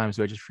multiple times,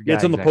 so I just forget. Yeah,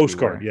 it's on the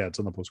postcard. Yeah, it's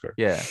on the postcard.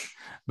 Yeah,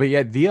 but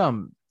yeah,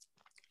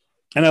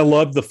 and I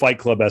love the Fight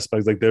Club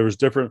aspects. Like there was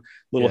different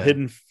little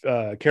hidden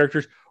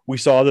characters. We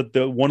saw that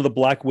one of the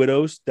Black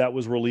Widows that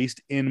was released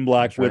in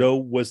Black Widow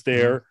was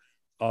there.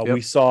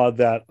 We saw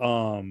that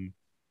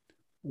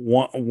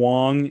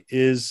Wong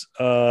is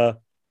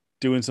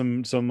doing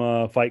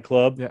some Fight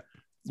Club. Yeah.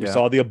 We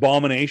saw the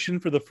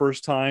Abomination for the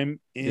first time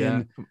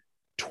in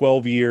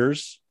 12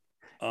 years.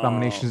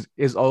 Abomination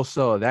is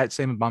also, that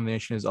same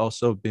Abomination has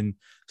also been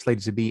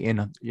slated to be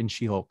in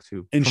She-Hulk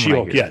too. In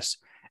She-Hulk, yes.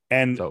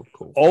 And so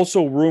cool.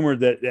 Also rumored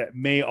that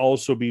may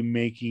also be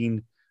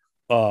making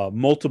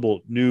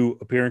multiple new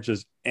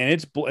appearances, and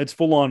it's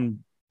full on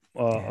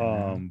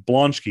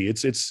Blonsky.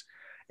 It's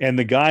and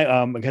the guy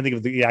I can't think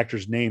of the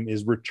actor's name,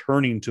 is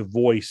returning to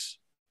voice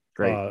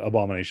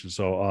Abomination.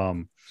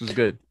 So this is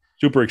good.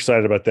 Super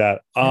excited about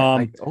that.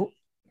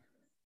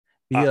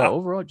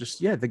 Overall,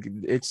 just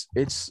it's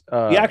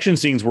the action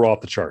scenes were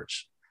off the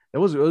charts. It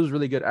was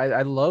really good.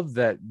 I love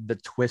that the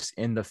twists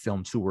in the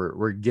film too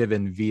were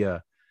given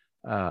via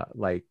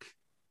like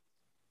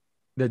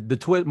the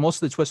twist.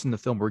 Most of the twists in the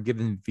film were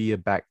given via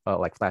back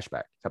like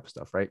flashback type of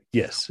stuff, right?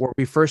 Yes. Where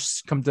we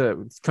first come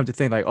to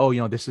think like,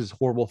 oh, this is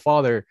horrible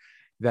father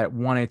that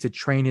wanted to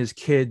train his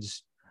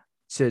kids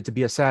to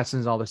be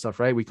assassins and all this stuff,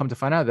 right? We come to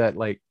find out that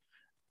like,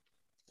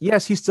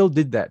 yes, he still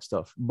did that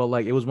stuff, but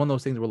like it was one of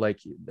those things where like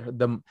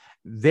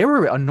they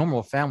were a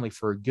normal family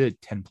for a good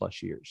 10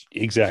 plus years.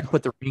 Exactly. He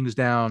put the rings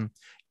down.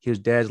 His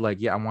dad's like,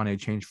 yeah, I want to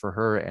change for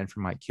her and for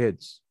my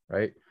kids,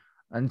 right?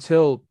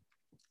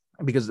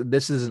 Because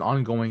this is an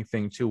ongoing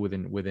thing too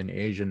within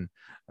Asian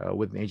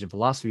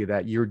philosophy,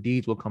 that your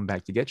deeds will come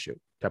back to get you,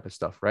 type of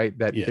stuff, right?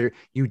 That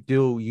you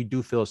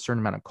do feel a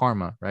certain amount of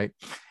karma, right?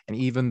 And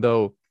even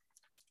though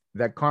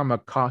that karma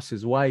cost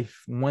his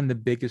wife, one of the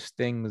biggest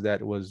things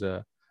that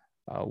wasn't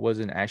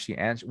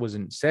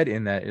said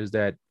in that is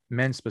that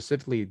men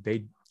specifically,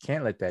 they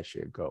can't let that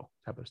shit go,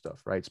 type of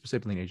stuff, right?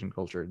 Specifically in Asian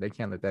culture, they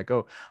can't let that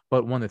go.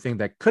 But one of the things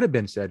that could have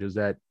been said is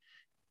that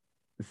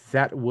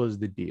was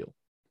the deal.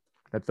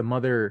 that the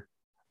mother,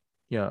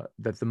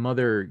 that the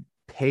mother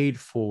paid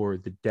for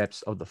the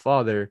debts of the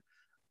father.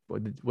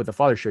 What the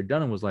father should have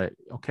done was like,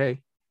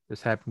 okay,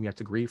 this happened. We have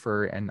to grieve for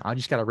her, and I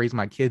just got to raise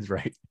my kids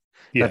right,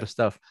 type of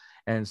stuff.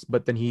 And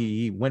but then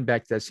he went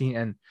back to that scene,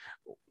 and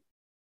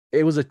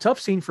it was a tough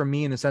scene for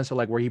me in the sense of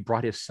like where he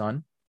brought his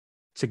son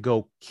to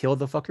go kill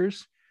the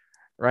fuckers,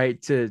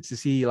 right? To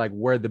see like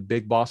where the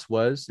big boss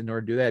was in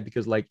order to do that,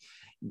 because like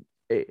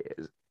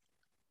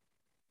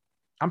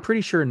I'm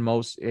pretty sure in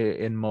most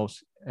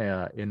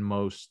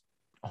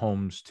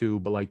homes too,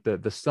 but like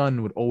the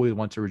son would always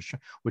want to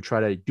would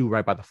try to do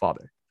right by the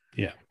father.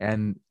 Yeah.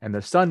 And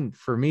the son,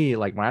 for me,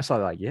 like when I saw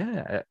that, like,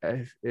 yeah,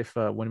 if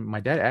when my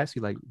dad asked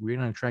you, like, we're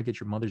gonna try to get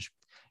your mother's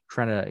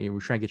we're trying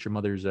to get your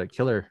mother's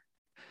killer,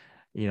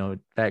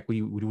 back, would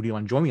you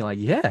want to join me? Like,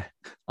 yeah,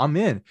 I'm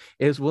in.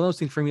 It's one of those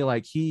things for me,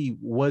 like he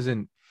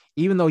wasn't,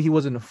 even though he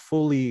wasn't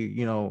fully,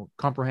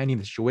 comprehending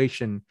the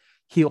situation,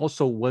 he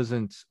also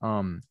wasn't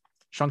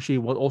Shang-Chi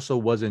also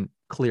wasn't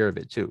clear of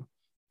it too.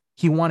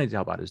 He wanted to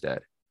help out his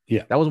dad.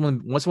 Yeah. That was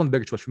one of the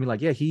bigger choices for me.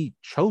 Like, yeah, he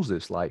chose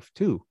this life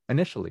too.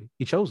 Initially,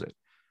 he chose it.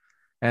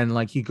 And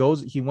like he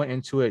went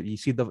into it. You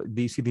see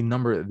the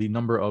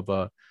number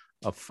of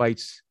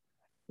fights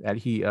that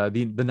he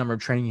the number of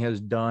training he has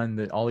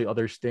done, all the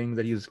other things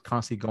that he's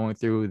constantly going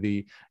through,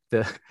 the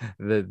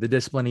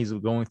discipline he's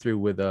going through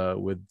with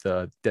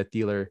the death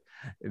dealer,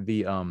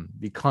 the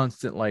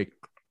constant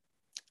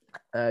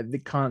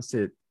the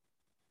constant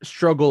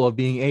struggle of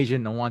being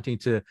Asian and wanting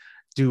to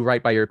do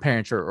right by your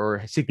parents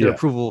or seek their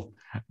approval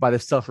by the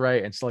stuff,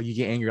 right? And so you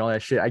get angry, all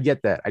that shit. I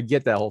get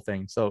that whole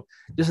thing. So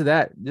just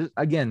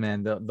again,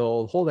 man,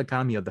 the whole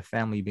economy of the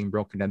family being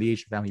broken down, the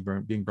Asian family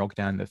being broken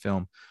down in the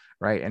film,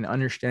 right? And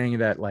understanding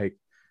that, like,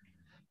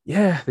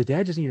 yeah, the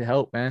dad just needed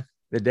help, man.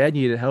 The dad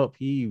needed help.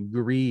 He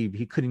grieved.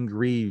 He couldn't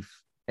grieve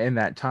in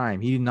that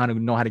time. He did not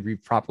know how to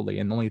grieve properly.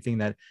 And the only thing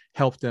that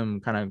helped him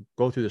kind of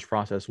go through this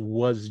process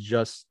was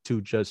just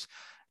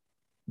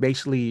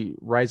basically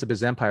rise up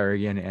his empire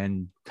again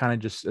and kind of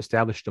just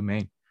establish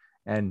domain.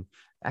 And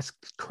that's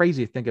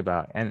crazy to think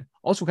about. And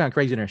also kind of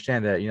crazy to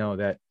understand that,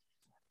 that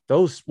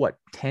those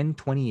 10,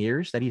 20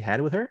 years that he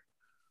had with her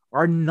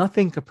are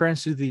nothing compared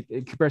to the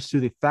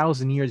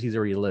 1,000 years he's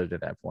already lived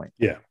at that point.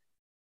 Yeah.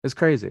 It's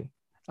crazy.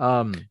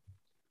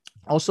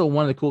 Also,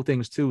 one of the cool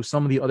things too,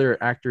 some of the other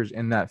actors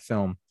in that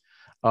film,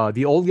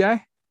 the old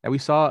guy that we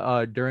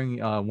saw during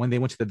when they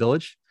went to the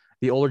village,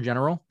 the older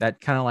general that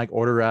kind of like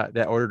ordered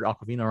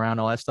Aquafina around,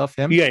 all that stuff.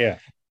 Him. Yeah.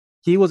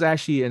 He was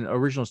actually an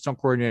original stunt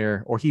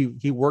coordinator, or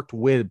he worked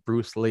with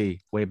Bruce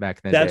Lee way back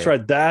in the day. That's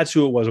right. That's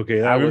who it was.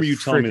 Okay. I remember you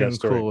telling me that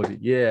story. Cool.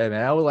 Yeah,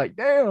 man. I was like,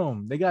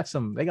 damn, they got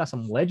some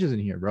legends in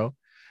here, bro.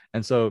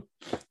 And so,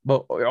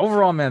 but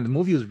overall, man, the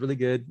movie was really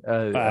good.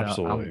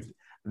 Absolutely.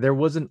 There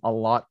wasn't a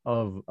lot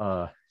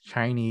of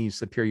Chinese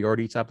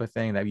superiority type of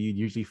thing that you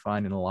usually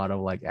find in a lot of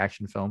like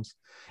action films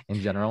in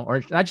general,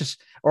 or not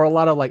just, or a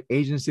lot of like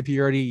Asian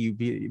superiority.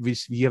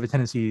 You have a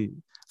tendency,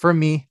 for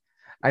me,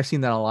 I've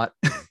seen that a lot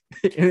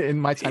in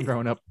my time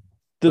growing up.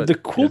 The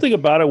cool thing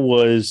about it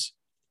was,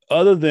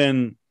 other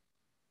than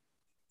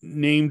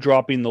name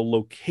dropping the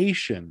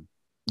location,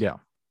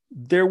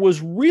 there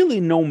was really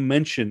no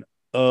mention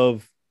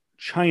of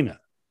China.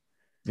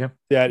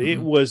 That it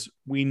was,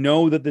 we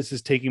know that this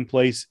is taking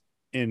place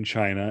in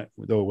China,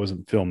 though it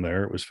wasn't filmed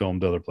there, it was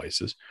filmed other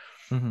places.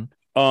 But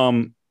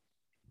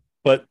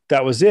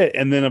that was it.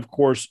 And then of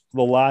course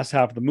the last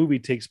half of the movie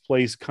takes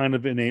place kind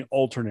of in an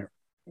alternate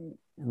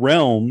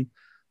realm,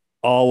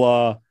 a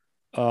la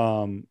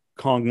Kung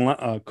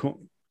Lao.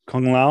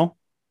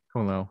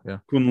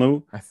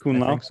 I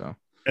think so.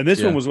 And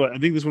this one was what I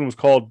think this one was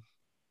called.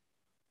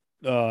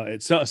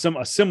 It's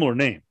a similar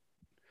name.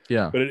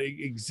 But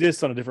it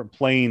exists on a different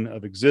plane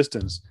of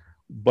existence,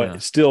 but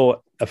it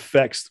still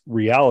affects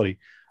reality.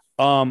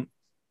 Real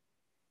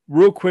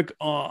quick,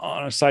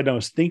 on a side note, I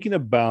was thinking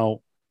about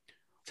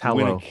Tao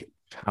Lo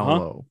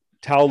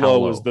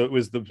was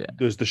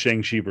the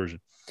Shang-Chi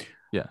version.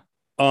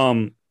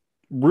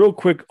 Real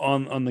quick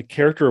on the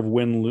character of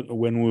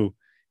Wenwu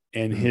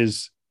and he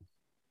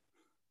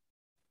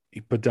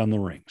put down the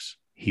rings.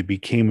 He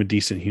became a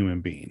decent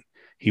human being.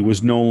 He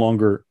was no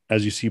longer,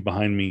 as you see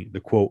behind me,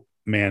 the quote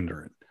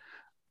Mandarin.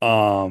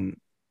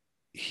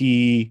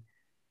 He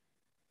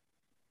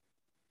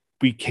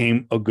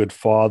became a good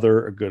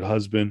father, a good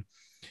husband.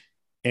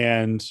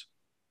 And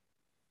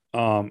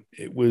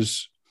it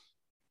was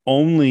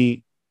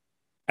only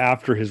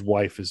after his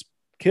wife is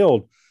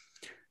killed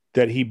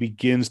that he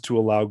begins to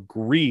allow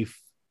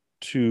grief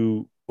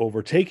to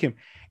overtake him.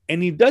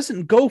 And he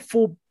doesn't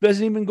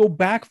even go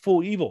back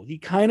full evil. He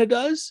kind of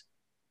does.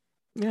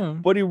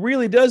 But he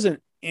really doesn't.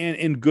 And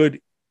in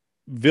good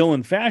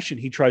villain fashion,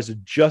 he tries to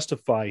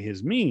justify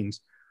his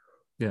means.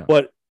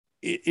 But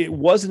it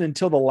wasn't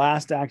until the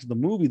last act of the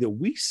movie that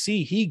we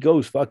see he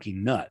goes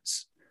fucking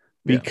nuts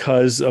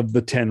because of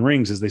the 10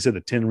 rings. As they said,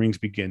 the 10 rings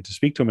begin to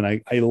speak to him.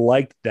 And I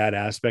liked that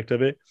aspect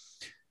of it.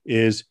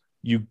 Is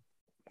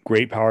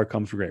great power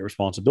comes with great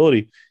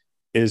responsibility.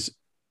 Is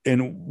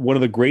And one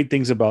of the great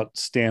things about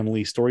Stan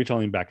Lee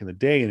storytelling back in the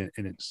day,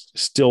 and it's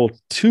still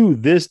to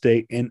this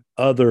day in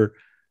other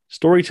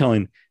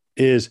storytelling,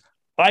 is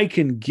I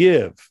can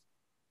give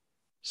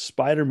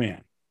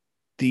Spider-Man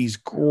these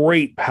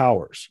great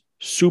powers,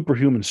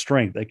 superhuman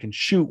strength. I can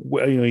shoot,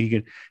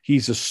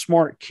 he's a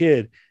smart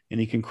kid and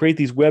he can create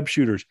these web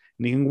shooters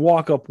and he can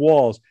walk up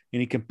walls and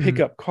he can pick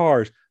up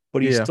cars,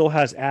 but he still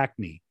has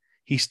acne.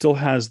 He still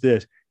has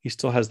this, he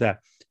still has that.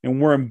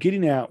 And where I'm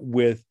getting at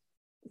with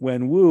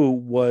Wenwu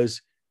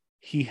was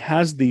he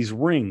has these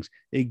rings.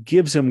 It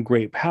gives him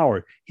great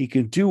power. He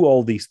can do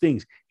all these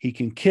things. He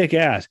can kick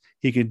ass.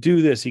 He can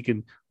do this. He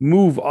can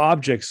move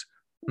objects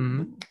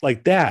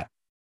like that.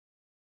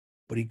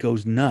 But he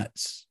goes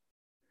nuts.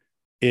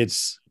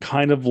 It's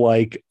kind of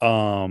like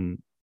in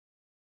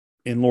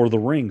Lord of the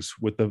Rings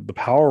with the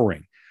power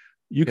ring.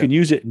 You can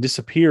use it and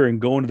disappear and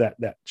go into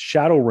that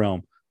shadow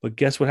realm. But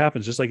guess what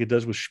happens? Just like it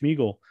does with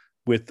Schmeagol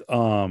with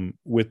the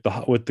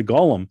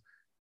Gollum,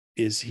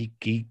 is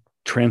he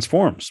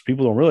transforms.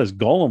 People don't realize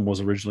Gollum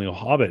was originally a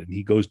hobbit and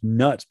he goes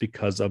nuts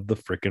because of the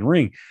freaking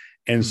ring.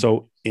 And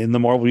so in the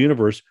Marvel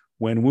universe,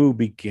 Wenwu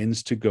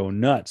begins to go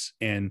nuts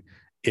and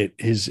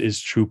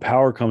his true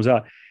power comes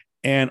out.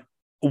 And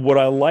what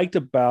I liked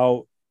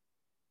about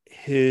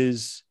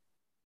his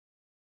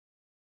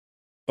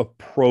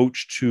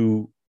approach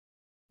to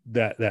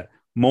that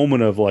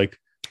moment of like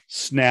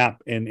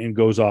snap and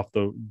goes off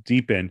the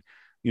deep end,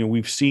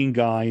 we've seen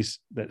guys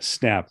that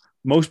snap.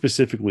 Most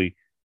specifically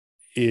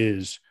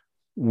is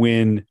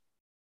when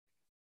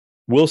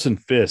Wilson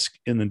Fisk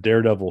in the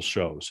Daredevil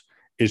shows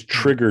is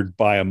triggered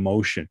by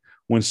emotion.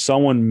 When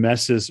someone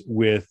messes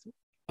with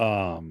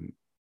the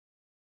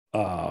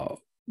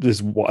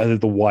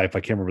wife, I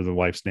can't remember the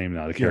wife's name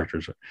now, the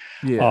characters.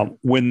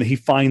 When he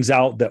finds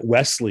out that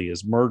Wesley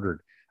is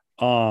murdered,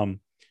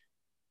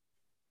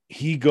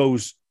 he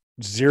goes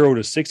 0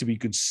 to 60, but you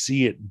could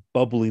see it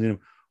bubbling in him.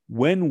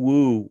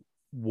 Wenwu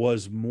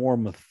was more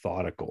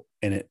methodical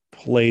and it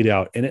played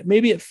out, and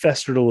it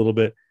festered a little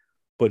bit,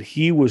 but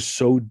he was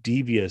so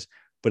devious,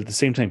 but at the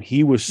same time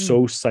he was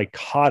so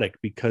psychotic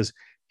because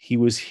he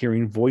was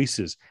hearing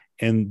voices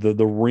and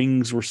the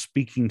rings were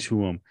speaking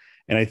to him.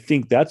 And I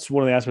think that's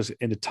one of the aspects,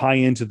 and to tie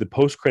into the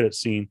post-credit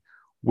scene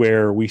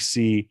where we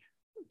see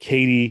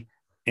Katie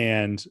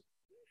and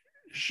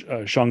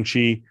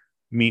Shang-Chi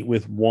meet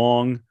with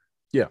Wong,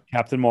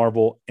 Captain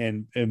Marvel,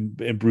 and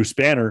Bruce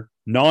Banner,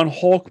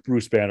 non-Hulk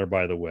Bruce Banner,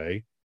 by the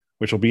way,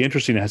 which will be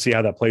interesting to see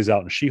how that plays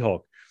out in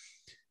She-Hulk,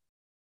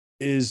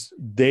 is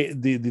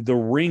the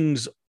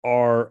rings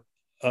are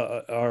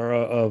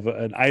of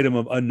an item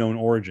of unknown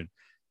origin.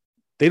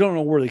 They don't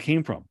know where they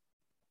came from.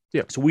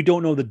 So we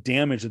don't know the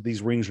damage that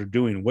these rings are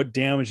doing. What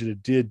damage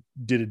did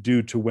it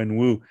do to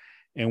Wenwu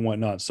and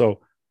whatnot? So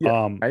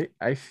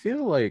I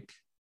feel like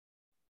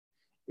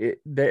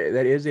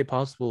that is a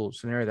possible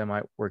scenario that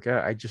might work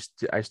out.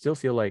 I still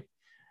feel like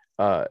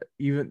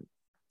even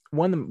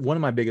one of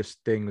my biggest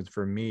things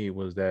for me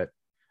was that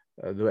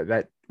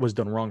that was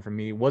done wrong for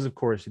me was, of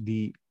course,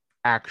 the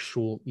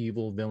actual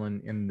evil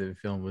villain in the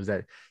film was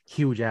that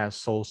huge ass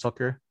soul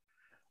sucker,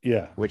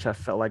 which I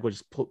felt like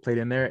was played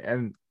in there.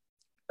 And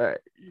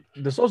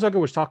the soul sucker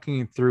was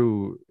talking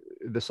through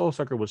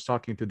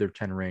their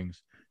 10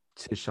 rings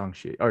to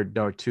Shang-Chi or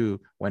no, to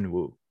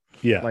Wenwu.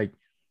 Like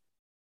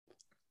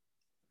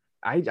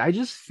I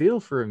just feel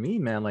for me,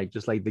 man, like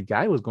just like the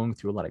guy was going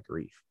through a lot of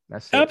grief.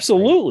 That's it.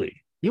 Absolutely. Like,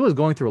 he was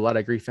going through a lot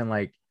of grief. And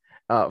like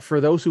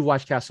for those who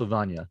watch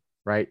Castlevania,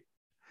 right,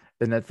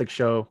 the Netflix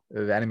show,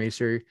 the anime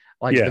series,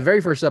 like the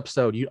very first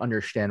episode, you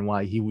understand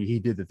why he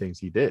did the things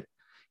he did,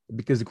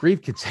 because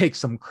grief can take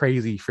some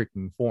crazy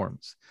freaking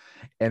forms.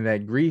 And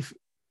that grief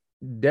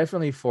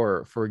definitely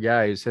for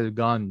guys has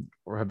gone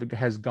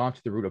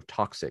to the root of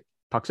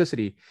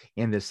toxicity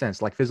in this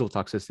sense, like physical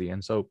toxicity.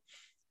 And so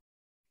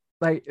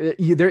like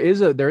there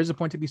is a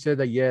point to be said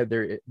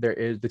that there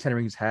is the Ten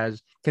Rings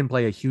can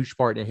play a huge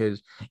part in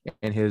his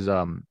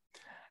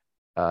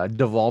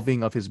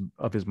devolving of his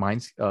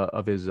mind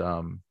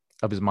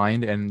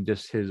and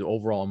just his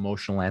overall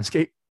emotional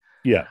landscape.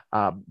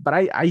 But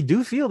I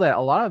do feel that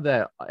a lot of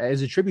that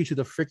is a tribute to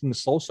the freaking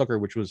soul sucker,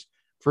 which was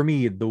for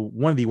me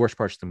one of the worst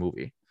parts of the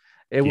movie.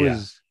 It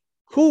was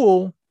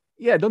cool,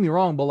 don't get me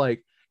wrong, but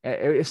like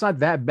it's not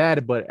that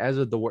bad. But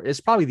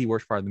it's probably the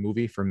worst part of the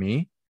movie for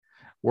me,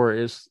 where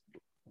it's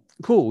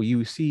cool.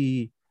 You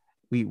see,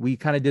 we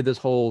kind of did this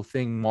whole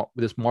thing,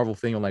 this Marvel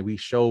thing, of like we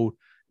showed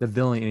the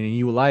villain in a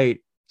new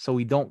light, so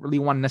we don't really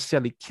want to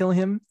necessarily kill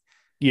him,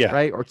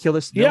 right, or kill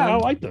this villain. I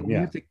like them,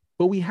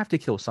 but we have to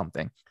kill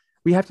something.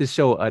 We have to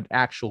show an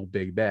actual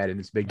big bad, and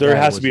this big there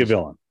bad has to be a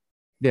villain.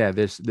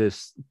 This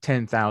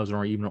 10,000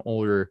 or even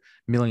older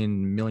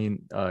million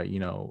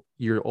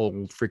year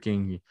old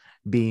freaking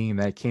being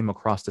that came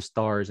across the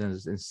stars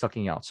and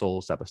sucking out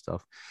souls type of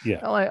stuff.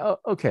 I'm like, oh,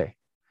 okay.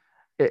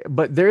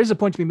 But there is a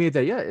point to be made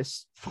that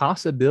it's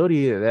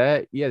possibility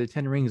that the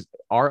 10 rings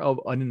are of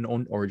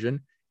unknown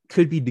origin,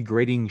 could be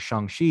degrading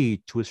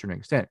Shang-Chi to a certain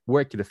extent,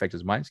 where it could affect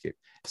his mindscape.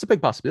 It's a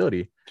big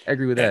possibility. I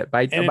agree with that.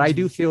 But I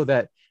do feel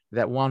that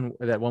that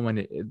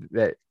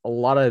a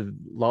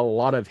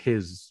lot of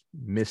his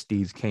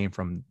misdeeds came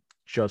from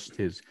just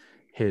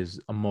his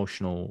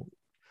emotional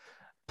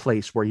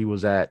place where he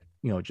was at,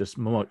 just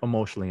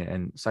emotionally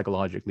and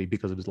psychologically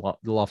because of the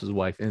loss of his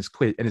wife and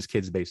his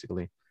kids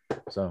basically.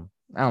 So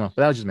I don't know,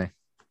 but that was just me.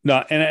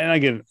 No, and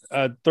again,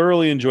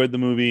 thoroughly enjoyed the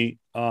movie.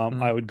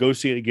 I would go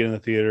see it again in the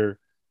theater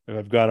if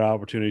I've got an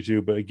opportunity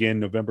to. But again,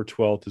 November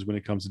 12th is when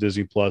it comes to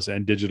Disney Plus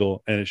and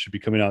digital, and it should be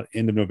coming out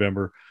end of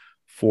November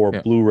for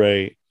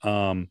Blu-ray.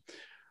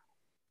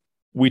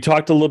 We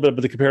talked a little bit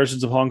about the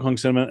comparisons of Hong Kong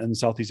cinema and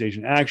Southeast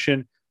Asian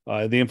action,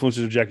 the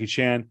influences of Jackie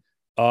Chan.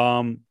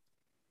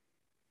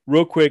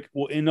 Real quick,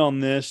 we'll end on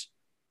this.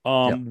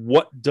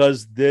 What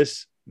does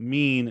this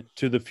mean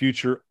to the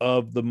future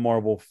of the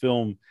Marvel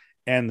film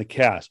and the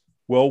cast?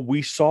 Well,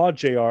 we saw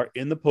JR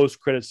in the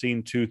post-credit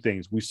scene two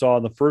things. We saw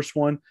in the first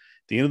one,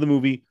 the end of the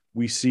movie,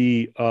 we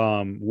see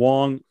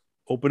Wong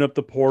open up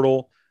the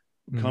portal,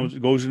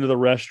 goes into the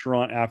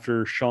restaurant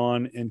after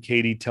Sean and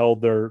Katie tell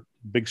their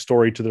big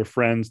story to their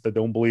friends that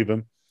don't believe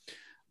him.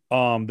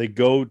 They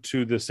go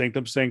to the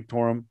Sanctum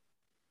Sanctorum,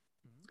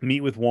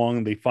 meet with Wong,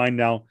 and they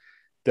find out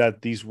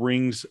that these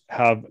rings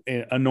have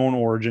an unknown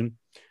origin.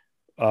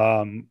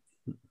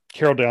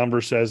 Carol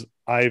Danvers says,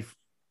 I've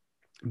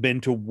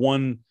been to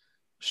one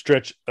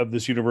stretch of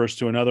this universe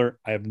to another.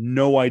 I have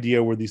no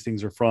idea where these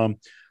things are from.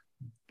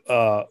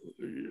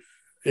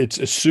 It's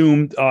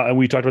assumed, and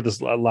we talked about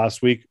this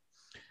last week,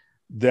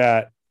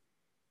 that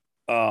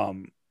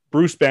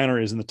Bruce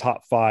Banner is in the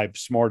top 5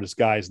 smartest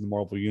guys in the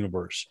Marvel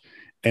universe.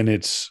 And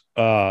it's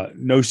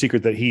no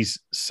secret that he's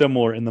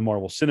similar in the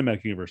Marvel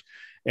Cinematic Universe.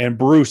 And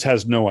Bruce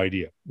has no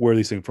idea where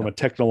these things from a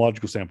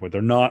technological standpoint.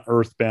 They're not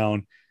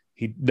earthbound.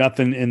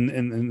 Nothing in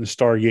the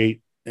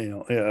Stargate,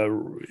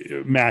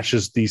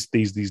 matches these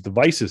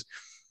devices.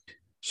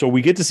 So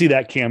we get to see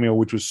that cameo,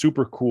 which was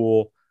super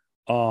cool.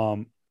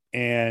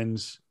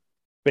 And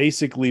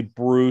basically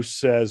Bruce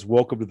says,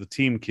 "Welcome to the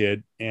team,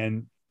 kid."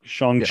 And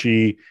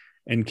Shang-Chi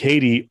and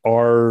Katie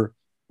are,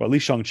 well, at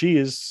least Shang-Chi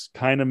is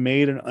kind of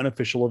made an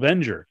unofficial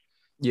Avenger.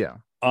 Yeah.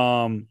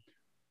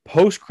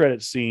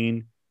 Post-credit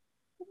scene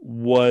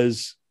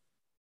was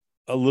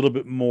a little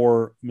bit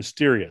more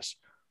mysterious.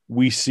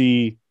 We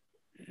see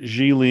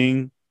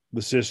Xiling,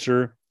 the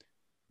sister,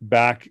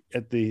 back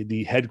at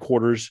the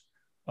headquarters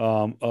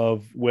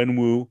of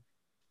Wenwu,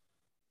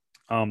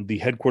 the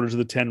headquarters of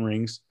the Ten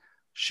Rings.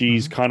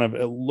 She's kind of,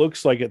 it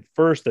looks like at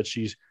first that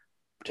she's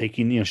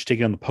taking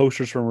on the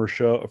posters from her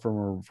show,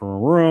 from her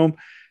room.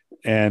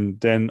 And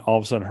then all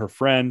of a sudden her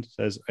friend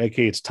says,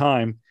 "Okay, it's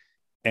time."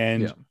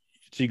 And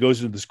she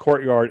goes into this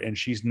courtyard and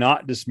she's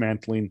not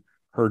dismantling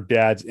her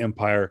dad's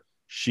empire.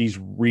 She's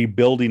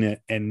rebuilding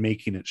it and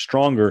making it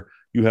stronger.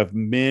 You have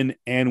men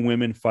and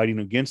women fighting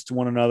against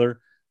one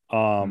another.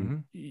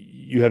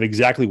 You have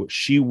exactly what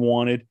she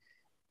wanted.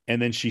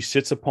 And then she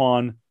sits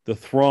upon the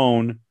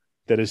throne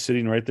that is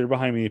sitting right there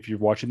behind me. If you're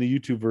watching the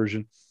YouTube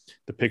version,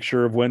 the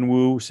picture of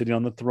Wenwu sitting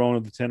on the throne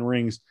of the Ten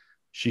Rings,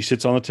 she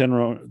sits on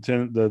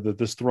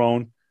this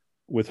throne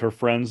with her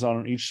friends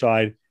on each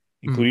side,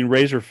 including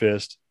Razor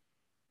Fist.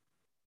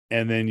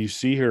 And then you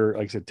see her,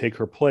 like I said, take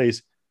her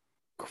place,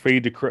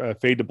 fade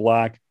to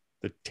black.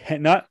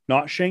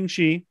 Not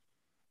Shang-Chi,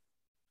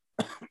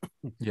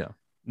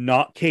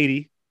 not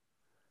Katie,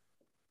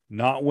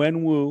 not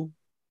Wenwu,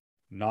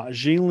 not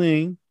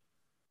Xiling.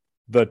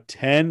 The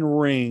Ten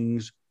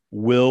Rings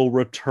will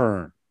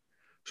return.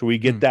 So we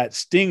get that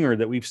stinger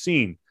that we've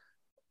seen.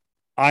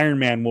 Iron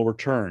Man will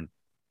return.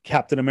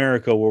 Captain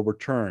America will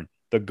return.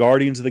 The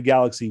Guardians of the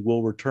Galaxy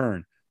will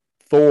return.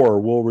 Thor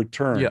will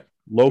return.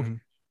 Loki.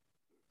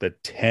 The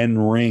Ten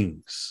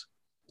Rings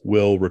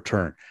will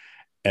return.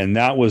 And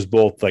that was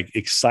both like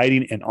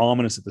exciting and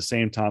ominous at the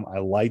same time. I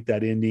like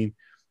that ending.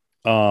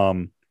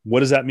 What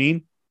does that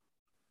mean?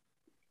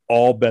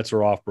 All bets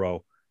are off,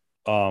 bro.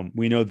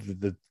 We know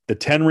that the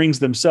Ten Rings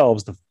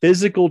themselves, the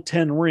physical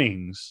Ten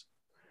Rings,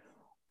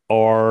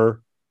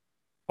 are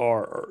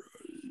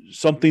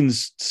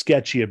something's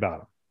sketchy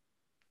about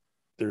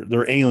them.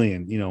 They're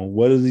alien.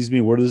 What do these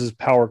mean? Where does this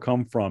power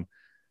come from?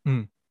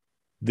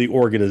 The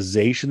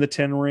organization, the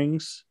Ten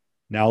Rings,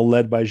 now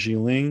led by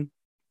Xiling,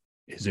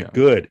 is it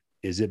good?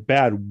 Is it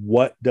bad?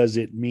 What does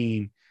it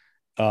mean?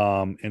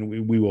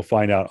 And we will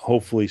find out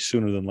hopefully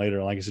sooner than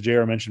later. Like I said,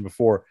 JR mentioned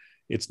before,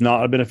 it's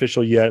not been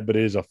official yet, but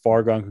it is a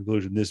far gone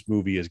conclusion. This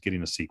movie is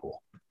getting a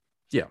sequel.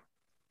 Yeah.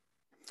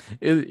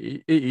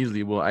 It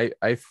easily will.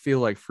 I feel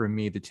like for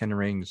me, the Ten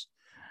Rings,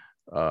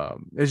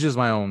 it's just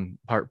my own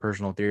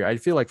personal theory. I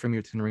feel like for me,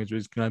 the Ten Rings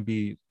is going to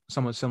be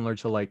somewhat similar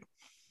to like,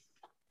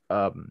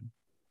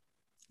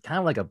 kind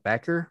of like a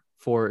backer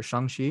for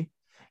Shang-Chi,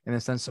 in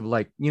the sense of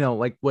like,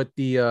 like what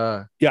the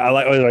I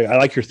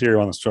like your theory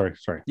on this. Sorry.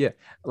 Yeah,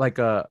 like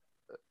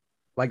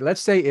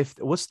let's say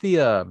what's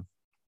the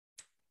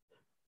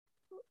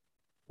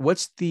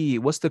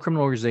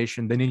criminal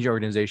organization, the ninja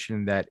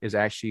organization that is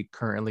actually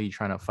currently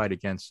trying to fight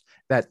against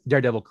that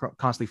Daredevil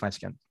constantly fights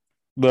against?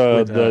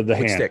 The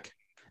hand. Stick.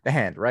 The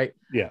hand, right?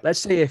 Yeah. Let's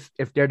say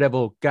if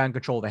Daredevil got in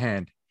control of the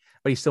hand,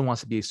 but he still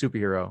wants to be a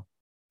superhero,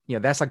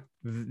 that's like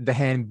the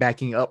hand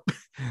backing up,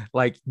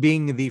 like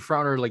being the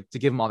front runner, like to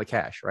give him all the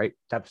cash, right?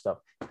 Type of stuff.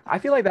 I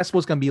feel like that's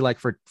what's gonna be like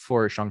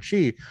for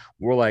Shang-Chi,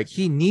 where like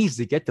he needs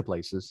to get to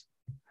places,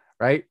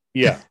 right?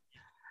 Yeah.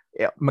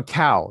 Yeah,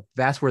 Macau.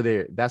 That's where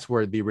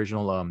the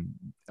original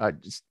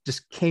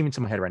just came into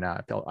my head right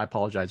now. I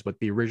apologize, but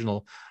the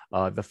original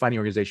the fighting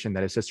organization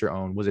that his sister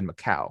owned was in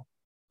Macau,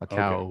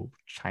 Okay.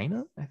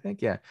 China, I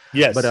think. Yeah, but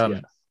Yes.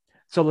 Yes.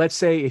 so let's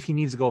say if he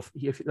needs to go,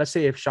 if let's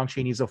say if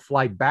Shang-Chi needs to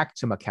fly back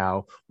to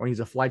Macau or needs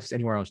to fly to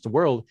anywhere else in the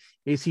world,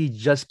 is he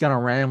just gonna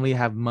randomly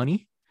have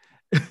money?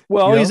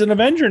 Well, You he's know, an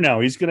Avenger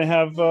now. He's gonna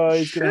have.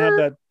 He's gonna have sure,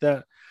 that.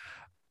 But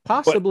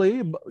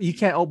possibly, but you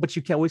can't. Oh, but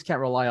you can't always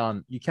rely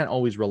on. You can't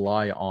always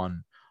rely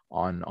on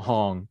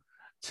Hong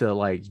to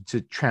like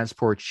to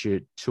transport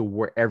shit to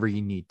wherever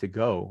you need to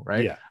go,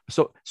 right? yeah,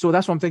 So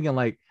that's what I'm thinking.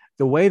 Like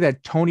the way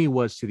that Tony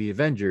was to the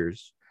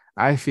Avengers,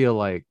 I feel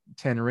like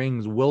Ten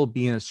Rings will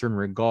be in a certain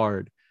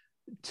regard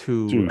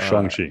to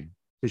Shang-Chi.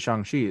 to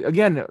Shang-Chi.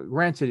 Again,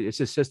 granted, it's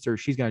his sister.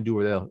 She's gonna do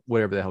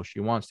whatever the hell she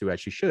wants to, as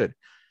she should.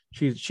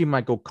 She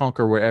might go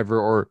conquer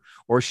wherever,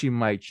 or she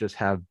might just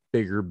have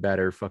bigger,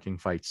 better fucking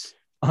fights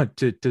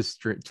to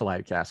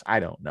light cast.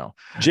 I don't know.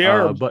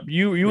 JR, But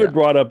you yeah, had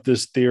brought up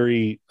this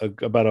theory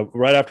about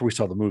right after we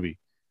saw the movie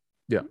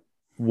yeah,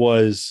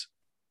 was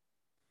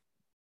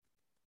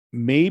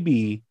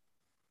maybe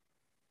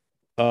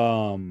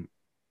um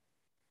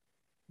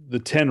the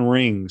Ten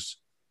Rings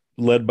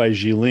led by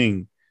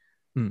Jiling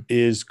hmm,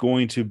 is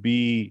going to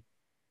be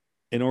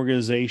an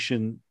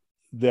organization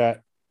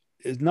that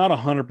is not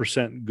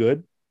 100%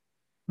 good,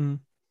 hmm,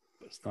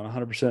 but it's not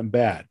 100%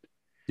 bad.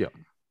 yeah,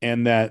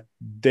 And that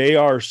they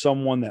are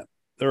someone that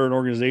they're an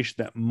organization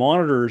that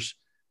monitors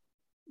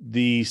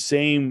the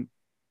same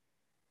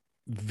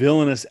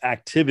villainous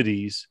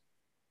activities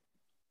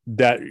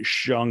that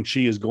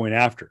Shang-Chi is going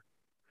after.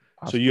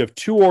 So you possibly. have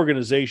two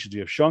organizations.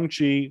 You have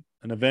Shang-Chi,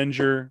 an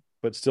Avenger,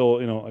 but still,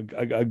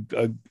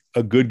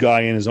 a good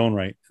guy in his own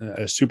right,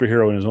 a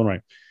superhero in his own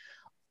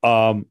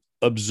right,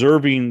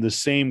 observing the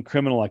same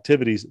criminal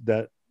activities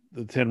that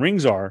the Ten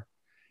Rings are,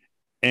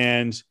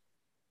 and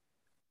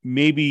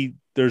maybe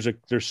there's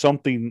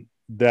something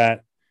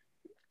that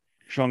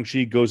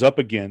Shang-Chi goes up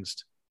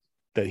against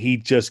that he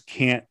just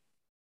can't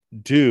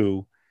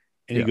do,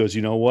 and he Yeah. goes,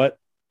 you know what?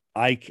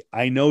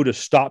 I know to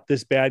stop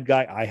this bad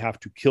guy, I have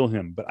to kill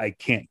him, but I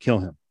can't kill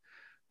him.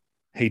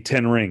 Hey,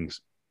 Ten Rings.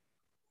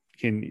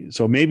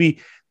 So maybe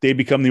they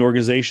become the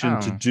organization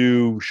to Oh.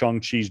 do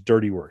Shang-Chi's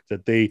dirty work.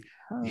 That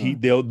Huh.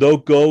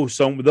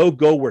 they'll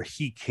go where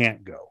he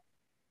can't go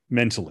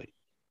mentally,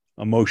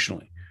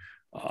 emotionally.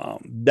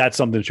 That's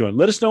something to show.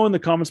 Let us know in the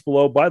comments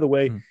below. By the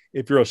way, Hmm.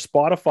 if you're a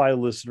Spotify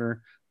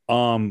listener,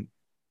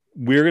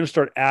 we're going to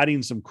start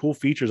adding some cool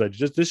features.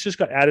 This just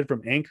got added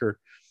from Anchor.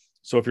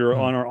 So if you're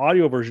Hmm. on our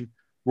audio version,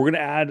 we're going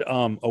to add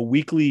a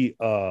weekly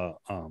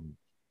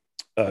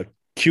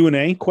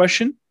Q&A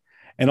question,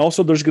 and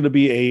also there's going to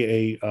be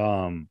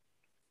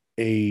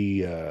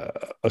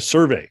a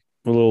survey,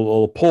 a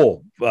little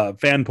poll,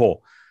 fan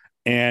poll,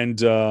 and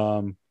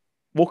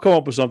we'll come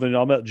up with something.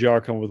 I'll let JR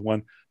come up with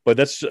one, but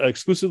that's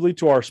exclusively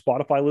to our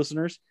Spotify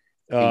listeners.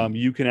 Hey.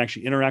 You can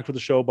actually interact with the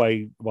show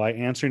by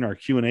answering our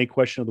Q&A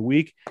question of the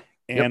week,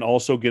 Yep. and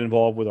also get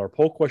involved with our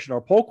poll question.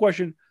 Our poll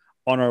question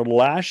on our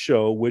last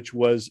show, which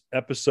was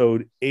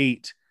episode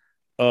 8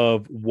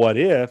 of What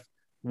If,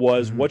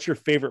 was Hmm. what's your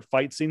favorite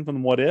fight scene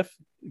from What If?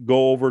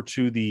 Go over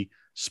to the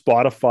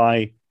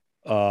Spotify,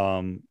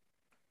 our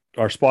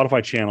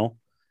Spotify channel,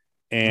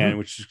 Hmm. and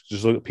which is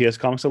just look at PS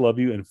Comics I Love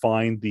You and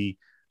find the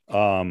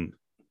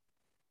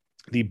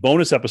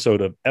bonus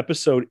episode of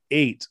episode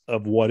 8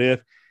 of What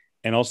If,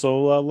 and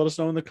also let us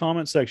know in the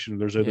comment section.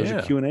 There's a Yeah.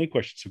 Q&A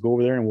question, so go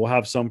over there and we'll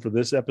have some for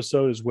this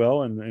episode as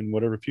well, and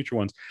whatever future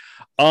ones.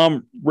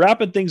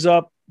 Wrapping things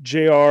up,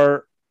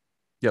 JR,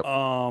 Yep.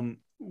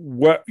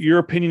 what your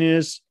opinion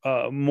is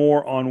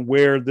more on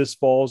where this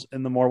falls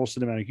in the Marvel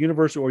Cinematic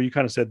Universe, or you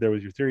kind of said there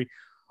with your theory.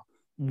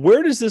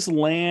 Where does this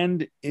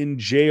land in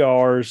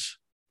JR's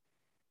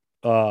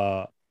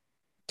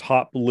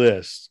top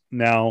list?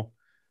 Now,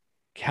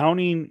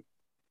 counting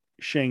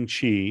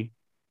Shang-Chi,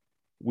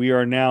 we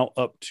are now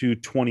up to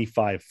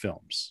 25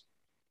 films.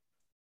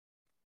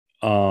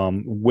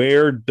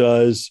 Where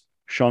does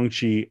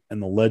Shang-Chi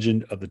and the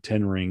Legend of the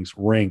Ten Rings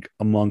rank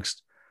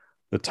amongst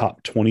the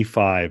top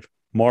 25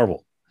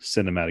 Marvel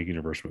Cinematic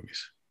Universe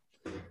movies?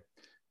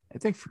 I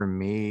think for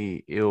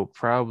me, it'll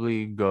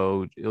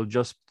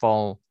just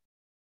fall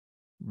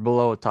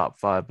below a top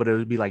 5, but it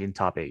would be like in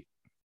top 8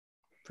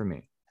 for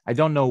me. I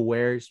don't know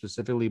where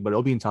specifically, but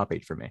it'll be in top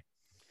 8 for me.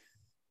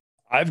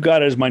 I've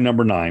got it as my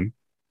number 9.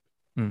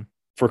 Hmm.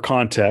 For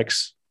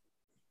context,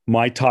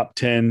 my top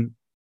 10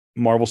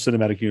 Marvel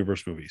Cinematic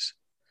Universe movies.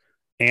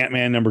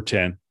 Ant-Man number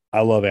 10.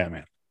 I love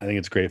Ant-Man. I think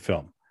it's a great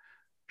film.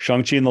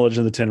 Shang-Chi and the Legend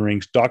of the Ten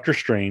Rings, Doctor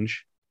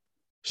Strange,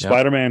 Yep.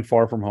 Spider-Man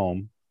Far From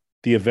Home,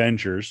 The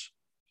Avengers,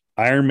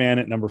 Iron Man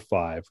at number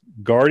 5,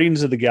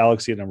 Guardians of the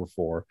Galaxy at number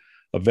 4,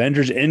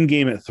 Avengers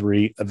Endgame at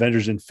 3,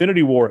 Avengers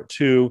Infinity War at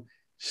 2,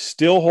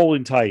 still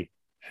holding tight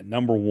at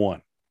number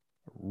 1,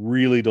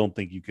 really don't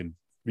think you can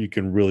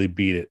really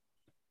beat it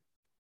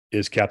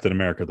is Captain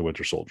America: The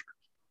Winter Soldier.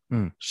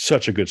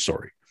 Such a good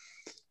story.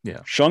 Yeah.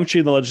 Shang-Chi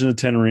and the Legend of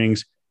the Ten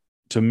Rings,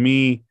 to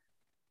me,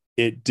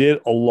 it did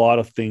a lot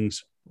of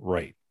things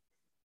right.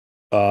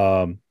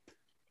 Acting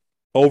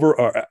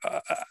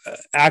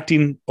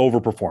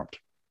overperformed,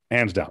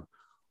 hands down.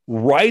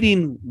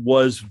 Writing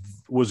was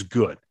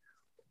good.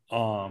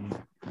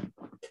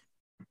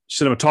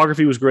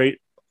 Cinematography was great.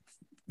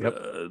 Yep.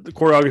 The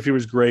choreography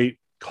was great.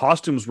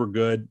 Costumes were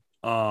good.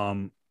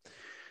 I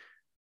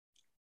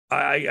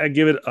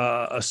give it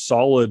a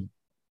solid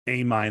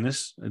A-.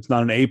 It's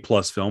not an A+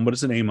 film, but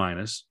it's an A-.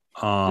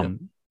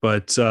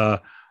 But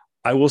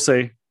I will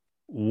say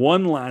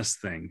one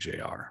last thing,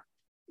 JR.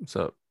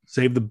 So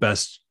save the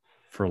best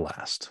for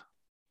last.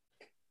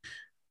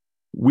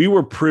 We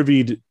were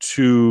privy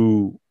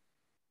to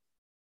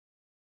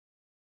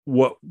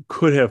what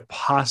could have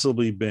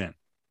possibly been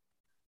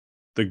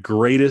the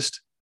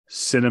greatest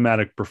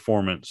cinematic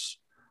performance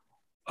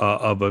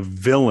of a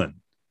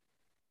villain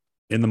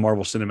in the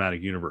Marvel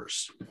Cinematic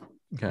Universe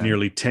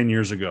nearly 10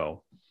 years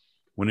ago,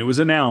 when it was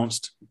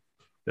announced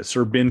that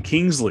Sir Ben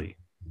Kingsley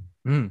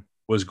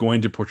was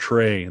going to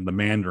portray the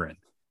Mandarin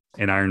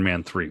in Iron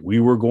Man 3. We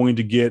were going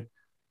to get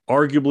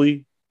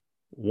arguably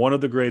one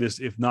of the greatest,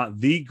 if not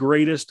the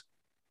greatest,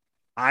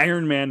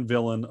 Iron Man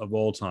villain of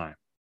all time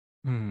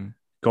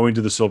going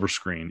to the silver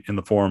screen in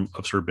the form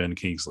of Sir Ben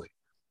Kingsley.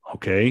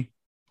 Okay.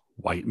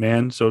 White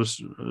man. So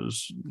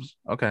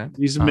okay.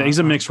 He's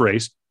a mixed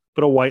race,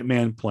 but a white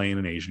man playing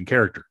an Asian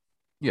character.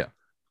 Yeah.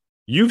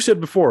 You've said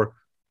before,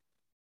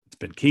 it's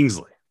Ben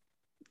Kingsley.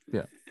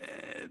 Yeah.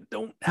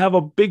 Don't have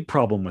a big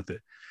problem with it.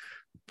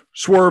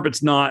 Swerve,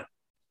 it's not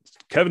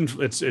Kevin.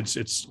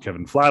 It's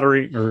Kevin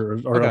Flattery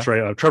or I'm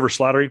sorry, Trevor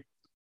Slattery.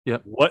 Yeah.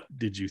 What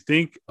did you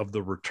think of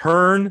the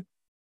return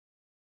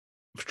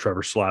of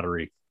Trevor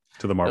Slattery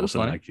to the Marvel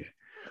Cinematic Universe?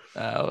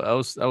 That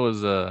was a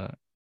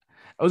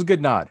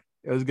good nod.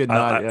 It was a good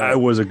nod. I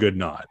was a good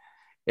nod.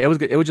 It was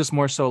good. It was just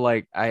more so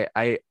like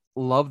I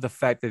love the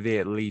fact that they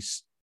at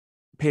least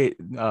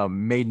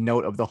made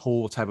note of the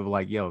whole type of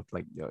like,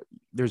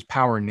 there's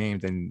power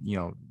named, and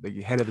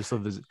the head of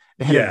the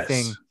head of the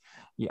thing.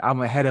 Yeah,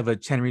 I'm a head of a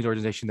 10 Rings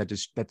organization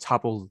that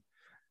toppled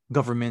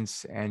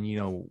governments and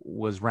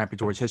was rampant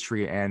towards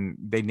history, and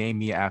they named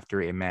me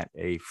after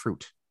a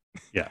fruit.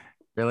 Yeah.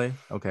 Really?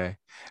 Okay.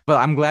 But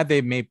I'm glad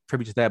they made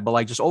tribute to that. But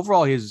like, just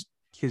overall, his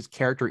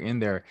character in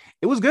there,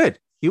 it was good.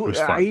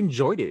 I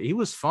enjoyed it. He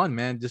was fun,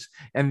 man.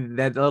 And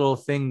that little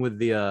thing with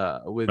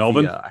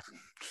Melvin.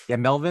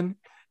 Melvin.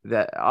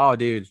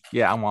 Dude,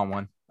 yeah, I want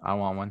one.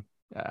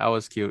 That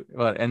was cute.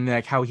 And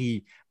like how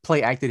he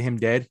play acted him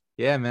dead.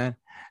 Yeah, man.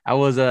 I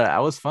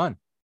was fun.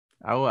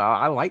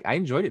 I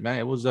enjoyed it, man.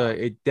 It was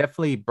it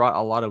definitely brought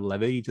a lot of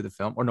levity to the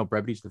film, or no,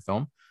 brevity to the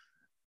film.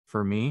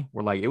 For me,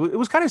 where like it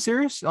was kind of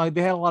serious. Like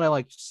they had a lot of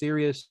like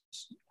serious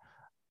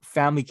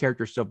family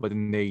character stuff, but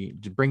then they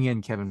bring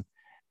in Ben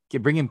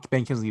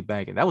Kingsley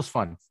back, and that was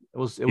fun. It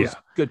was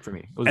good for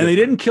me. And they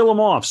didn't kill him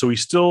off, so he's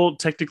still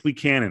technically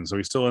canon. So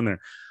he's still in there.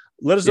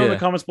 Let us know in the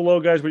comments below,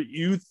 guys, what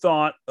you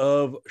thought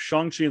of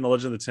Shang-Chi and the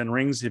Legend of the Ten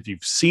Rings. If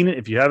you've seen it,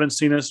 if you haven't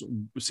seen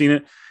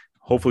it,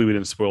 hopefully we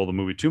didn't spoil the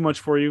movie too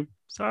much for you.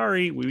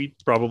 Sorry, we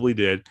probably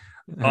did.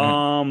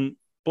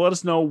 But let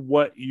us know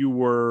what you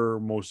were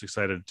most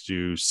excited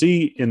to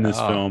see in this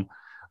film.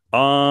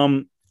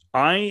 I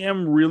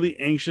am really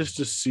anxious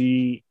to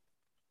see.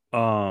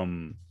 I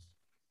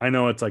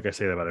know it's like I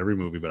say that about every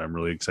movie, but I'm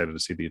really excited to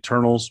see The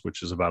Eternals,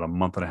 which is about a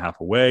month and a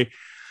half away.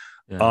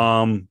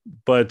 Yeah. And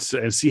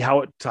see how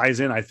it ties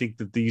in. I think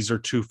that these are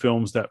two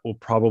films that will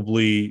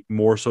probably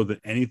more so than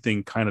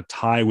anything kind of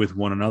tie with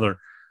one another.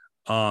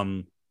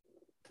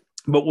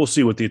 But we'll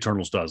see what The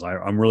Eternals does.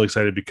 I'm really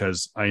excited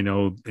because I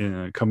know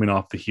coming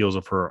off the heels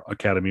of her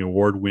Academy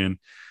Award win,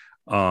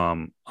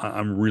 I'm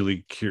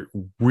really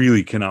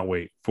cannot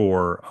wait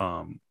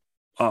for.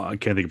 I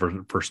can't think of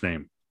her first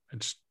name. I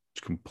just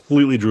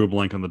completely drew a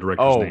blank on the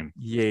director's name.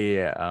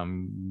 Yeah.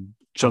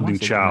 Something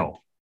Chow.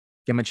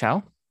 Gemma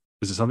Chow.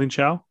 Is it something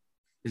Chow?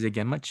 Is it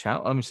Gemma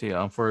Chow? Let me see.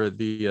 For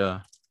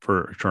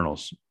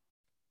Eternals.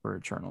 For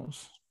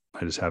Eternals.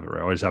 I just have it right.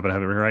 I always happen to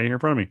have it right here in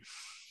front of me.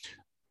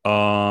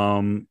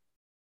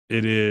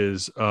 It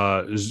is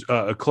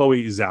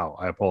Chloe Zhao.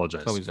 I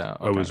apologize. Chloe Zhao.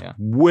 Okay, I was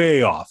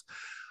way off.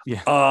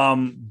 Yeah.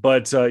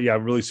 But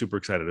I'm really super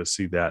excited to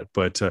see that.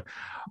 But all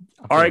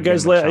right,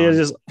 guys. Like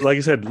I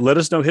said, let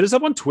us know. Hit us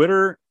up on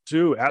Twitter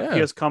too at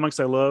PS Comics.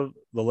 I love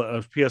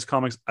the PS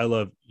Comics. I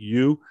love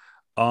you.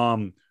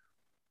 You're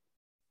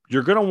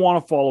gonna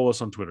want to follow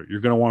us on Twitter.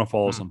 You're gonna want to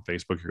follow us on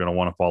Facebook. You're gonna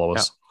want to follow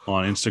us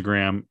on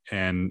Instagram.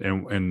 And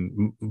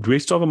do we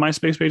still have a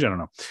MySpace page? I don't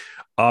know.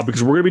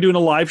 Because we're gonna be doing a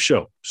live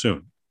show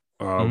soon.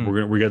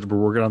 We're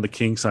working on the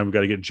kinks. We've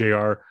got to get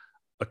JR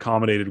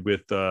accommodated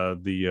with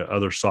the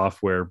other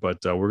software, but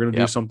we're going to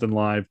do something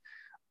live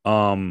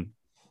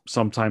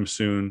sometime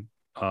soon.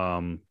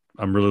 I'm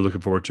really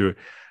looking forward to it.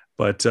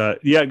 But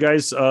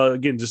guys,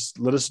 again, just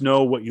let us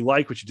know what you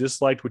like, what you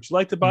disliked, what you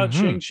liked about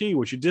Shang-Chi,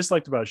 what you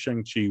disliked about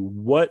Shang-Chi.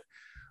 What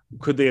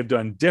could they have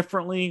done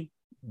differently?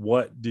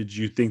 What did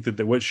you think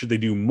what should they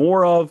do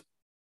more of?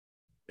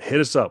 Hit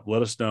us up.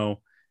 Let us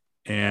know.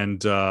 And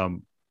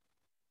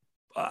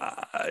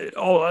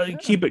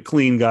keep it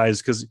clean,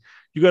 guys, because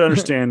you got to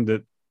understand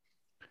that.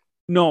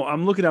 No,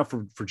 I'm looking out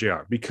for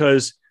JR,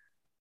 because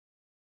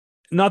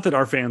not that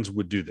our fans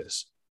would do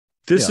this.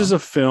 This is a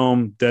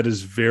film that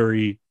is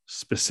very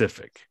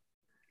specific.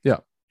 Yeah.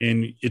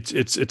 And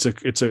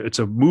it's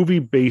a movie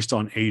based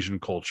on Asian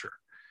culture.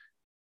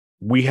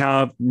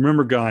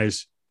 Remember,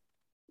 guys,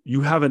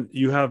 you have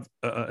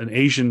an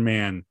Asian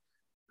man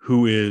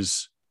who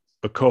is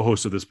a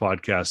co-host of this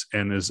podcast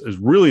and is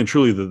really and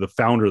truly the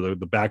founder, the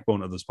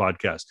backbone of this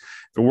podcast.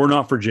 If it were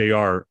not for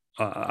JR,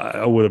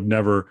 I would have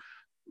never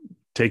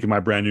taken my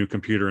brand new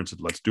computer and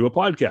said, let's do a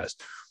podcast.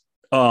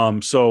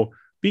 So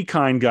be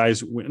kind,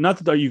 guys. Not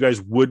that you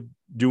guys would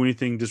do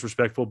anything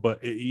disrespectful,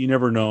 but you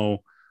never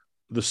know.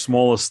 The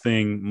smallest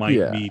thing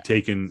might be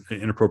taken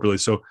inappropriately.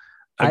 So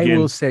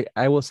again,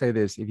 I will say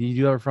this: if you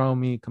do have a problem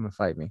with me, come and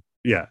fight me.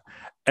 Yeah,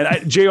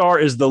 and JR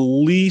is the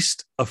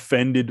least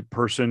offended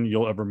person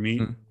you'll ever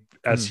meet,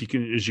 as you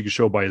can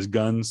show by his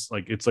guns.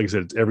 Like I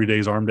said, it's every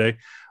day's arm day.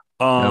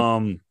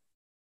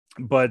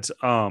 But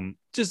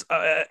just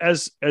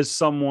as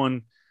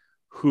someone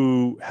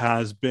who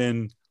has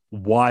been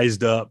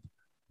wised up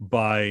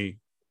by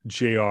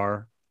JR,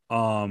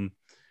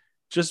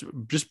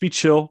 just be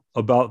chill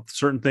about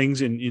certain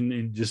things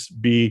and just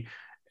be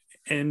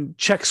and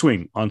check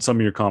swing on some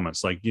of your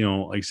comments. Like,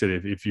 like I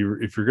said, if you're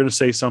going to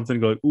say something,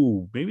 go like,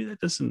 ooh, maybe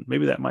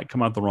that might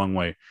come out the wrong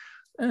way.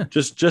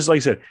 Just like I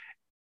said,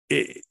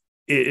 it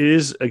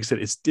is, like I said,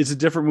 it's a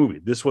different movie.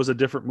 This was a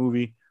different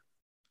movie.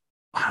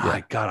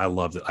 God, I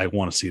loved it. I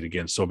want to see it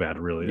again so bad.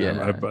 Really.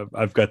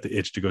 I've got the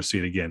itch to go see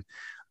it again.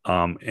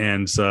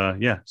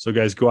 So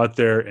guys, go out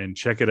there and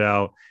check it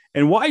out.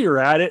 And while you're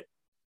at it,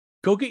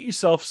 go get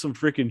yourself some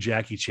freaking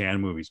Jackie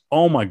Chan movies.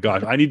 Oh my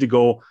gosh. I'm going to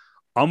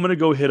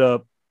go hit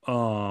up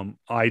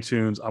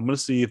iTunes. I'm going to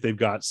see if they've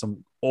got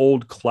some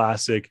old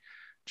classic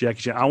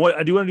Jackie Chan.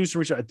 I do want to do some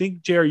research. I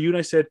think, JR, you and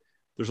I said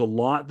there's a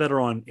lot that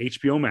are on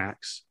HBO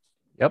Max.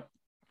 Yep.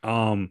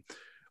 Netflix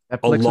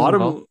a lot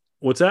of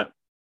what's that?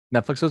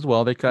 Netflix as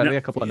well. They got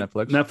a couple on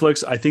Netflix.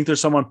 Netflix. I think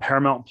there's some on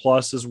Paramount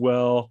Plus as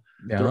well.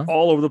 Yeah. They're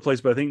all over the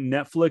place, but I think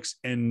Netflix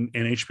and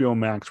HBO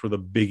Max were the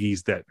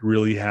biggies that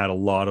really had a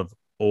lot of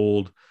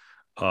old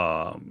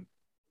Hong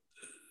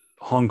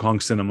Kong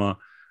cinema.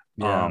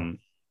 Yeah.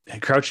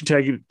 Crouching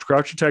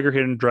Tiger,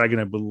 Hidden Dragon,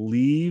 I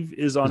believe,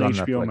 is on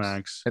HBO Netflix.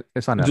 Max.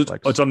 It's on Netflix.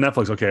 It's on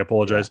Netflix. Okay, I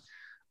apologize.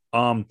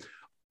 Real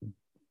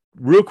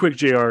quick,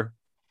 JR,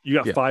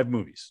 you got 5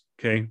 movies.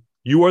 Okay,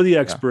 you are the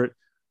expert.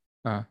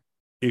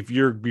 If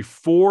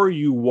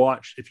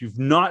you've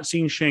not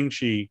seen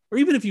Shang-Chi, or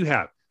even if you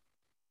have,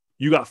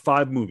 you got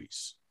 5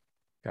 movies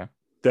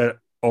that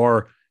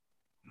are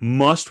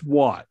must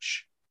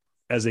watch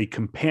remember,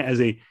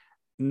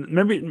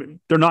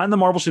 they're not in the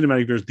Marvel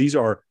Cinematic Universe. These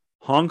are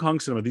Hong Kong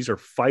cinema. These are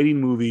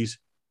fighting movies,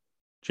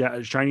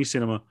 Chinese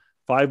cinema,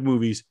 5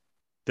 movies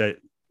that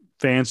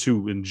fans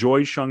who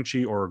enjoy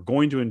Shang-Chi or are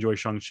going to enjoy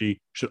Shang-Chi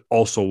should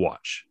also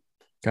watch.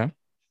 Okay.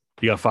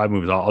 You got 5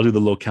 movies. I'll do the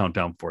little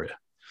countdown for you.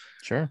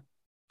 Sure.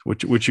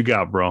 What you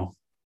got, bro?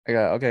 I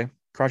got,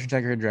 Crouching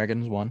Tiger, Hidden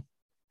Dragon is 1.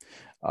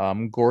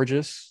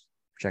 Gorgeous.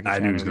 I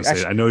knew he was going to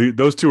say that. I know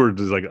those 2 are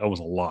just like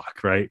almost a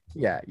lock, right?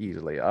 Yeah,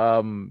 easily.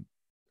 I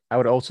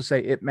would also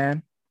say Ip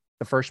Man,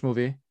 the first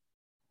movie.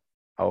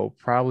 I will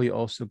probably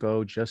also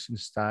go just in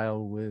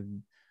style with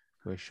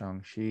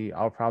Shang-Chi.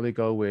 I'll probably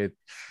go with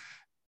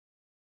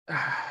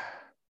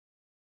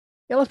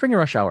let's bring in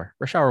Rush Hour.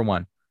 Rush Hour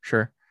 1.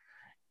 Sure.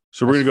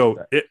 So we're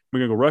gonna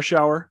go Rush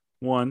Hour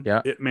 1,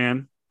 Ip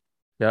Man.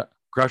 Yeah.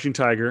 Crouching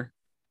Tiger.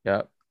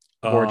 Yeah.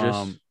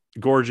 Gorgeous.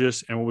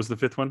 Gorgeous. And what was the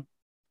 5th one?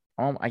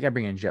 I gotta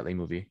bring in a Jet Li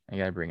movie.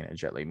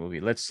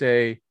 Let's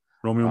say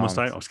Romeo Must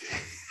Die.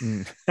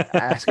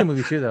 That's a good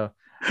movie too, though.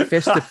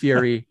 Fist of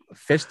Fury.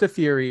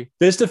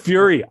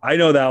 I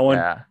know that one.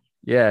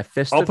 Yeah.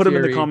 I'll put him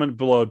in the comment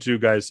below too,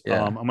 guys.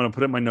 Yeah. I'm gonna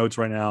put it in my notes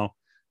right now.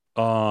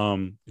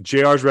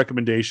 JR's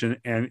recommendation,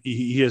 and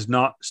he has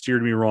not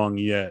steered me wrong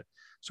yet.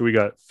 So we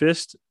got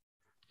Fist.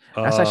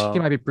 That's actually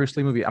might be Bruce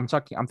Lee movie. I'm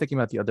thinking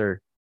about the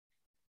other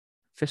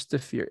Fist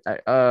of Fury.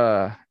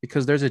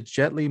 Because there's a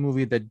Jet Li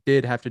movie that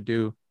did have to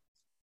do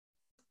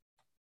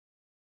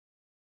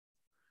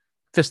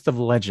Fist of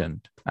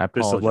Legend.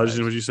 Fist of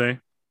Legend, would you say?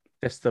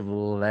 Fist of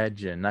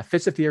Legend. Now,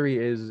 Fist of Fury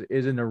is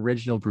an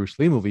original Bruce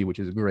Lee movie, which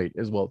is great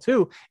as well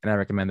too, and I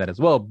recommend that as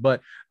well.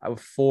 But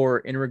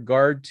in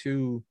regards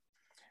to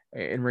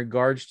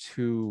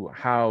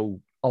how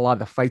a lot of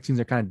the fight scenes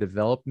are kind of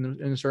developed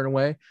in a certain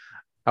way,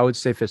 I would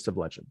say Fist of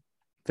Legend.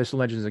 Fist of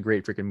Legend is a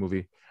great freaking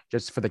movie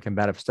just for the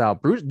combative style.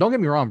 Don't get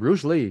me wrong,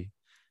 Bruce Lee.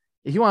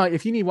 If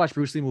you need to watch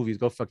Bruce Lee movies,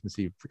 go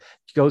see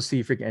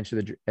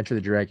freaking Enter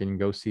the Dragon.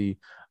 Go see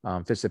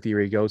Fist of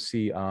Fury. Go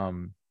see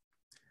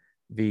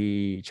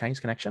the Chinese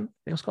Connection, I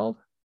think it was called,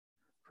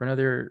 for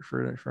another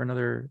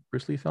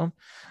Bruce Lee film.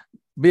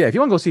 But yeah, if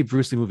you want to go see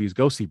Bruce Lee movies,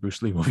 go see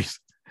Bruce Lee movies.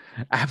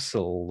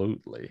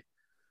 Absolutely.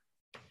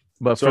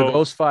 But for So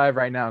those 5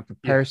 right now, yeah.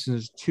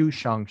 comparisons to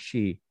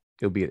Shang-Chi,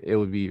 it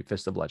would be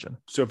Fist of Legend.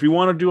 So if you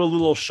want to do a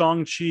little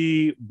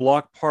Shang-Chi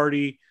block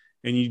party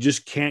and you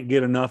just can't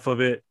get enough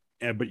of it,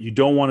 but you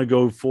don't want to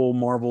go full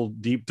Marvel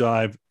deep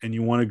dive and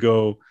you want to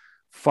go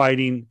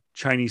fighting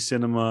Chinese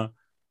cinema,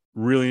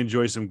 really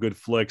enjoy some good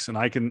flicks. And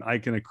I can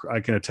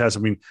attest. I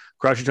mean,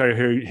 Crouching Tiger,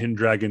 Hidden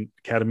Dragon,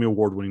 Academy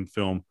Award winning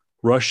film,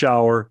 Rush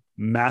Hour,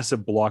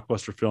 massive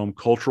blockbuster film,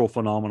 cultural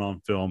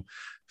phenomenon film,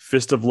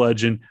 Fist of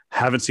Legend,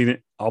 haven't seen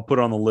it. I'll put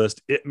it on the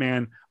list. It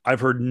Man, I've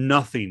heard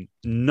nothing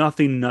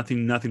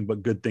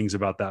but good things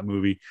about that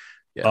movie.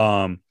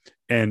 Yeah.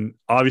 And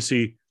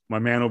obviously my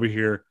man over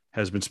here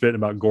has been spitting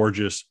about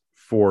Gorgeous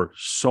for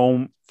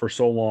so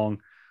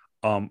long.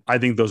 I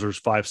think those are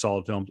 5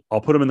 solid films.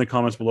 I'll put them in the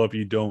comments below if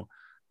you didn't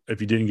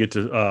get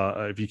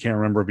to, if you can't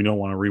remember, if you don't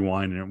want to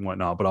rewind and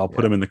whatnot, but I'll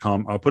put them in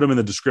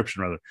the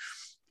description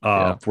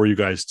rather, for you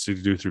guys to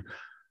do through.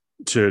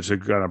 To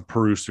kind of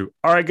peruse through.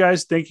 All right,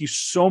 guys, thank you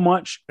so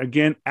much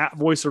again. At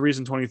Voice of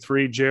Reason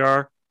 23,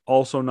 JR,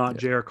 also not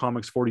JR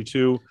Comics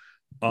 42.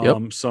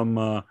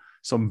 Some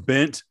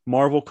bent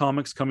Marvel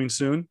comics coming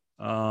soon.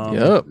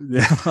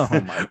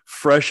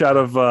 Fresh out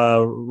of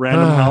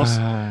Random House.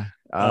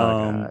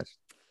 God.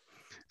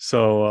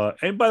 So,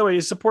 and by the way,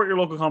 support your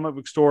local comic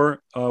book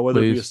store,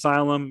 whether it be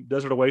Asylum,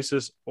 Desert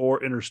Oasis,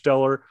 or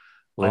Interstellar.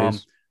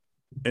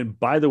 And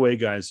by the way,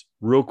 guys,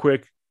 real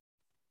quick,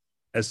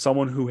 as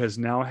someone who has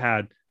now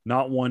had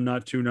not 1,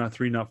 not 2, not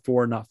 3, not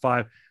 4, not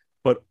 5,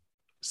 but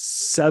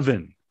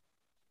 7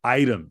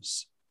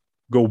 items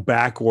go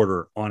back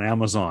order on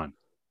Amazon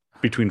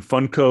between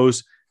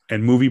Funkos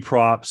and movie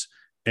props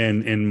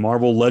and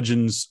Marvel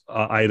Legends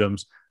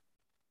items.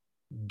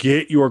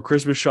 Get your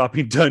Christmas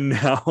shopping done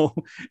now.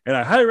 And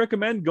I highly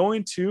recommend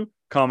going to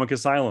Comic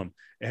Asylum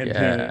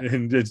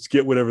and just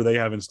get whatever they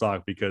have in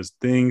stock, because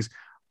things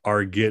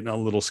are getting a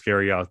little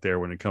scary out there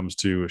when it comes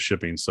to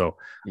shipping. So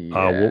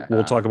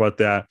we'll talk about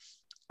that.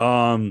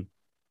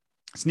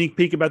 Sneak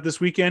peek about this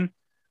weekend.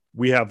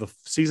 We have the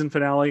season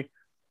finale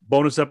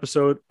bonus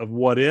episode of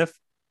What If,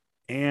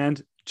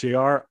 and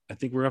JR, I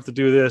think we're gonna have to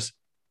do this.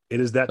 It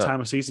is that time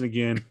of season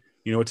again.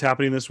 You know what's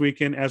happening this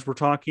weekend as we're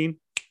talking?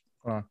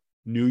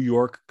 New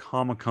York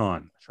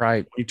Comic-Con. That's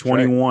right.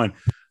 2021. Right.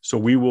 So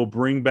we will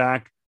bring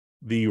back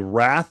the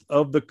Wrath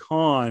of the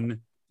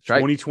Con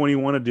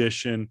 2021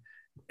 edition.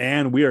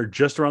 And we are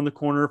just around the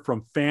corner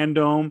from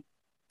Fandom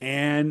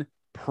and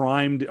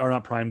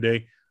not Prime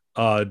Day,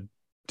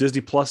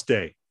 Disney Plus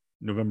Day,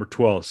 November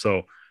 12th.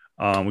 So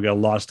we got a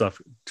lot of stuff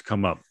to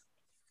come up.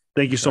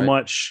 Thank you so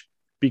much.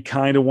 Be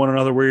kind to one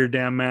another. Wear your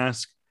damn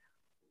mask.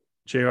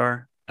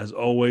 JR, as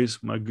always,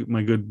 my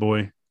good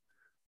boy.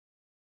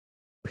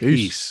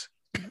 Peace.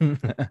 All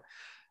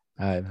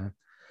right, man.